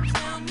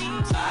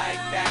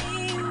 Like that?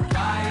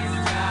 Why it's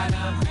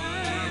gotta be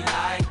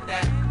like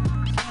that?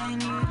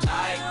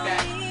 Like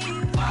that?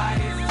 Why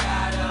it's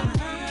gotta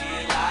be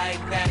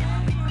like that?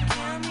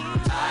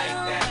 Like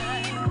that?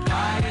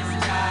 Why it's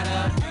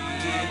gotta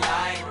be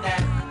like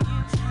that?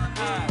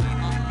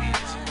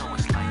 You know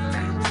it's like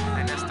that,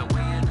 and that's the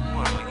way in the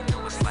world. You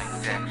know it's like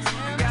that.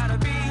 You gotta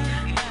be,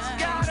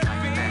 gotta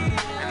be,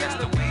 and that's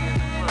the way in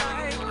the world.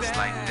 You know it's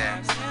like that,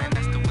 and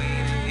that's the way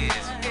it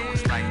is. You know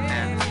it's like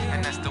that, and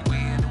that's the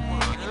way in the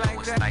world. You know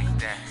it's like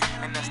that,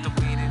 and that's the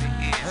way that it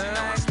is. You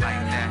know it's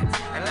like that,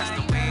 and that's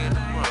the way in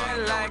the world.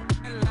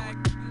 You know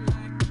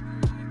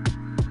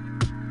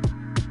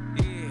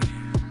yeah,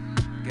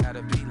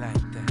 gotta be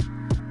like that.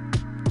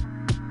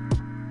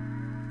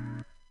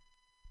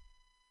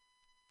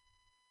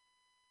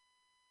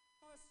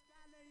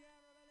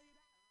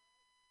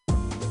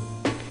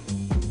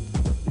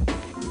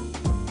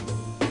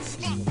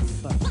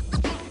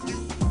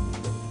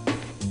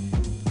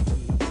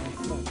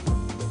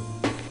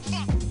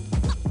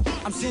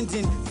 I'm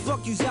sending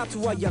fuck yous out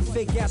to all your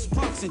fake ass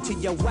punks and to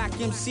your whack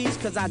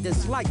MCs, cause I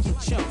dislike you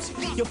chumps.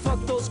 Yo,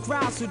 fuck those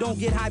crowds who don't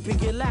get hype and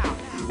get loud.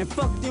 And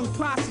fuck them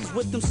posses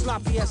with them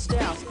sloppy ass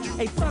styles.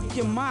 Hey, fuck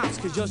your moms,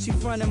 cause yo, she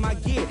frontin' my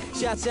gear.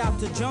 Shouts out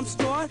to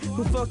Jumpstart,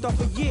 who fucked off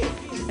a year.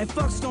 And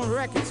fuck Stone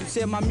Records, who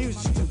said my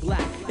music's too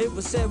black. It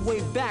was said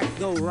way back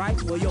though,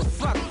 right? Well, yo,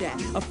 fuck that.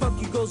 A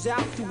fuck you goes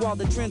out to all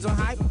the trends on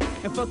hype.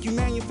 And fuck you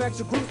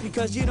manufacture groups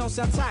because you don't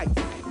sound tight.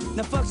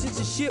 Now fuck shit's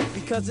a shit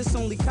because it's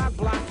only cock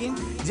blocking.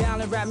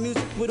 Down in rap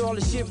music with all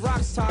the shit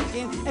rocks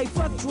talking. Hey,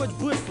 fuck George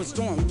Bush for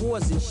starting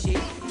wars and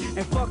shit.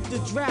 And fuck the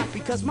draft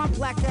because my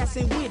black ass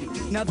ain't with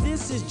it. Now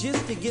this is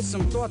just to get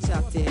some thoughts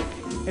out there.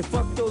 And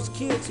fuck those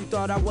kids who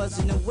thought I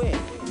wasn't aware.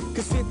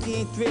 Cause 50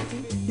 ain't thrifty,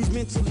 he's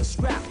mentally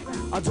strapped.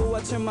 Although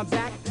I turn my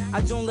back,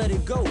 I don't let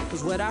it go.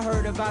 Cause what I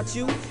heard about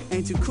you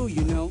ain't too cool,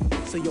 you know.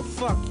 So yo,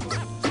 fuck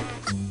you.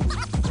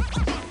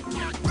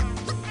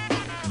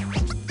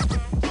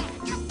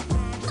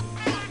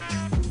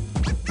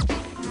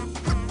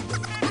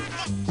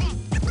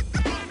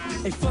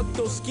 Hey, fuck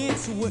those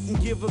skins who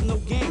wouldn't give up no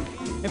game.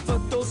 And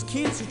fuck those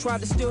kids who tried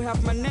to still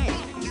have my name.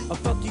 A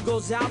fuck you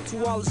goes out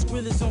to all the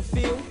skrillers on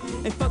field.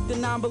 And fuck the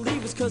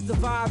non-believers cause the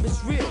vibe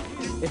is real.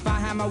 If I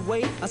had my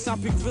way, I'd stop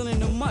you grilling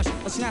the mush.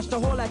 I'll snatch the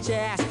hole at your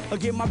ass, or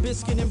get my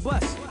biscuit and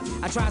bust.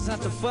 I tries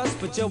not to fuss,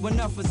 but yo,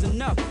 enough is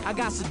enough. I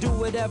got to do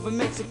whatever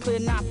makes it clear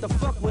not to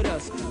fuck with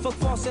us. Fuck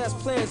false ass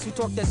players who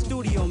talk that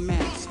studio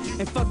max.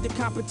 And fuck the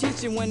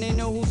competition when they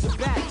know who's the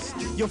baddest.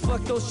 Yo,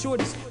 fuck those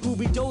shorties who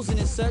be dozing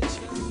and such.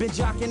 Been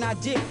jocking our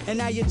dick, and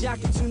now you're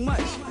jocking too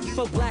much.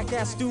 Fuck black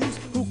ass students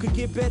who could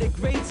get better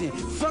grades in.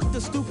 Fuck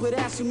the stupid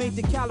ass who made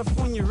the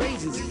California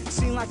raisins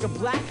seem like a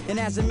black, and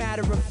as a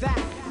matter of fact,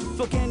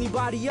 fuck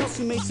anybody else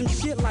who made some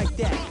shit like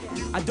that.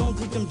 I don't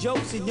think them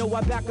jokes, and yo,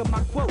 I back up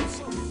my quotes.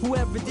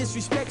 Whoever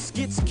disrespects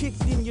gets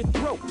kicked in your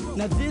throat.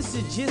 Now this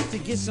is just to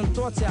get some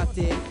thoughts out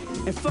there.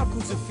 And fuck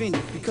who's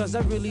offended, because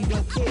I really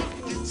don't care.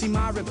 See,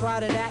 my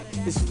reply to that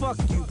is fuck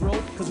you, bro.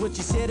 Cause what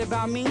you said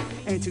about me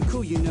ain't too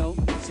cool, you know.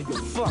 So yo,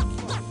 fuck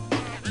you.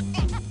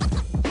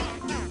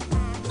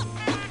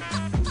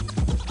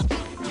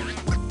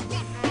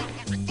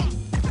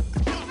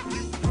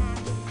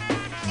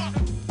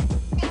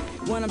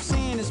 What I'm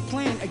saying is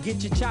plain, I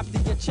get you chopped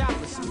in your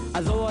choppers.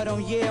 Although I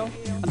don't yell,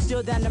 I'm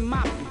still down to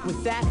mop it.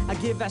 With that, I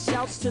give out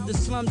shouts to the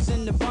slums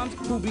and the bums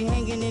who be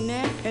hanging in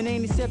there and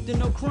ain't accepting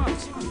no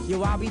crumbs.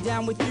 Yo, I'll be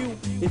down with you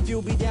if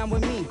you'll be down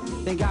with me.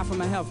 Thank God for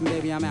my health, and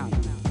baby, I'm out.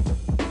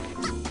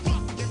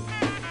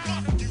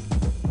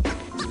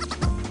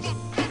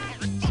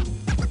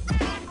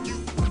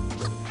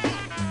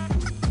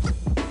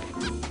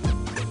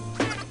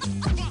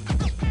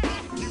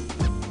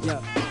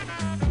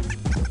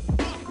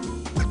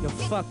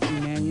 Fuck you,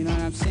 man, you know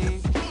what I'm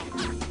saying? I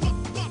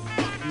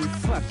mean,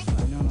 fuck you,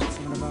 you know what I'm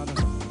saying about it?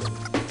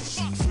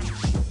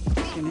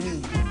 Fucking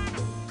hell.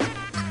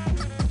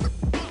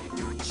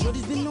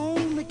 Shorty's been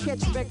known to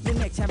catch back the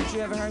next. Haven't you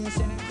ever heard me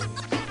say that?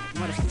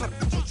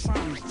 Motherfucker, you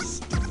trying to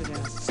stupid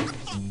ass.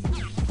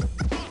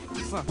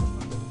 Fuck you.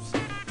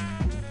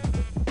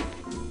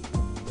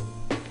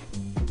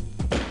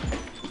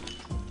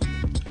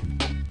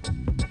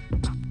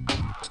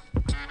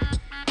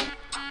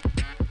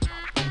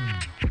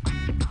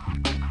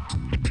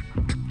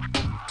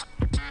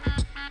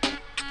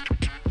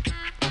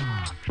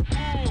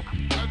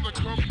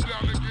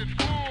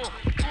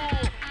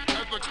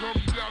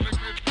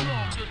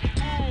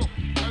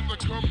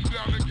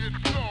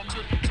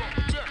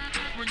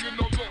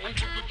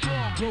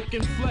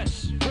 Broken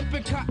flesh,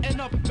 ripping cotton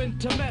up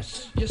into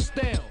mesh. You're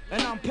stale,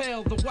 and I'm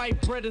pale. The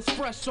white bread is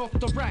fresh off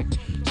the rack.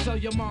 Sell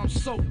your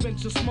mom's soap and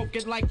she'll smoke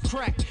it like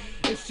crack.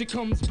 If she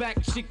comes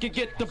back, she could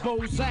get the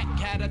Bozak.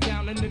 Had her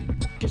down in the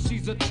cause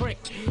she's a trick.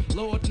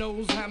 Lord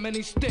knows how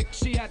many sticks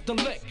she had to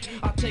lick.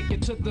 I take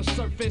it to the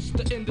surface.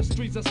 The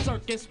industry's a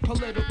circus.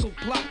 Political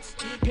plots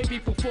pay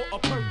people for a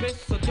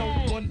purpose. So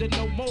don't wonder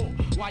no more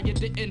why you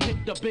didn't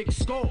hit the big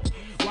score.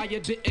 Why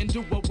you didn't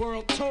do a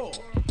world tour.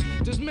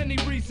 There's many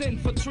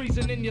reasons for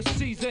treason in your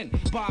season.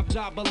 Bob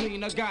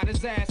Dabalina got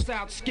his ass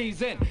out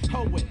skeezing,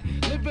 hoeing,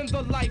 living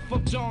the life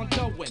of John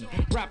Doe.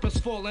 Rappers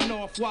falling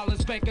off while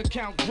his bank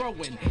account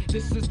growing.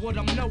 This is what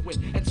I'm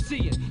knowing and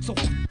seeing. So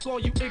f***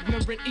 all you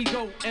ignorant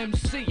ego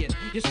MCing.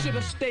 You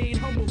should've stayed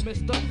humble,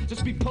 mister.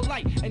 Just be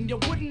polite and you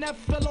wouldn't have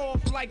fell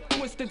off like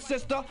Twisted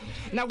Sister.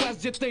 Now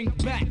as you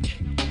think back,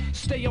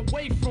 stay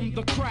away from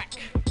the crack,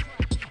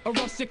 or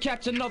else you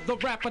catch another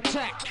rap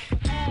attack.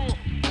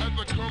 As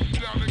I come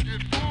down and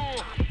get as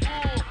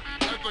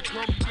I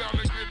come down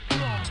and get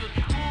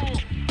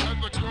as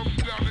I come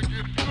down and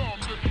get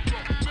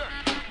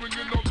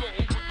swinging all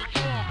over the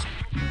drum.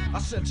 I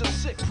sense a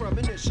sick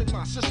premonition,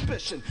 my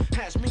suspicion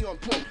has me on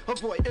point,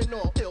 avoiding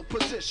all ill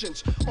position.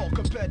 musicians. All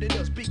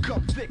competitors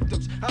become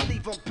victims. I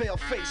leave them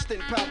pale-faced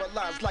and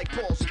paralyzed like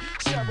palsy.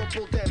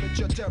 Cerebral damage,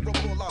 you're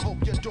terrible. I hope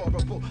you're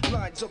durable.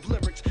 Lines of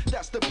lyrics,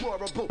 that's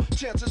deplorable.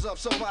 Chances of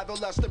survival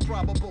less than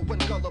probable. When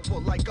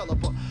gullible like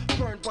Gulliver.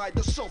 Burned by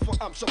the sulfur,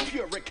 I'm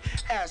sulfuric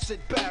acid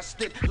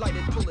bastard. Light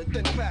it, pull it,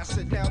 then pass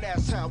it. Now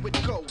that's how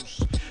it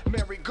goes.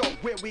 Merry go,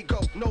 where we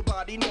go,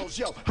 nobody knows.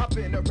 Yo, I've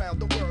been around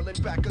the world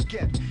and back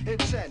again in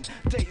 10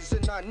 days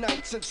and 9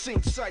 nights and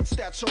seen sights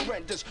that's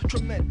horrendous.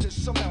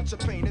 Tremendous amounts of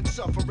pain and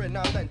suffering.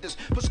 I lend this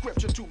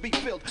prescription to be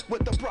filled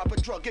with the proper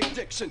drug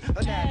addiction.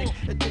 An addict,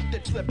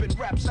 addicted, flipping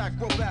raps,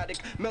 acrobatic,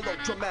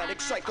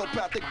 melodramatic,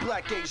 psychopathic,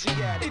 black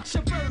Asiatic. It's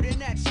your burden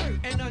that's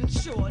hurting,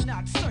 unsure,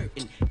 not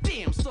certain.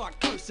 Damn, start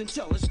cursing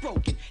till it's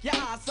broken. Your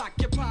eyes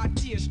occupied,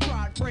 tears,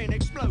 stride, brain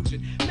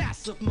explosion.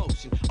 Massive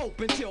motion,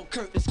 open till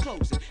curtains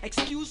closing.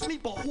 Excuse me,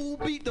 but who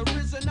be the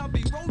risen of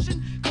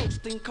erosion?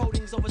 Coasting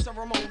coatings over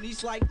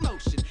ceremonies like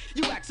motion.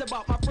 You ask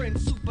about my friend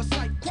super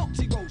sight, quotes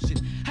erosion.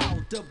 How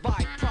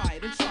divide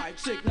pride and strive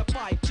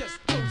signify just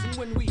closing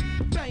when we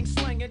bang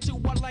slang into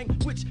one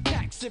language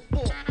packs it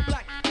for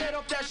black. Get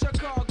up that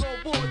Chicago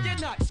boy, you're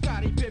not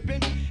Scotty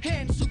Pippen.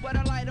 Hand super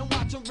the light and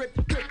watch him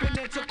ripping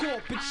into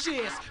corporate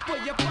shares for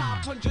your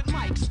 500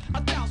 mics,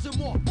 1,000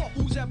 more for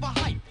who's ever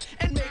hype.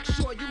 And make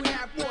sure you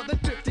have more than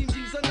 15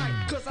 G's a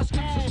night, cause I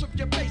strip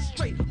your face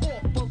straight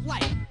off for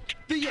life.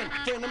 The end,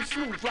 friend, I'm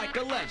smooth like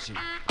a legend.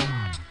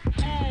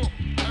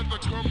 As I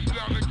come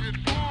down and get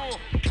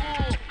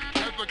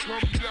as I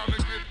come down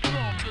and get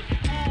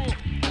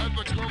as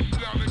I come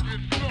down and get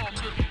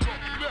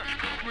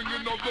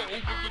swinging all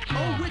over the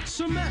top. Oh, it's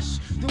a mess.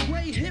 The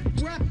way hip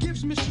rap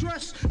gives me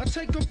stress. I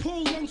take a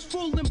pull, lungs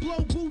full, and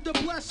blow Buddha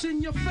bless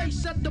in your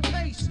face at the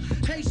pace.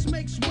 Haste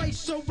makes way,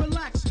 so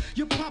relax.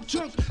 You pop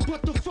junk,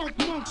 but the funk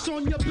monks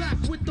on your back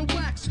with the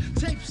wax.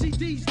 Tape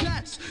CDs,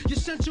 that's. You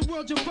sent your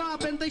world your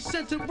vibe, and they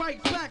sent it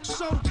right back.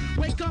 So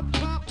wake up,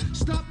 pop,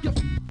 stop your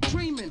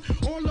dreaming.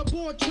 All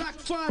aboard track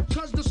 5,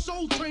 cause the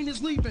soul train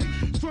is leaving.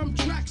 From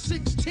track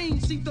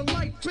 16, see the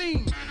light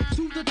beam.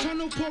 Through the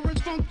tunnel, pouring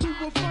funk through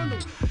a funnel.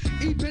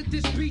 Even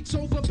this beats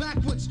over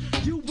backwards.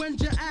 You and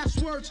your ass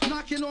words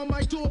knocking on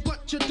my door,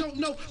 but you don't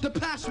know the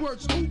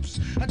passwords. Oops,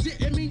 I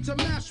didn't mean to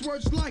mash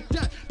words like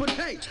that. But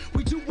hey,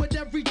 we do it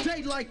every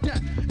day like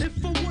that.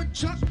 If a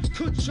woodchuck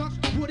could chuck,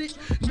 would it?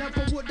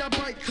 Never would I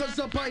bite, cause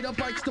a biter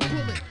bites the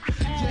bullet.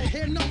 You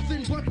hear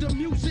nothing but the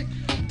music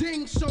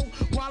ding. So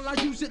while I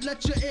use it,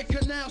 let your ear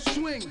canal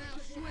swing.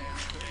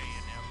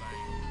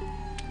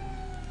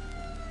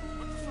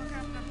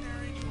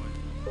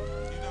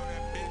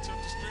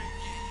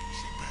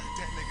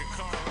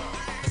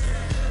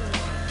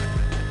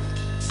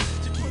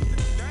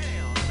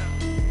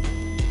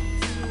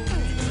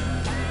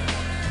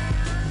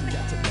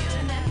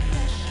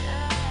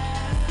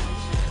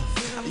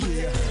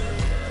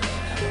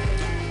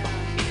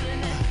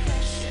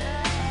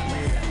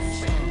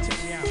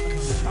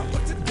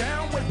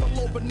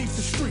 Beneath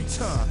the streets,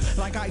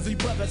 like Isley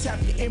Brothers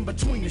have you in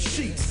between the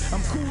sheets.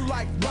 I'm cool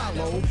like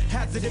Rollo,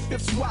 has it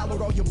if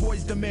swallowed. All your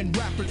boys, the men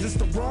rappers, it's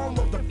the wrong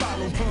road to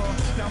follow,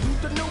 Now who's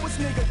the newest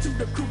nigga to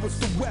the crew is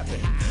the weapon?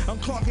 I'm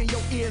clogging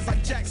your ears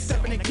like Jack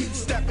 7 and keep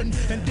stepping.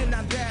 And then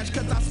I dash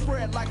cause I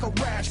spread like a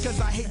rash. Cause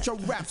I hate your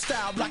rap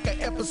style like an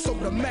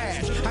episode of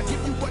MASH. I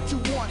give you what you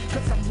want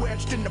cause I'm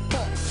wedged in the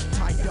box.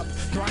 Tied up,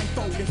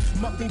 blindfolded,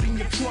 muffled in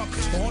your trunk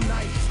all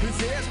night.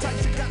 This air's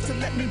tight, you got to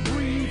let me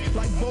breathe.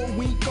 Like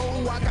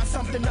Bowinkle, I got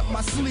something up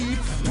my sleeve.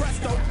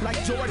 Presto,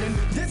 like Jordan,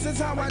 this is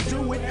how I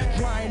do it.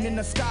 Flying in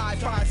the sky,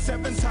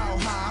 5'7's how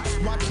high.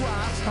 Why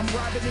try? I'm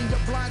riding in your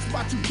blind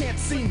spot, you can't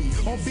see me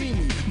on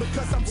beanie.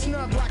 Because I'm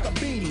snug like a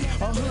beanie,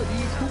 a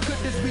hoodie. Who could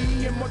this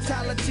be?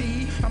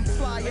 Immortality. I'm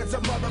fly as a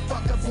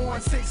motherfucker, born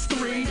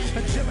 6'3".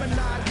 A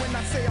Gemini, when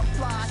I say I'm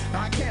fly,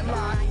 I can't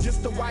lie.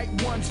 Just the right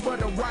ones for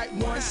the right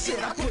ones.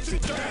 Shit, I put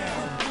it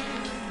down.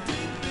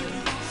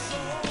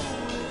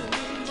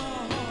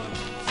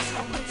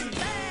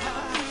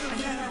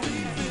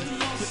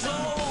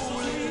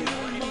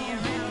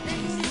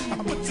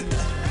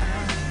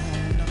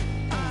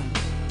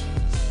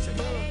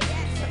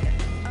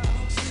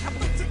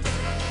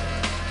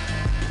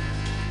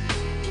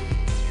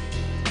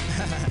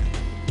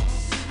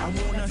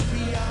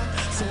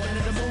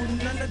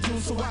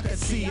 So I can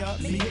see her,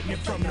 me hitting it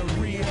from the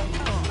rear.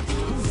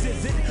 Whose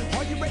is it?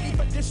 Are you ready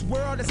for this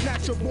world? It's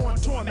natural born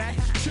torment.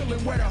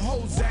 Chillin' where the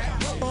hoes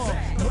at.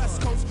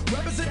 West Coast,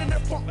 representing the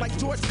funk like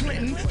George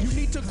Clinton. You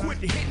need to quit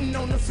hitting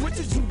on the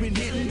switches you've been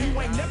hitting.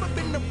 You ain't never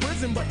been to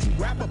prison, but you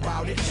rap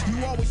about it.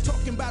 You always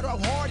talking about how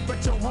hard,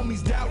 but your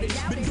homies doubt it.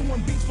 Been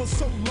doing beats for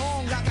so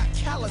long, I got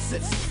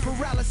calluses.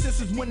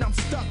 Paralysis is when I'm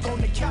stuck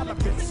on the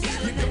caliphate.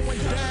 You're going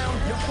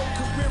down, your whole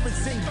career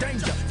is in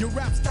danger. Your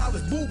rap style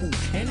is boo-boo,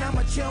 and I'm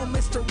a chill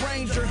Mr.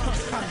 Ranger.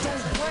 I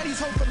don't play these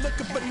hoes for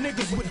looking for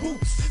niggas with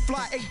hoops.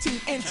 Fly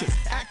 18 inches,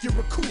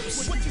 accurate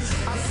coops.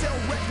 I sell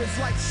records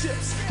like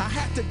ships. I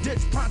had to ditch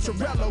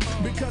Poncherello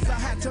because I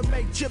had to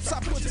make chips. I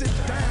put it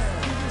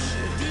down.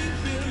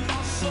 Deep in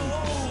my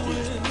soul,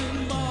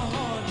 in my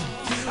heart.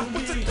 I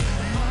put it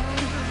down.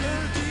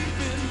 Deep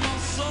in my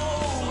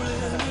soul,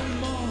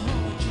 in my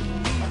heart.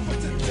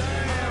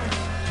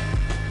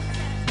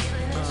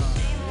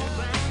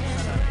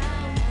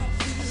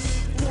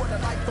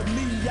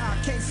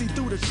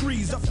 the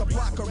trees, up the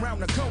block, around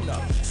the corner.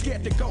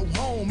 Scared to go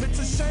home. It's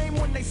a shame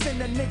when they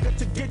send a nigga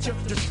to get you.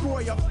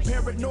 Destroyer,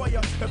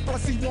 paranoia, and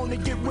plus he wanna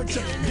get with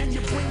you. Then you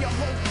bring your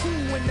whole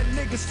crew and the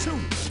niggas too.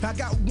 I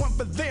got one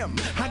for them,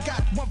 I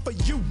got one for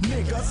you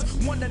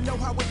niggas. Wanna know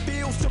how it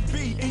feels to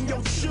be in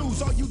your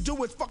shoes. All you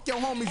do is fuck your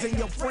homies and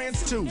your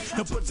friends too.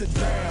 And puts it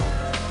down.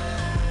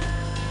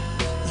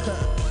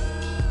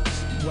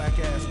 Whack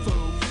ass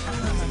fool.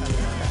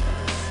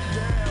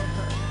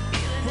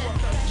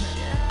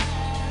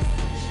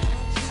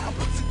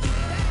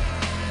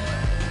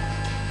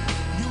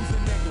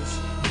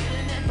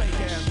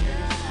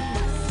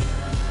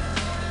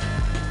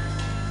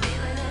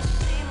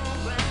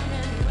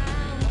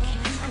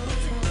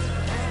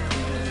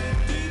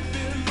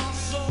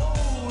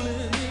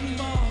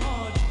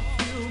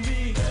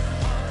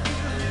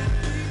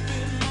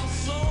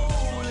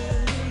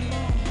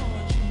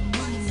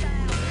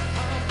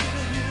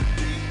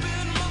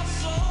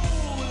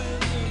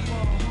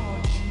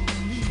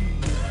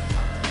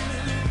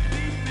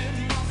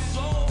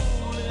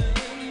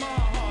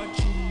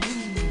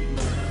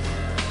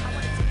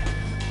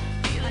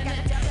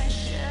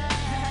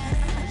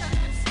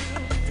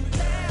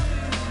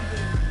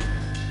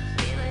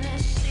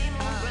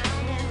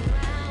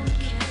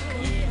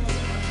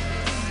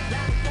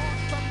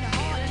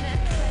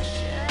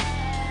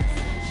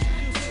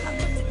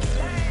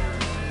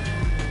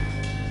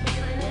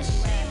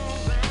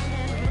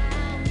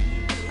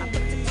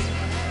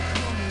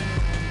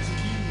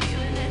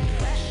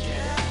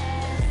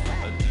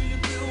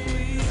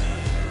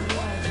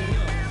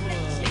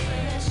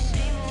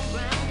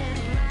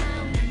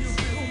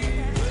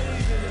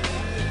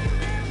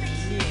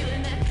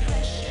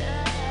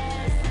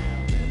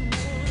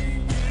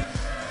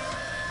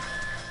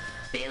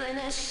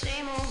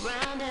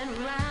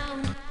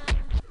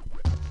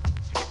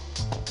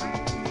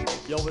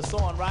 Yo, it's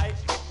on, right?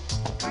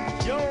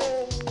 Yo,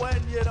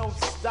 when you don't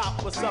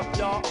stop, what's up,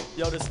 y'all?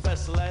 Yo, this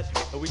Special Ed,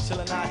 and we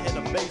chillin' out here in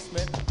the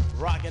basement,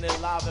 rocking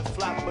it live in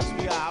Flatbush.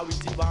 We got Howie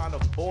T behind the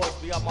boards.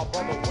 We got my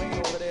brother Wayne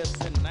over there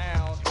sitting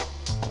down.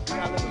 We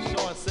got Little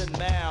Sean sitting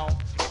down.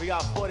 We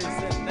got 40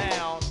 sitting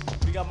down.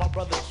 We got my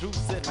brother Drew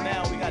sitting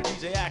down. We got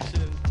DJ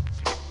Action.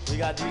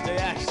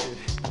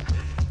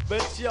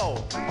 But yo,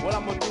 what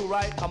I'm gonna do,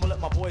 right? I'm gonna let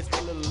my voice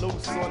get a little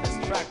loose on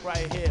this track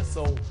right here.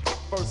 So,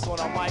 first one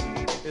on mic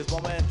is my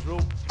man Drew.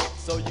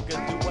 So you can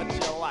do what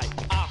you like.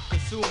 I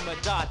consume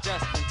and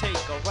digest and take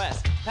a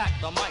rest. Pack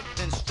the mic,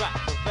 then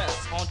strap the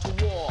vest.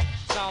 Onto war,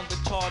 sound the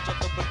charge of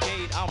the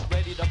brigade. I'm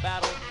ready to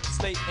battle,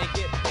 slate and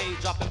get paid.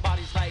 Dropping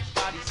bodies like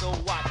bodies, so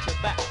watch your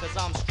back. Cause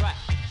I'm strapped,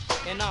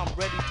 and I'm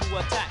ready to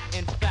attack.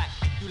 In fact,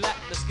 you lack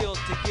the skills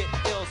to get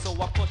ill. So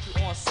I put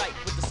you on sight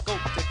with the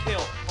scope to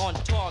kill. On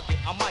target,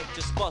 I might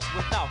just bust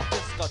without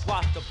disgust.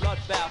 Watch the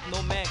bloodbath,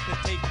 no man can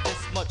take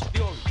this much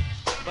fury.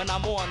 When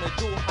I'm on a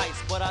jewel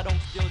heist, but I don't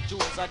steal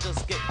jewels, I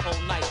just get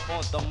cold knife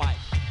on the mic.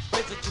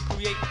 Razor to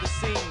create the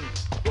scene,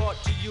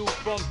 brought to you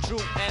from Drew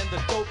and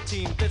the dope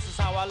team. This is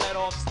how I let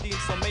off steam,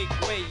 so make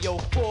way, yo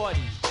 40.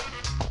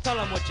 Tell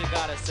them what you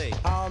gotta say.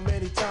 How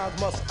many times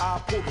must I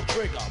pull the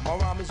trigger? My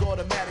rhyme is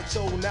automatic,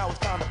 so now it's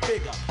time to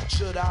figure.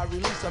 Should I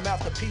release a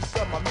masterpiece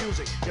of my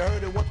music? You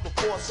heard it once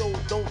before, so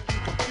don't be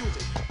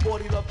confusing.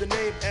 40 love the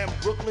name and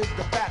Brooklyn's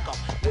the backup.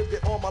 Lived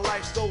it all my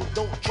life, so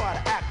don't try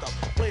to act up.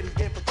 Play this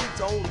game for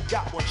keeps, I only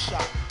got one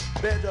shot.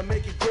 Better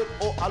make it good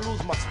or I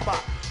lose my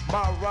spot.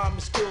 My rhyme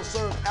skill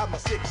serves as my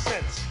sixth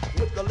sense.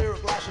 With the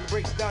lyric lashing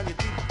breaks down your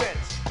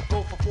defense.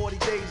 Go for 40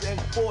 days and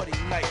 40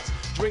 nights.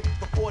 Drink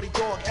the 40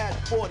 dog, had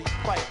 40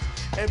 fights.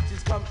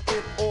 MCs come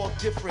in all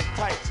different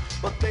types,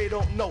 but they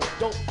don't know,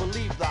 don't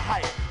believe the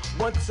hype.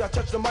 Once I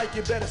touch the mic,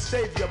 you better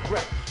save your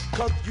breath,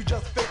 cause you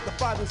just faked the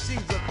 5 and C's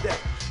of death.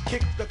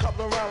 Kick the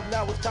couple around,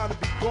 now it's time to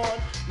be gone.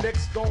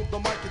 Next on the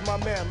mic is my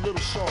man,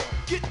 Little Sean.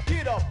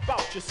 Get up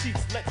out your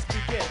seats, let's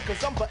begin.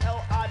 Cause I'm the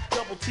LITTLESHAWN.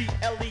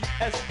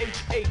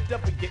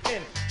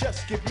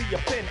 Just give me a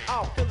pen,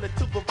 I'll fill it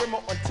to the rim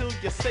until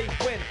you say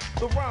when.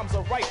 The rhymes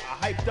are right,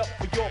 I hyped up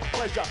for your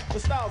pleasure. The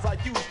styles I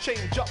use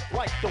change up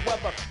like the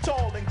weather.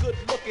 Tall and good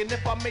looking,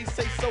 if I may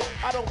say so.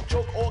 I don't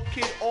joke or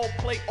kid or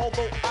play,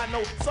 although I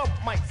know some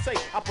might say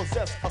I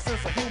possess a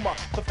sense of humor.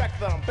 The fact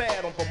that I'm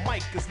bad on the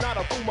mic is not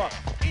a rumor.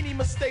 Any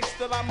mistakes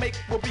that I make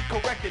will be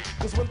corrected,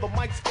 cause when the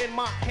mic's in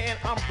my hand,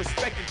 I'm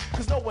respected.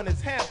 Cause no one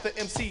is half the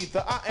MC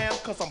that I am,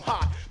 cause I'm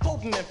hot,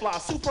 potent and fly,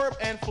 superb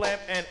and flam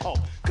and oh.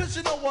 Cause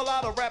you know a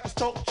lot of rappers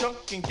talk junk,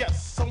 and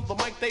yes, on the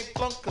mic they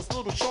flunk, cause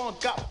Little Sean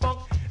got funk,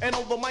 and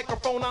on the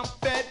microphone I'm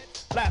fed.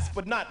 Last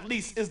but not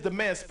least is the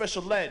man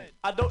Special Ed.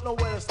 I don't know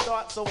where to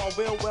start, so I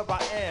will where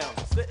I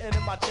am. Sitting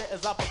in my chair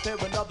as I prepare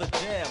another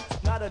jam.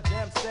 Not a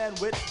jam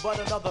sandwich, but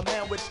another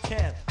man which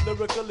can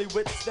lyrically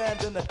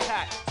withstand an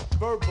attack.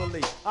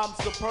 Verbally, I'm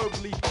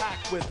superbly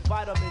packed with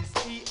vitamins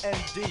E and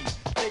D.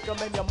 Take them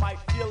and you might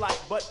feel like,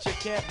 but you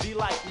can't be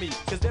like me.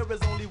 Cause there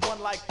is only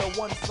one like the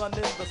one sun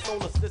in the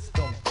solar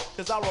system.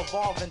 Cause I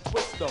revolve and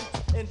twist them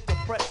into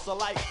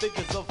pretzel-like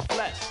figures of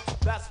flesh.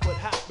 That's what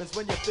happens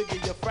when you figure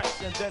you're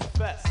fresh and then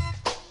fest.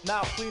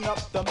 Now clean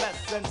up the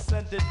mess and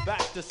send it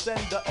back to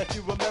sender if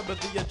you remember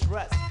the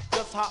address.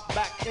 just hop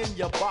back in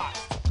your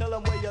box. Tell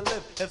them where you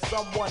live if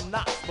someone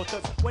knocks.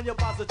 Because when you're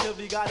positive,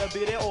 you gotta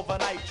be there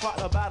overnight. Try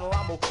to battle,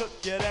 I'm gonna cook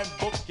you, then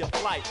book your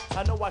flight.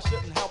 I know I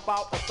shouldn't help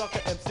out a sucker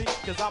MC,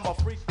 cause I'm a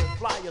frequent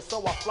flyer,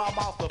 so I fly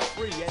miles for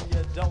free and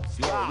you don't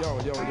stop. Yo,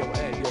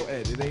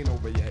 Ed, it ain't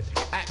over yet.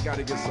 Act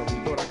gotta get something.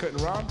 You thought I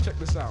couldn't rhyme? Check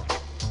this out.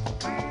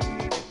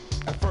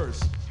 At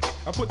first,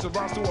 I put the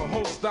rhymes to a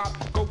whole stop.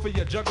 Go for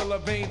your jugular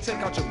vein, take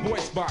out your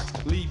voice box.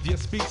 Leave you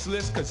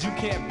speechless, cause you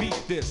can't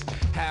beat this.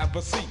 Have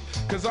a seat,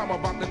 cause I'm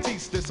about to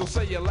teach this. So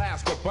say your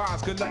last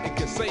goodbyes, cause nothing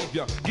can save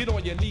ya. Get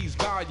on your knees,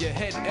 bow your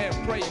head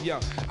and pray ya.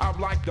 I'm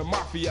like the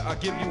mafia, I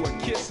give you a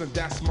kiss and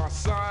that's my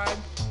sign.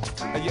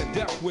 And your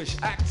death wish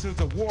acts as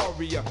a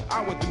warrior.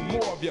 I would do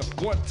more of you.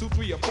 1, 2,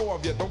 3, or 4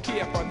 of you. Don't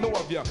care if I know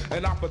of you.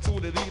 An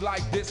opportunity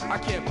like this, I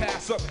can't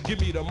pass up. Give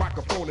me the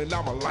microphone and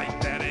I'ma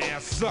light that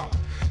ass up.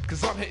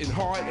 Cause I'm hitting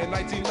hard in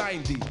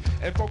 1990.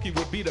 And funky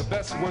would be the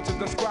best word to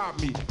describe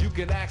me. You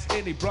can ask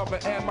any brother,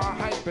 am I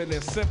hype? And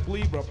then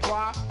simply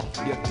reply,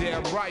 you're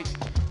damn right.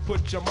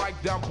 Put your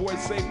mic down, boy,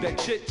 save that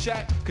chit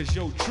chat. Cause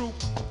yo, troop,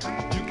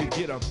 you can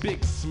get a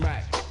big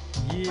smack.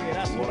 Yeah,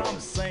 that's what I'm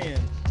saying.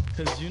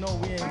 Cause you know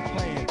we ain't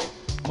playing.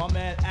 My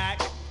man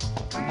Act,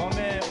 my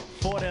man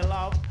Forty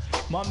Love,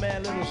 my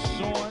man Little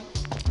Sean,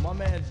 my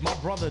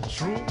brother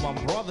Drew,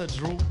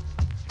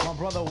 my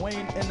brother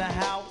Wayne in the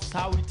house,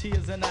 Howie T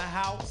is in the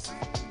house,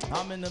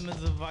 I'm in the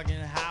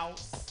motherfucking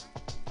house,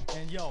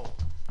 and yo,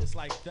 it's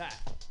like that.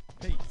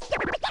 Peace.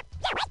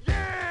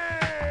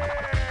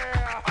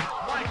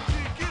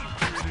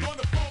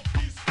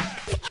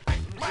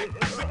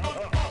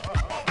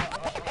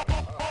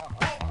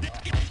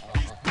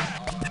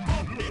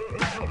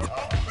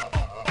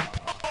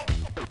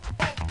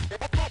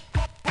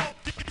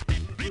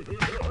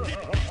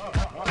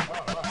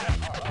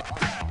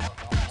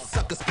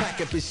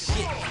 Pack up his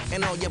shit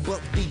and all your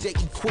bump DJ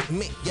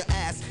equipment. Your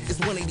ass is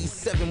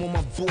 187 when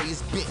my boy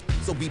is bent.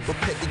 So be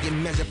prepared to get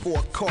measured for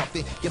a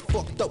coffin. You're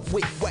fucked up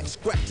with wax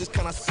scratches,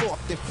 kinda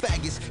soft and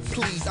faggots.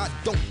 Please, I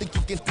don't think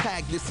you can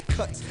tag this.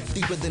 Cuts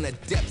deeper than the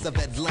depths of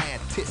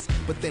Atlantis.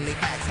 But then they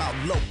ask how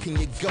low can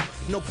you go?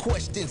 No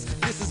questions,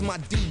 this is my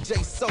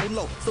DJ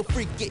solo. So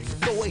freak it,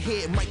 go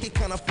ahead, might get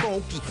kinda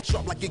funky.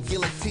 Sharp like a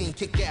guillotine,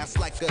 kick ass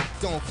like a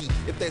donkey.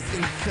 If there's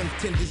any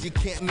contenders you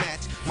can't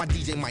match, my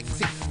DJ might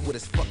tick with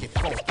his fucking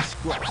funky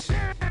scratch.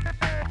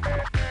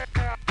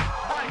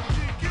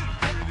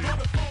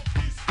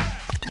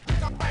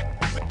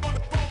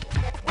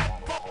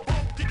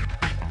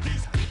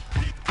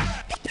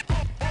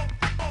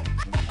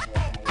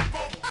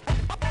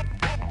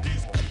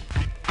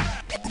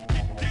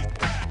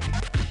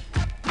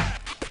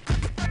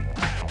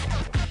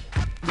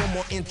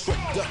 More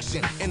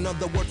introduction. In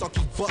other words, I'll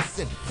keep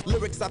busting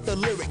lyrics after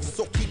lyrics,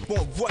 so keep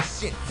on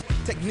rushing.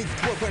 Technique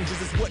 1200s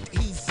is what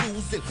he's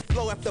using.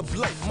 Blow after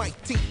blow, Mike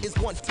T is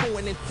 1, 2,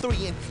 and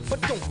 3.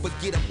 But don't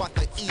forget about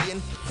the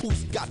Ian,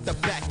 who's got the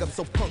backup,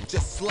 so punk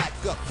just slack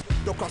up.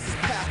 Don't cross his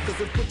path, cause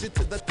it'll put you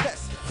to the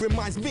test.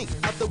 Reminds me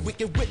of the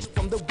wicked witch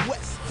from the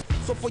west.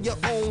 So for your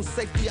own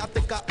safety, I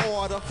think I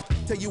oughta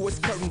tell you it's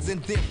curtains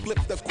and then flip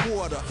the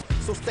quarter.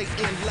 So stay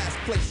in last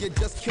place, you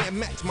just can't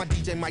match my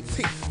DJ Mike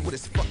T with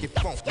his fucking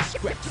funky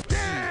scratch.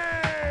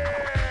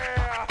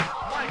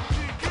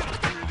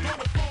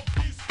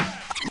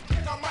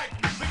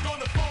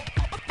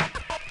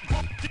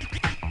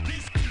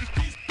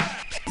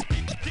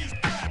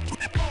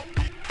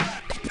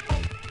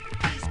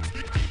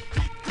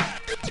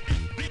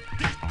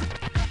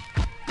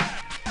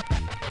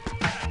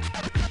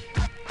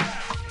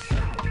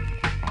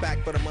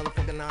 Back for the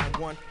motherfucking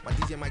 9-1. My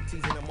DJ Mike T's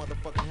in the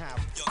motherfucking house.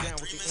 Yo, down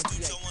with the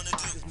NTA.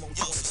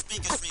 Yo,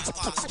 speakers reach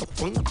possible.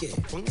 Funky.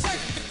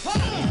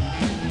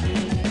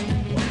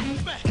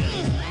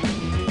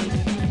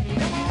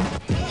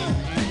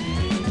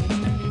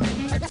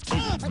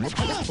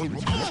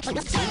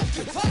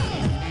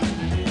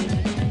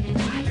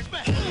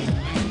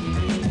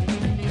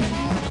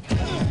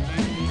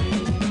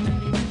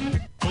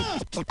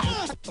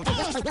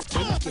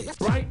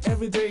 Right,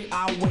 every day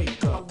I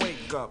wake up.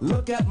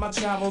 Look at my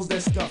travels, they're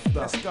scuffed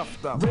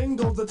up. Ring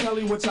goes the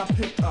telly which I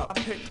pick up.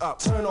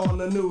 Turn on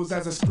the news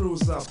as it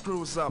screws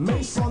up.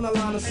 Mace on the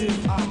line to see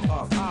if I'm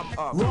up.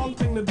 Wrong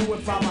thing to do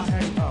if I'm a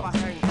hang up.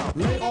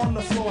 Lay on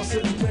the floor,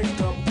 sit and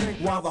think up.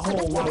 While the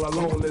whole world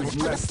alone is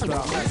messed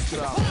up.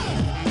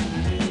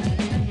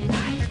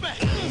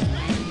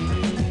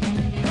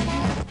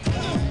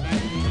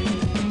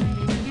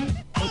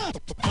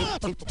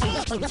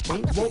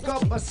 Woke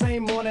up the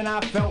same morning,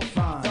 I felt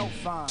fine.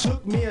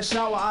 Took me a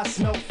shower, I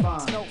smelled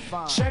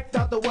fine. Checked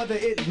out the weather,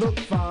 it looked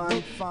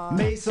fine.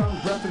 Made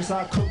some breakfast,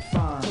 I cooked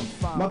fine.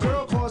 My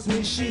girl calls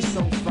me, she's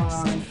so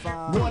fine.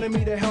 Wanted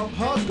me to help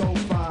her go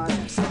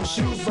find some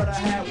shoes, but I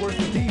had work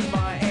to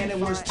define. And it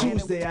was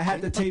Tuesday, I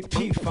had to take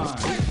P-Fine.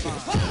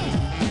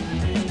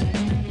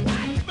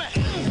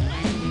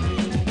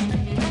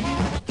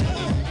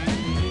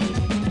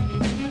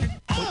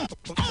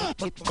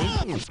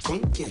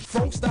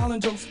 Folk style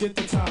and jokes get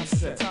the time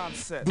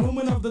set.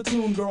 Blooming of the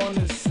tune, girl, on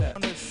this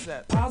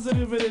set.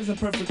 Positive it isn't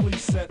perfectly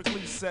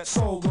set.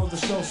 Soul goes to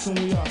show, soon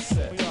we are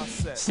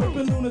set.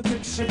 Slipping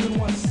lunatic shit in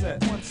one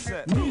set.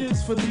 Needed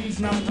for these,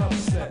 not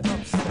upset.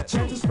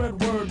 Chant to spread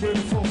word with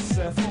a full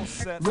set.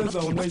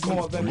 Rhythm weighs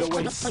more than the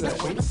weight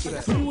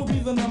set. 3 will be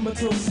the number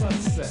till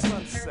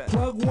sunset.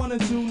 Plug 1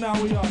 and 2,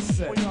 now we are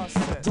set.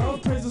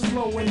 Dove praises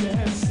flow in your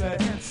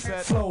headset.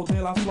 Flow,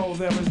 de la flow,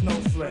 there is no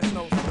threat.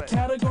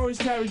 Categories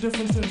carry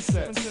different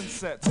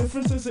insets.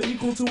 Differences are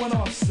equal to an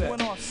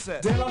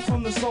offset. De la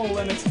from the soul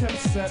and it's kept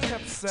set.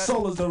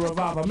 Soul is the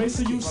reviver. Make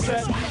sure you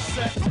set.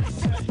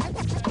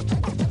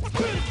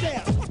 Put it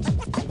down.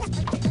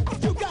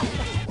 You got it.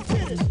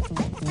 Get it.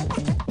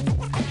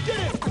 Get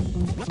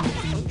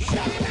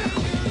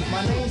it.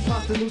 My name's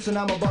Pasta Loose and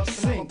I'm above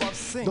sync.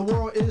 The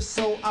world is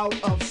so out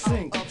of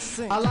sync.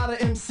 A lot of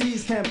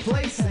MCs can't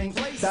play sync.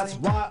 That's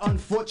why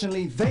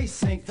unfortunately they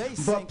sink.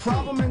 But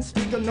problem and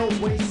speaker no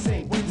way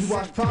sync. You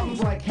watch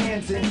problems like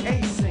hands in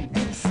async.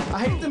 I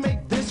hate to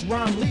make this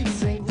rhyme lead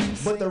sync,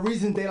 but the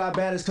reason they lie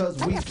bad is cause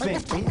we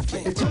think.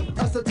 It took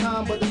us a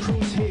time, but the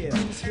crew's here.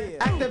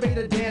 Activate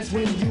a dance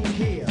when you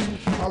hear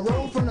a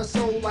roll from the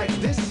soul like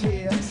this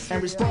here,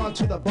 and respond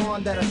to the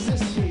bond that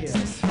assists here.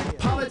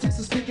 Politics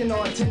is speaking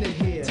or attended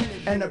here,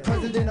 and the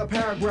president of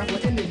paragraph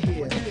will end it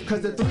here.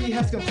 Cause the 3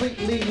 has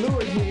completely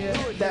lured here.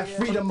 That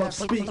freedom of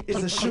speak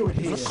is assured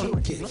here.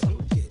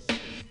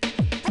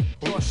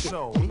 Your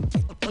soul.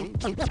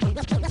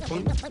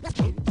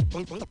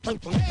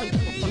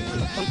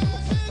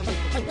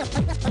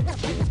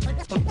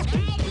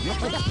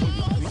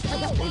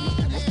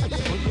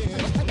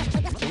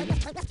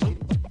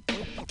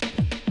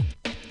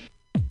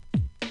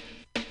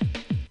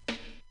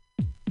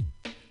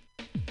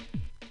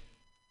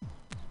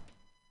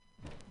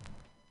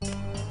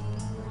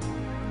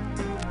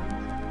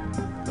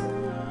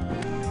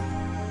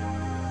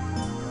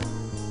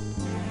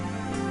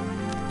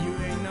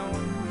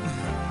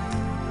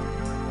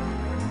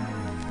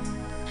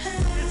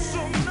 It's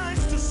so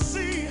nice to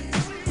see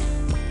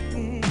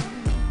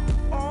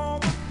all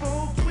the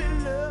folks we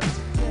love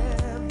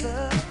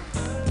together.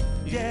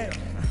 Yeah,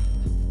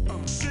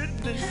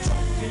 sitting and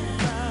talking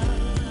about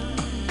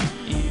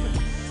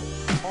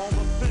all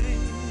the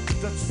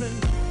things that's been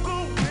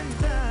going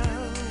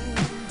down.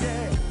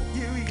 Yeah,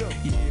 here we go.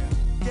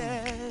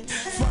 Yeah.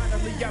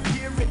 Finally, I'm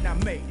here and I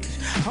made it.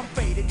 I'm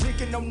faded,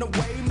 drinking on the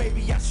way.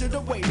 Maybe I should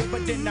have waited,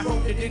 but then I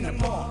hold it in the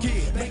park.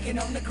 Yeah, making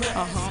on the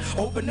grass.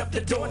 Open up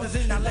the doors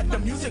and I let the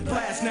music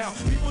blast. Now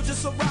people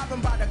just arriving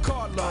by the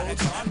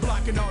carloads,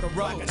 blocking all the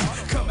roads,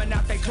 coming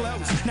out they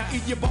clothes. Now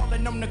if you're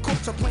balling on the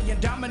courts or playing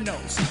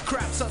dominoes,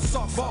 craps or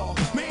softball,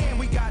 man,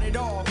 we got it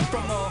all.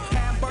 From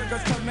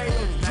hamburgers,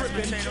 tomatoes,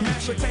 dripping,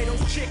 mashed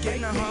potatoes,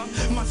 chicken.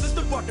 My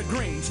sister bought the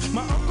greens,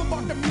 my uncle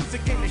bought the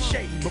music in the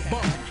shade, but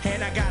bum,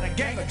 and I got a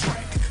gang of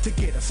drink to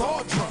get us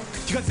all drunk.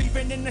 Cause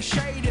even in the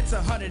shade, it's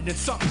 100 and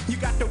something. You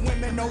got the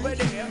women over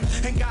there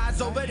and guys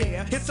over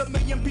there. It's a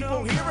million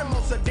people here and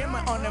most of them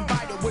are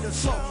uninvited with a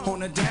soul on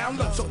the down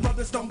low. So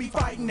brothers don't be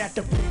fighting at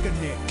the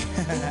picnic.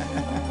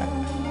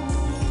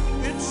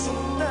 It's so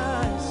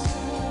nice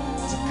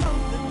to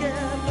come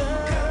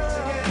together.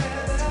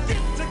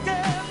 Get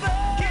together.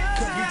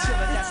 Cause we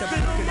chillin' at the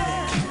picnic.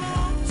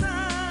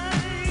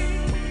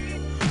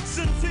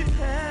 Since we've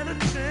had a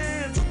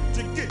chance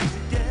to get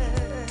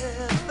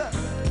together.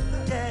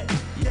 Yeah,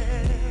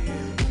 yeah.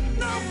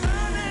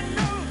 Nobody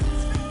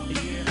knows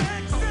the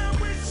next time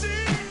we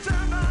see each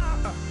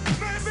other.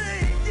 Maybe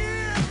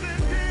years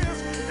and years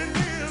and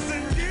years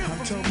and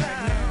years from now.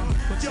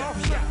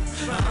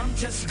 I'm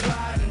just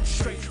gliding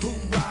straight, who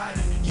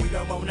riding? You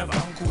don't wanna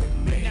funk with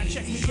me. Now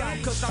check me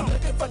out, cause I'm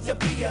looking for the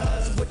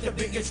beers with the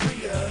biggest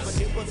rears.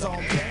 But it was on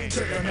game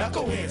till the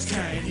knuckleheads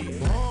came.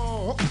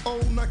 Oh,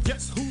 now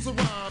guess who's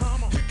arrived?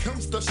 Here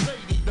comes the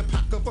shady, the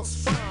pack of us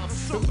 5.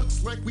 It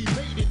looks like we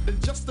made it in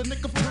just the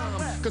nick of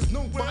time. Cause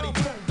nobody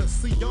told us,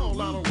 see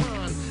y'all out of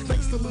line.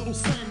 Thanks to little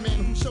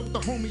Sandman who showed the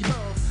homie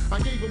love. I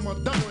gave him a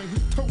dollar and he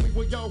told me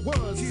where y'all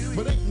was.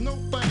 But ain't no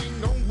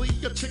thing, only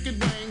a chicken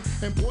wing.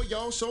 And boy,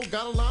 y'all sure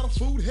got a lot of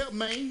food here,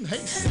 man.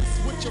 Hey sis,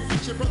 with your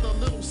feature brother, a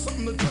little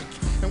something to drink.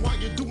 And while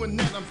you're doing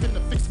that, I'm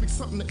finna fix me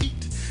something to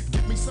eat.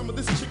 Get me some of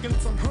this chicken,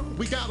 some hurt,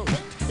 we gotta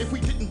wait. If we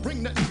didn't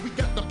bring nothing, we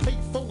got to pay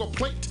for a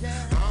plate.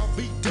 I'll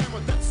be damned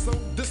if that's so,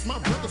 this my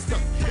brother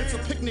stuff. It's a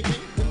picnic,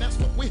 and that's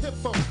what we're here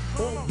for.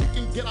 Or we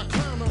can get our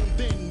clown on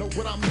then, know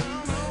what I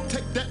mean?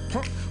 Take that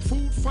punk,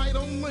 food fight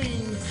on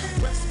lean.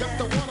 West got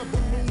the water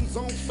balloons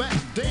on fat.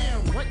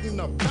 Damn, right in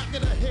the back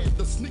of the head,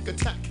 the sneak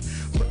attack.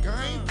 Look,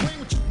 I ain't playing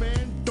with you,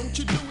 man, don't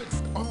you do it.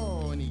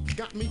 Oh, and he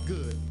got me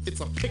good,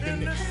 it's a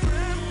picnic.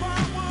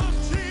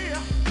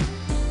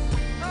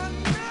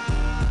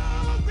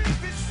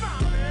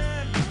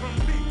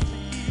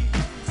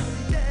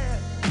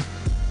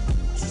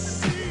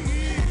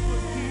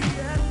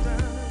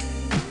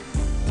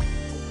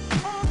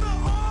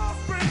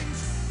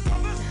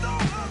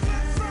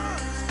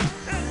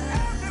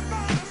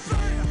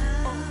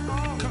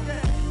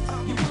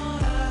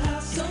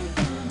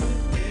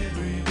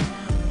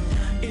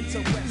 It's a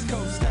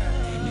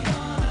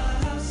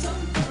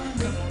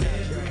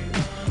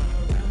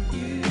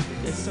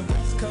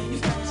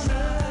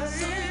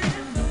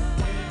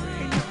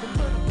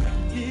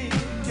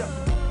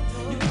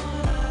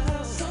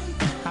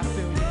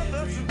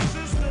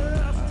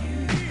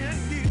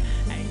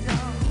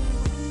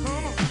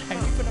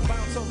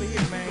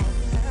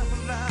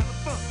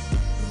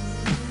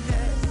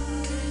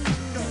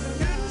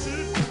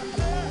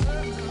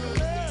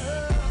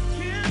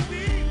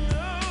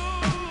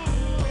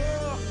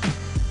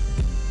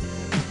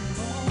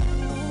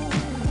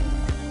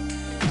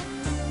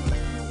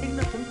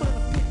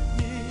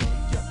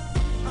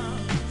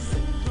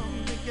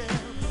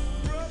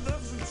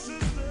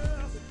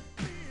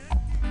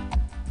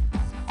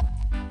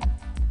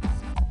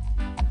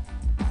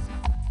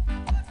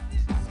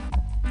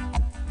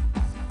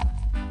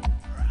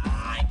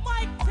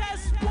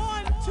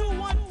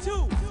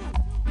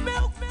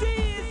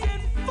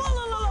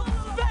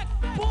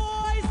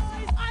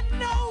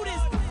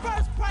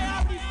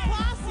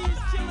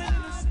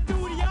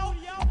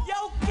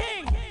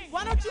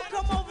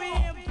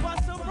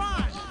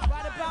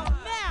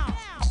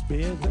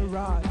Spare the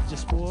rod,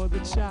 just for the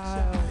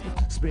child.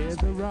 Spare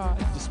the rod,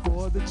 just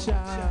for the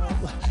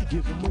child.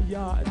 Give them a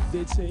yard,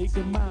 they take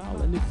a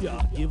mile. And if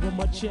y'all give them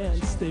a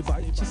chance, they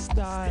bite your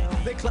style.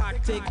 They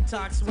clock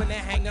tick-tocks when they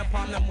hang up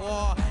on them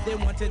wall. They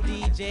want a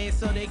DJ,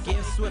 so they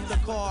give Swift a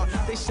call.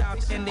 They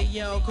shout and they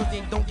yell, cause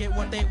they don't get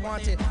what they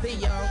wanted. They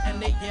young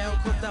and they yell,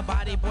 cause the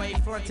body boy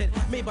fronted.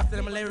 Me busting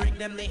them a lyric,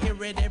 them they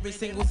hear it every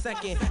single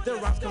second. The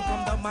rocks come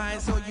from the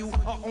mind, so you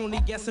are only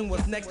guessing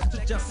what's next.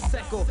 To just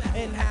settle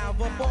and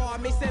have a ball.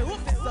 Me say,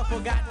 oops, I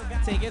forgot.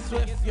 Take it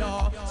swift,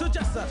 y'all. So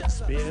just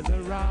spare the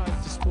rod,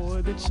 just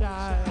for the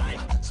child.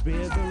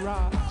 Spare the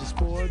rod, just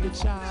for the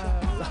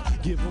child.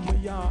 Give them a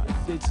yard,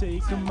 they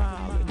take a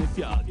mile. And if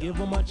y'all give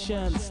them a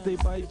chance, they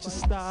bite your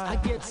style. I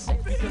get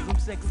sick because I'm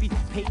sexy,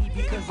 paid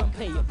because I'm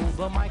payable.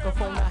 The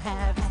microphone I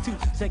have is 2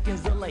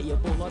 seconds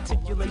delayable.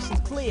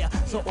 Articulation's clear,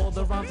 so all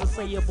the rhymes are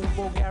sayable.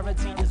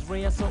 Vulgarity is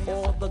rare, so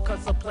all the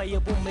cuts are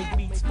playable. Make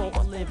beats for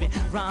a living,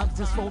 rhymes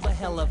just for the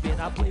hell of it.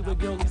 I play with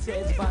girlies'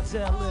 heads by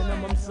telling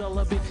them I'm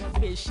celibate.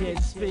 Fish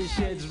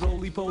heads,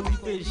 roly-poly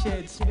fish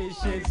heads,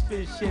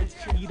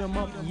 eat them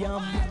up,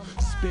 yum.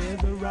 Spare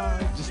the rod,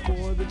 just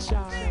for the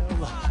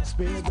child.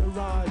 Spare the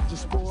rod,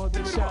 just for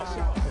the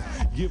child.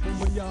 Give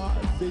them a yard,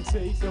 they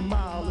take a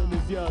mile. And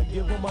if y'all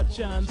give them a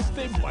chance,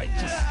 they might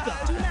just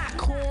stop. Do not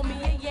call me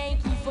a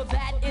Yankee, for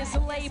that is a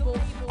label.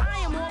 I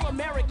am all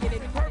American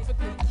and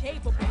perfectly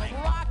capable of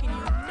rocking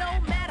you, no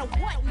matter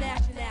what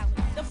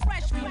nationality. The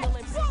fresh female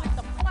MC with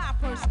the fly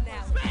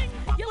personality.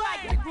 You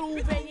like the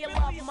groove and you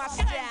love my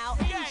style.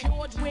 In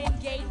George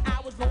Wingate,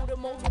 I was voted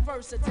most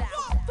versatile.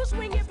 For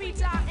swinging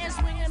beats out and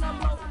swinging them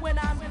low when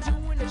I'm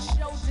doing a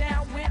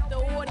showdown with the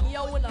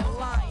audio and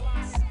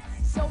alliance.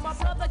 So my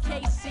brother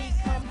KC,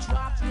 come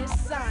drop this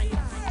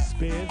science.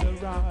 Spare the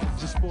rod,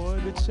 just for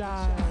the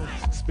child.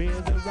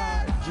 Spare the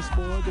rod, just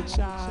for the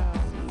child.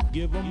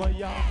 Give them a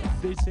yard,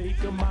 they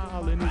take a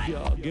mile. And if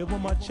y'all give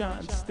them a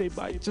chance, they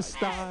bite your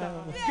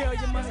style. Girl,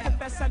 you must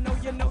confess, I know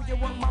you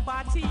want my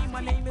body. My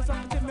name is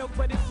Uncle Milk,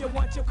 but if you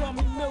want, you call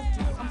me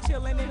Milky. I'm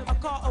chilling in a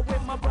car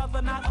with my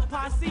brother, not a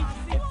posse.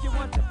 If you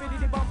want to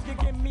bitty bump, you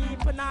give me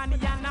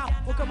Panani. And now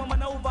we'll come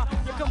on over,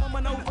 you come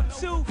on over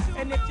too.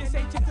 And if you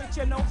say you quit,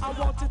 you know I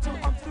want it to,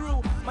 I'm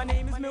through. My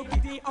name is Milky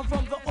D, I'm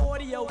from the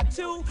audio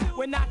too.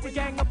 We're not the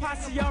gang of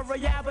posse or a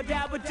yabba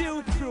dabba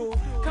do crew.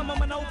 Come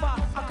on over,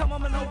 I'll come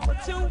on over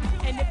too.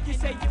 And if you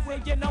say you will,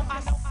 you know I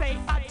say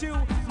I do.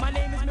 My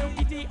name is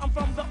Milky D, I'm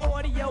from the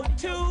audio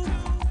too.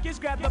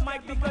 Just grab the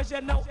mic because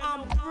you know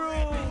I'm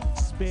through.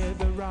 Spare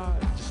the rod,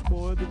 just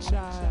for the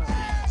child.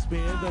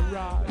 Spare the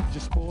rod,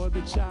 just for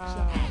the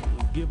child.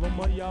 Give them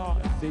a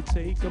yard, they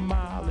take a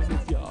mile. And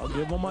if y'all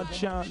give them a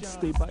chance,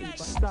 they bite your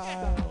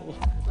style.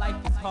 Life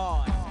is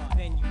hard,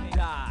 then you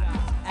die.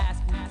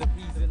 Ask me the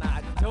reason,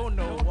 I don't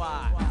know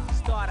why.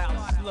 Start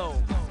out slow,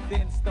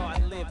 then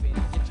start living.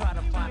 You try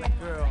to find a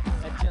girl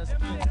that just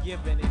keep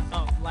giving it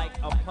up like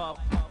a pup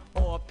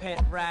or a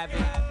pet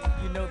rabbit.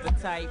 You know the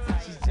type,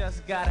 she's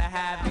just gotta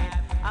have it.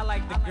 I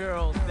like the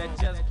girls that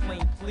just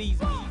plain please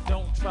me.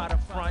 Don't try to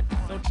front,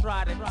 don't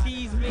try to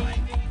tease me.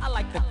 I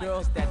like the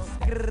girls that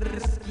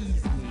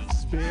skis me.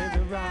 Spare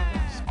the rod,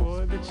 just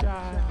for the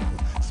child.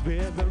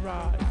 Spare the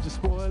rod,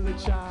 just for the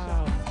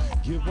child.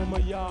 Give them a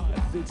yard,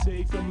 they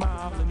take a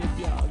mile. And if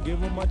y'all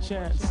give them a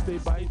chance, they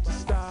bite the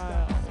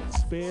style.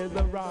 Spare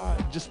the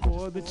rod, just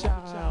for the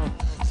child.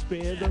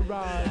 Spare the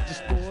rod,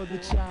 just for the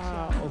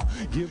child.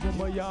 Give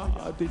them a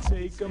yard, they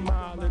take a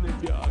mile. And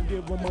if y'all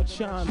give them a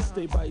chance,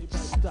 they bite the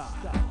style.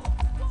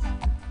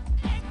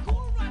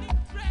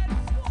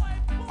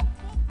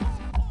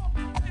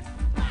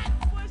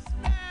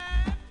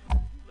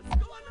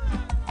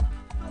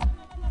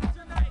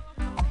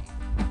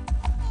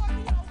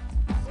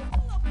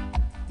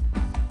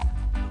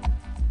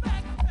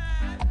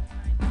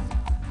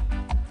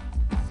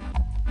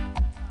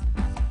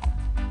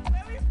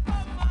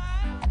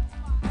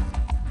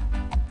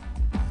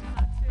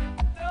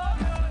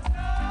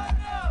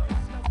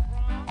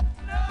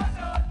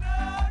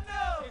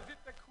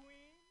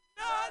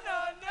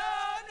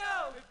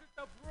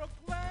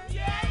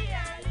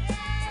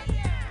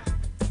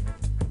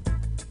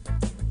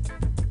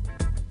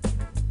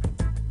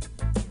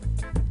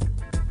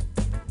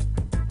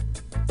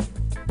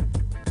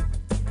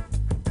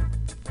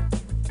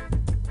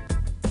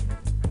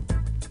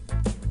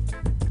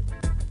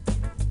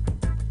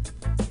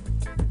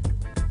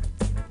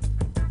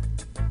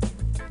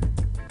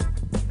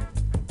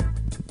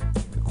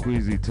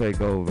 Queasy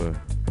Takeover,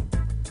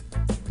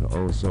 the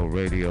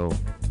OldSoulRadio.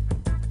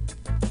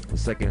 The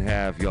second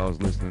half, y'all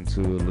was listening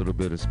to a little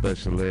bit of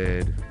Special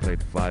Ed.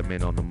 Played 5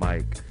 men on the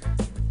mic.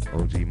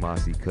 OG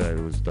Mossy cut, it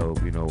was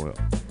dope, you know, where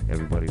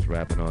everybody's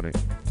rapping on it.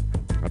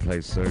 I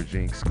played Sir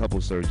Jinx, couple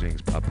Sir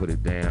Jinx, I Put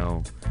It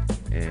Down,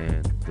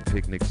 and the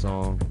Picnic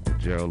song with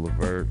Gerald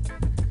Levert.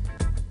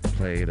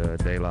 Played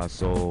De La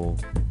Soul,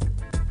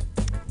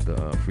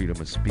 the Freedom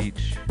of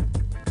Speech.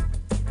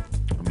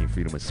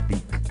 Freedom of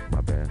Speak,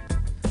 my bad.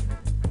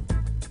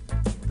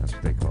 That's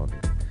what they called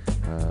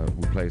it.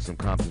 We played some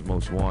Compton's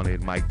Most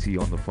Wanted, Mike T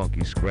on the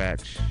Funky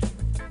Scratch,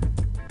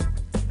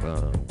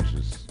 which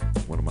is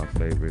one of my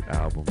favorite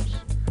albums.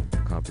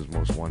 Compton's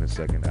Most Wanted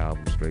second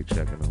album, straight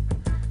checking them.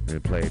 And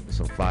then played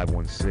some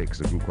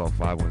 516, a group called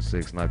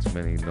 516. Not too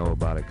many know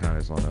about it, kind of.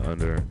 It's on the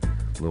under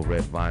little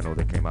red vinyl.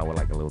 They came out with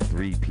like a little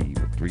 3P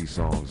with 3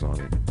 songs on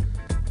it.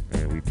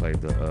 And we played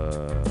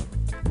the,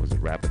 was it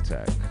Rap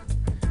Attack?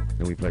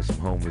 Then we played some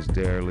Homeless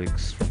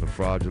Derelicts from the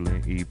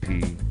Fraudulent EP.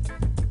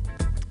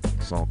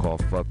 A song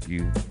called Fuck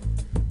You.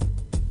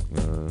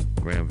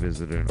 Grand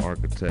Visitor and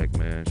Architect,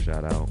 man,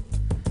 shout out.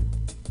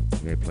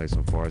 We played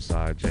some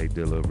Farside, J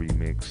Dilla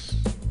remix.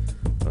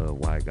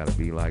 Why It Gotta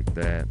Be Like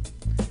That.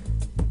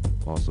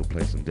 Also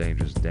played some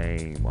Dangerous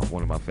Dame off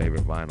one of my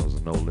favorite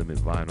vinyls, No Limit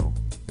vinyl.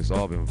 It's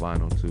all been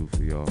vinyl too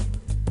for y'all.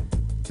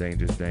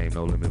 Dangerous Dame,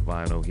 No Limit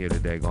vinyl. Here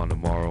Today, Gone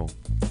Tomorrow.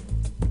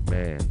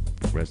 Man,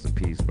 rest in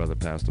peace. Brother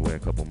passed away a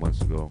couple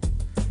months ago.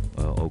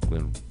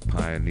 Oakland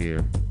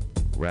pioneer,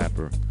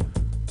 rapper,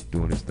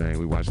 doing his thing.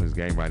 We watching this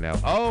game right now.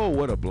 Oh,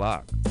 what a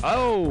block.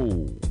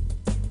 Oh!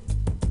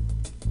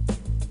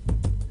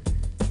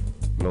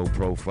 Low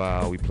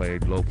Profile. We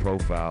played Low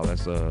Profile.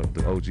 That's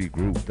the OG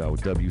group that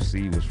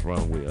WC was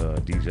from with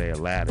DJ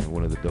Aladdin,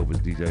 one of the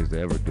dopest DJs to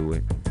ever do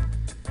it.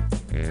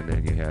 And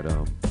then you had,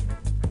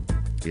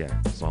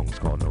 the song was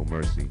called No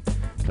Mercy.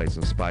 Played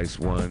some Spice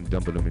One,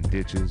 Dumping Them in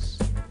Ditches.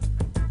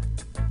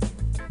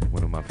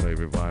 One of my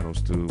favorite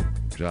vinyls too.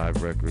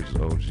 Jive Records,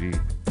 OG.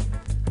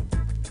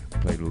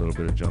 Played a little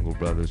bit of Jungle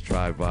Brothers,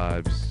 Tribe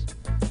Vibes,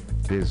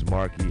 Biz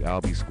Markie,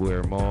 Albee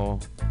Square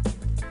Mall.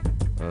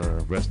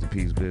 Rest in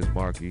peace, Biz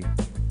Markie.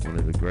 One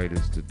of the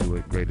greatest to do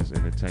it, greatest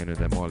entertainer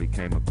that Marley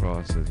came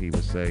across, as he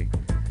would say.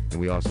 And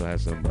we also had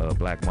some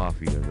Black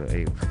Mafia,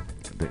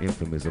 the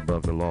infamous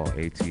Above the Law,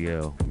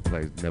 ATL. We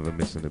played Never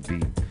Missing a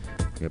Beat.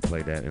 We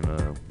played that,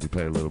 and we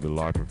played a little bit of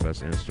Large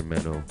Professor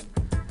instrumental.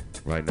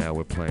 Right now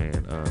we're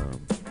playing,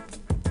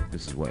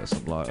 this is what,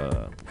 some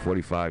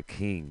 45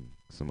 King,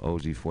 some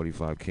OG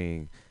 45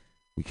 King.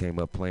 We came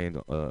up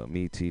playing,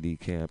 me, TD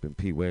Camp, and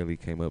Pete Whaley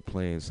came up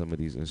playing some of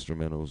these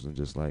instrumentals and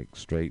just like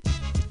straight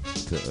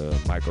to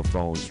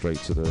microphone, straight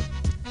to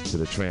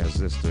the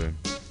transistor, and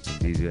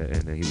DJ,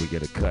 and then he would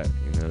get a cut,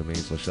 you know what I mean?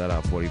 So shout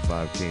out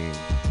 45 King,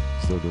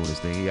 still doing his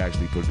thing. He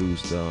actually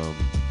produced,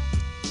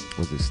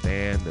 was it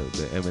Stan,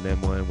 the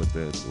Eminem one with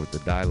the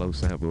Dilo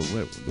sample,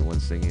 the one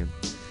singing,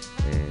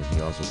 and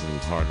he also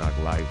produced Hard Knock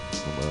Life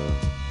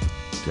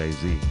from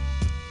Jay-Z.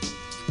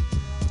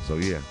 So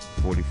yeah,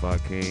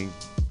 45 King.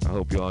 I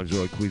hope y'all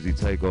enjoy Queasy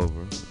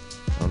Takeover.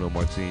 I don't know,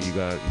 Martine, you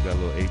got a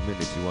little 8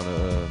 minutes. You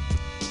wanna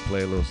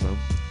play a little something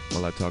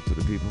while I talk to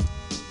the people?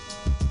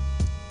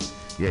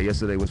 Yeah,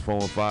 yesterday was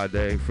 415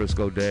 day,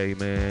 Frisco Day,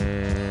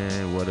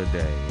 man. What a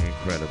day,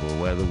 incredible.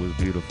 Weather was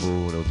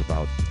beautiful. There was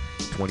about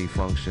 20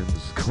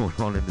 functions going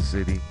on in the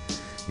city.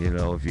 You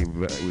know, if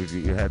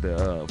you had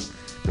the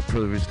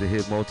privilege to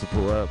hit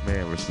multiple up,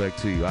 man, respect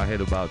to you. I hit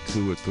about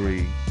 2 or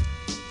 3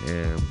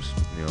 and,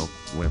 you know,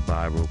 went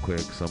by real quick.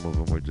 Some of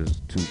them were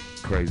just too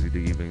crazy to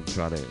even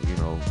try to, you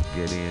know,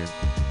 get in.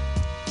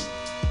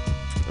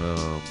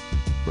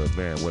 But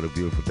man, what a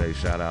beautiful day.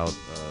 Shout out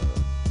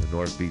the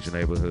North Beach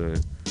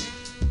neighborhood.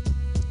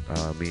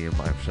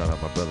 Shout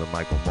out my brother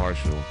Michael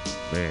Marshall,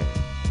 man,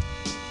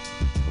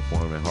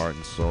 performing Heart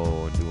and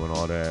Soul and doing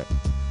all that.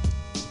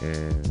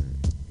 And,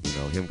 you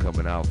know, him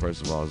coming out,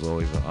 first of all, is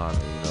always an honor,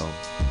 you know.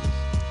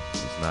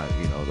 It's not,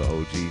 you know, the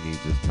OG needs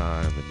his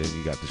time, and then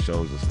you got the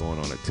shows that's going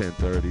on at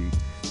 10:30.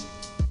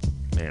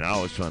 Man, I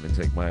was trying to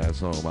take my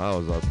ass home. I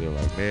was out there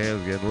like, man,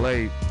 it's getting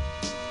late.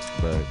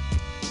 But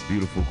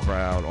beautiful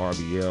crowd,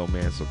 RBL,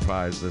 man,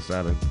 surprised us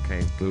out and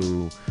came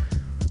through,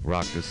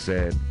 rocked the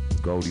set.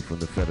 Goldie from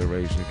the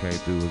Federation came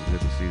through. It was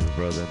good to see the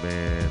brother,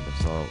 man.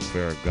 I saw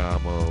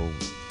Ferragamo,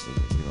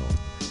 you know,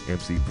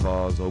 MC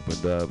Pause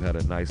opened up, had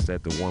a nice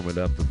set to warm it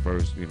up. The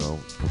first, you know,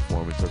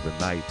 performance of the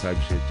night type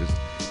shit. Just,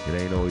 it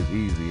ain't always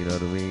easy, you know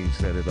what I mean?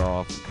 Set it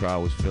off, the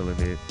crowd was feeling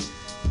it.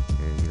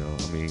 And, you know,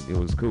 I mean, it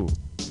was cool.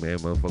 Man,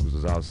 motherfuckers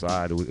was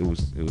outside. It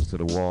was to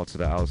the wall, to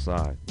the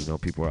outside. You know,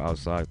 people were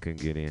outside,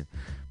 couldn't get in.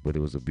 But it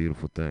was a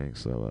beautiful thing.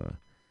 So,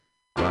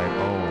 right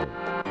on.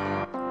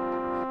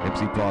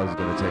 MC Paul is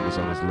going to take us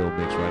on this little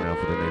mix right now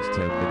for the next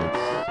 10 minutes.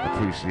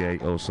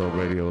 Appreciate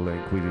OldSoulRadio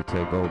letting Queasy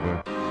take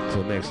over.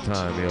 Till next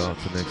time, y'all.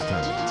 Till next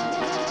time.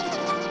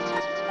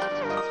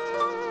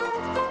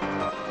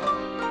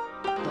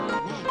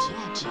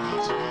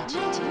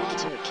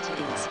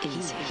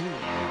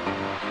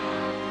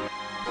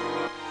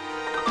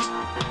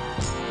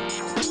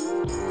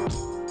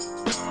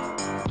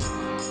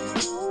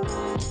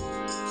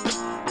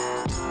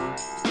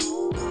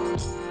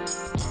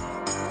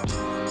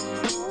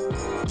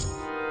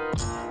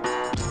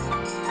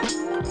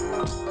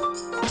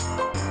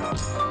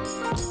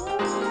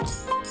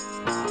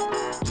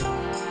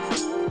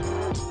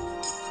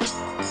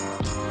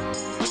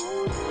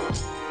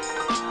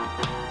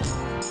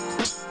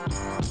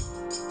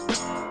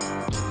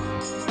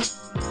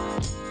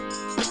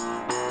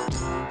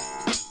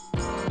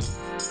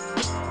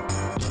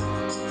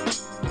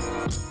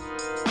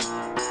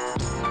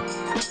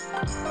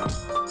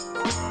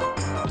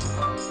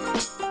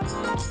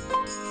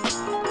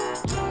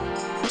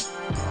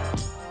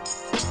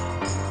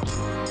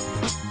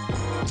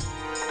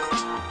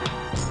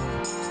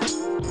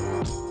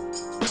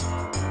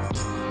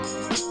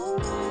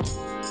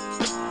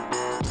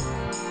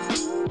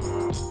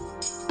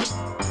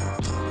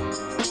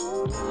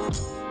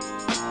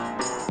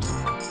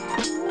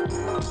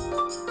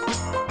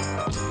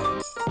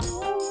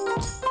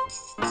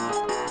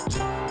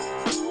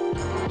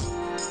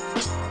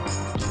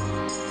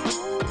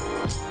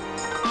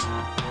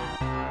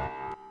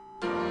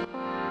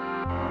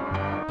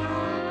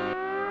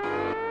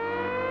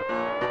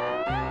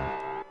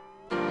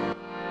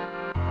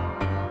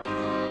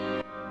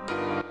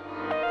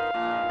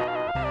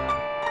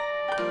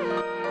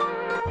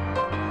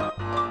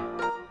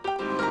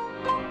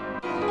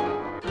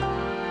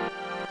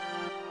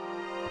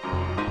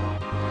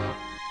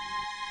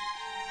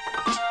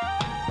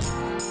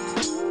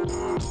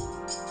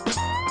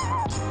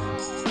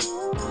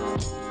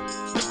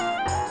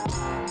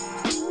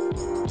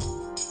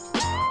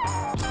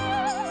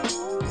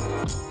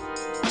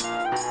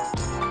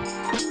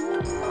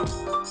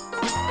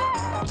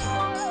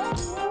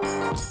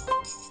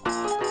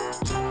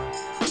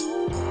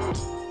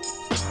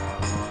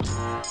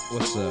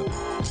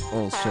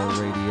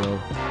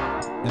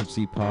 OldSoulRadio.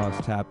 MC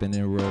Pause tapping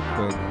in real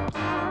quick.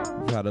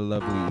 We've had a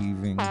lovely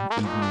evening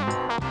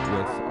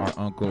with our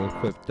Uncle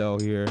Crypto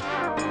here.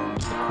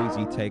 The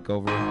Queasy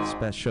Takeover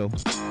special.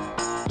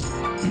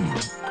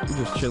 We're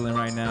just chilling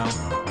right now.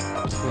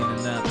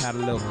 Cleaning up. Had a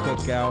little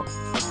cookout.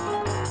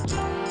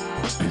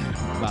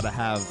 About to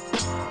have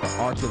the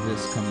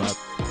Archivist come up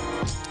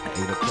at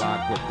 8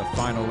 o'clock with the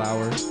final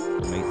hour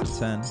from 8 to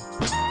 10.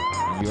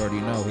 And you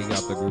already know he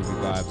got the groovy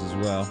vibes as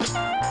well.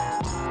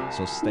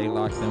 So stay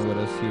locked in with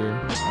us here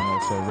on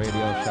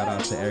OldSoulRadio. Shout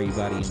out to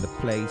everybody in the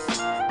place.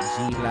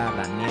 Gila,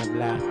 La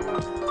Niebla,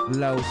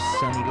 Los,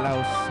 Sunny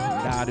Los,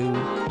 Dadu,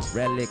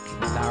 Relic,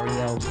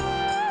 Dario,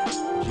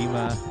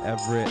 Jima,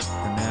 Everett,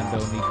 Fernando,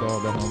 Nico, all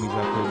the homies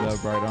that pulled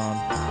up right on.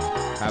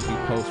 Happy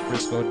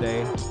post-Frisco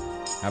Day.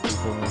 Happy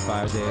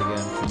 415 day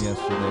again from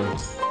yesterday.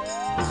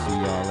 We'll see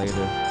y'all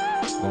later.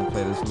 Gonna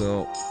play this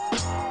little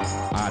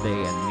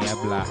Ade and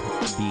Niebla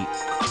beat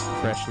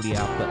freshly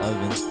out the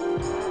oven.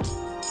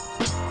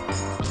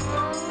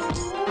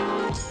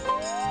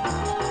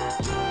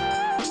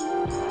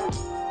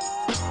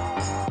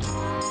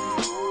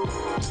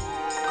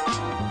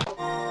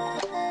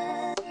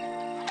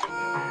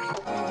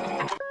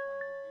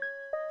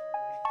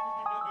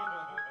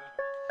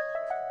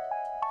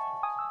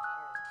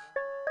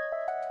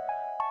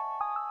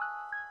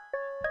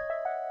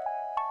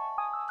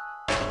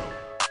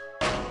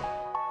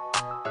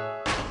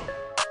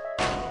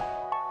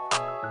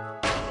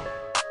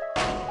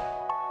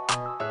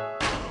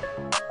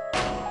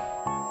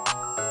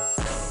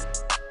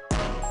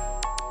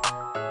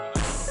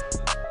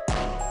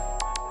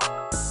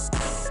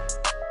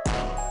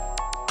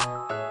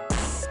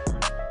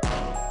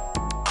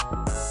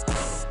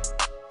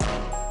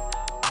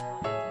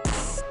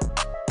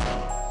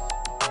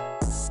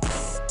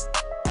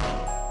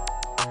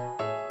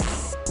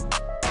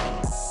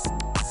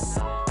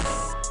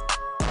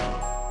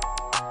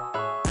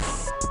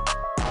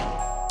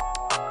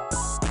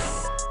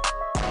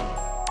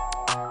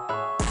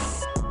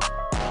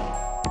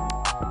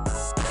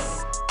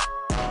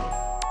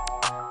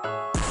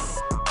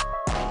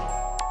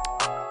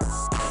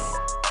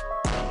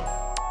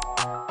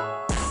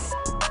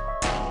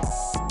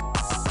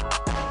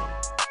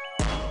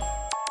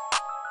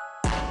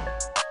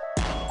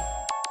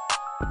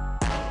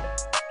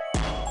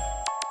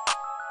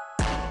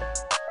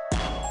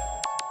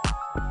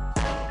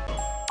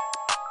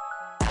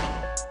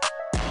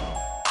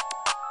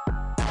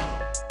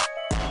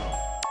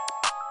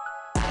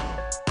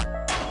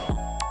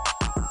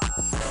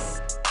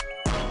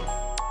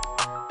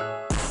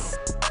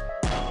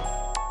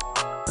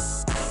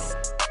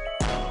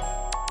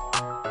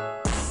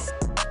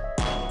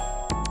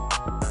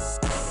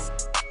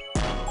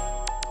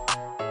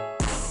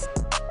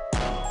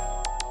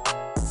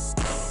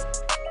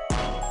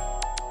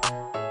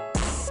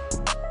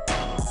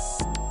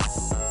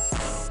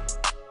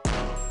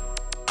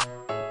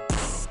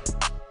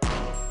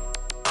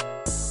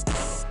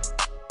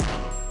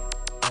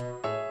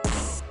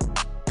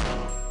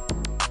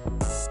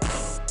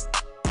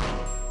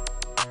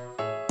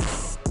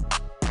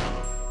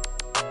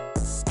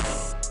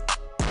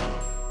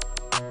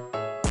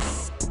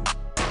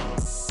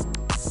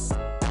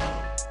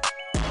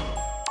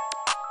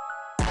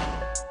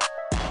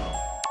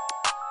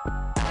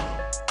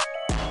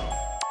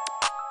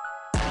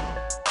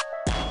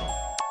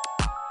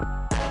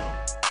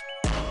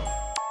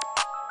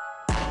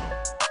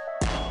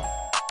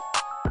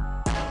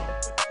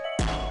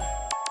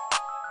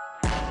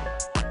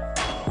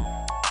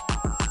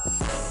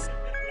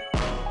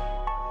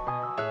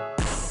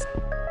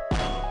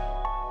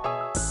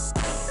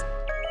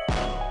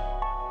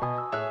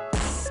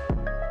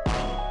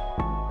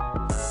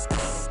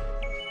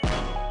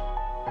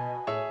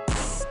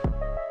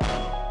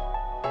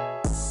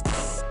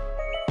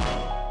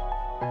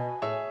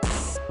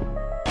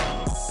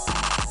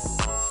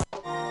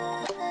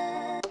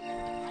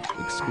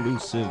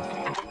 Exclusive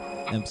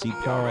MC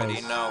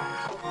Pause,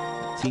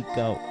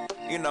 Tico,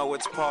 you know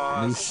it's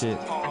Pause, new shit,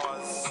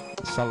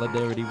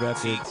 Solidarity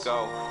Records,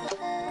 Tico,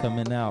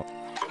 coming out,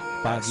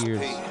 5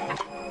 years.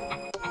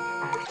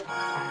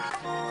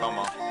 Come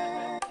on,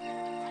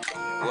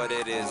 what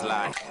it is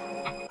like.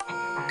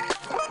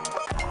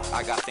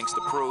 I got things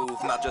to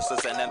prove, not just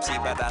as an MC,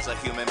 but as a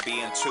human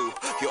being too.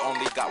 You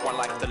only got one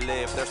life to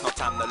live, there's no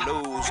time to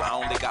lose. I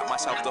only got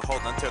myself to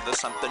hold until there's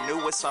something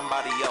new with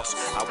somebody else.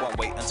 I won't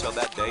wait until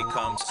that day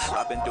comes.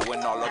 I've been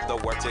doing all of the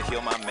work to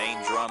heal my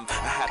main drum.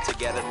 I had to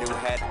get a new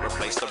head,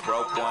 replace the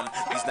broke one.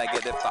 These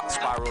negative thought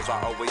spirals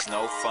are always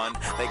no fun.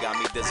 They got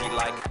me dizzy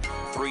like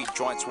 3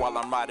 joints while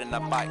I'm riding a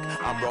bike.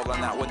 I'm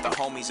rolling out with the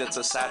homies, it's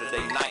a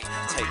Saturday night.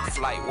 Take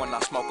flight when I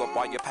smoke up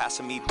while you're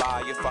passing me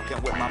by. You're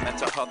fucking with my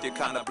mental health, you're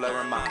kinda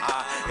blurring my eye.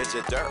 Is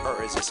it dirt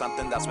or is it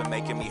something that's been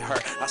making me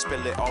hurt? I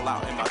spill it all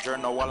out in my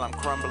journal while I'm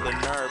crumbling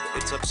nerve.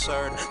 It's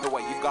absurd, the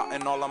way you've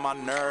gotten all of my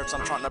nerves.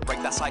 I'm trying to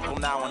break that cycle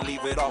now and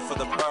leave it all for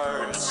the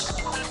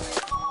birds.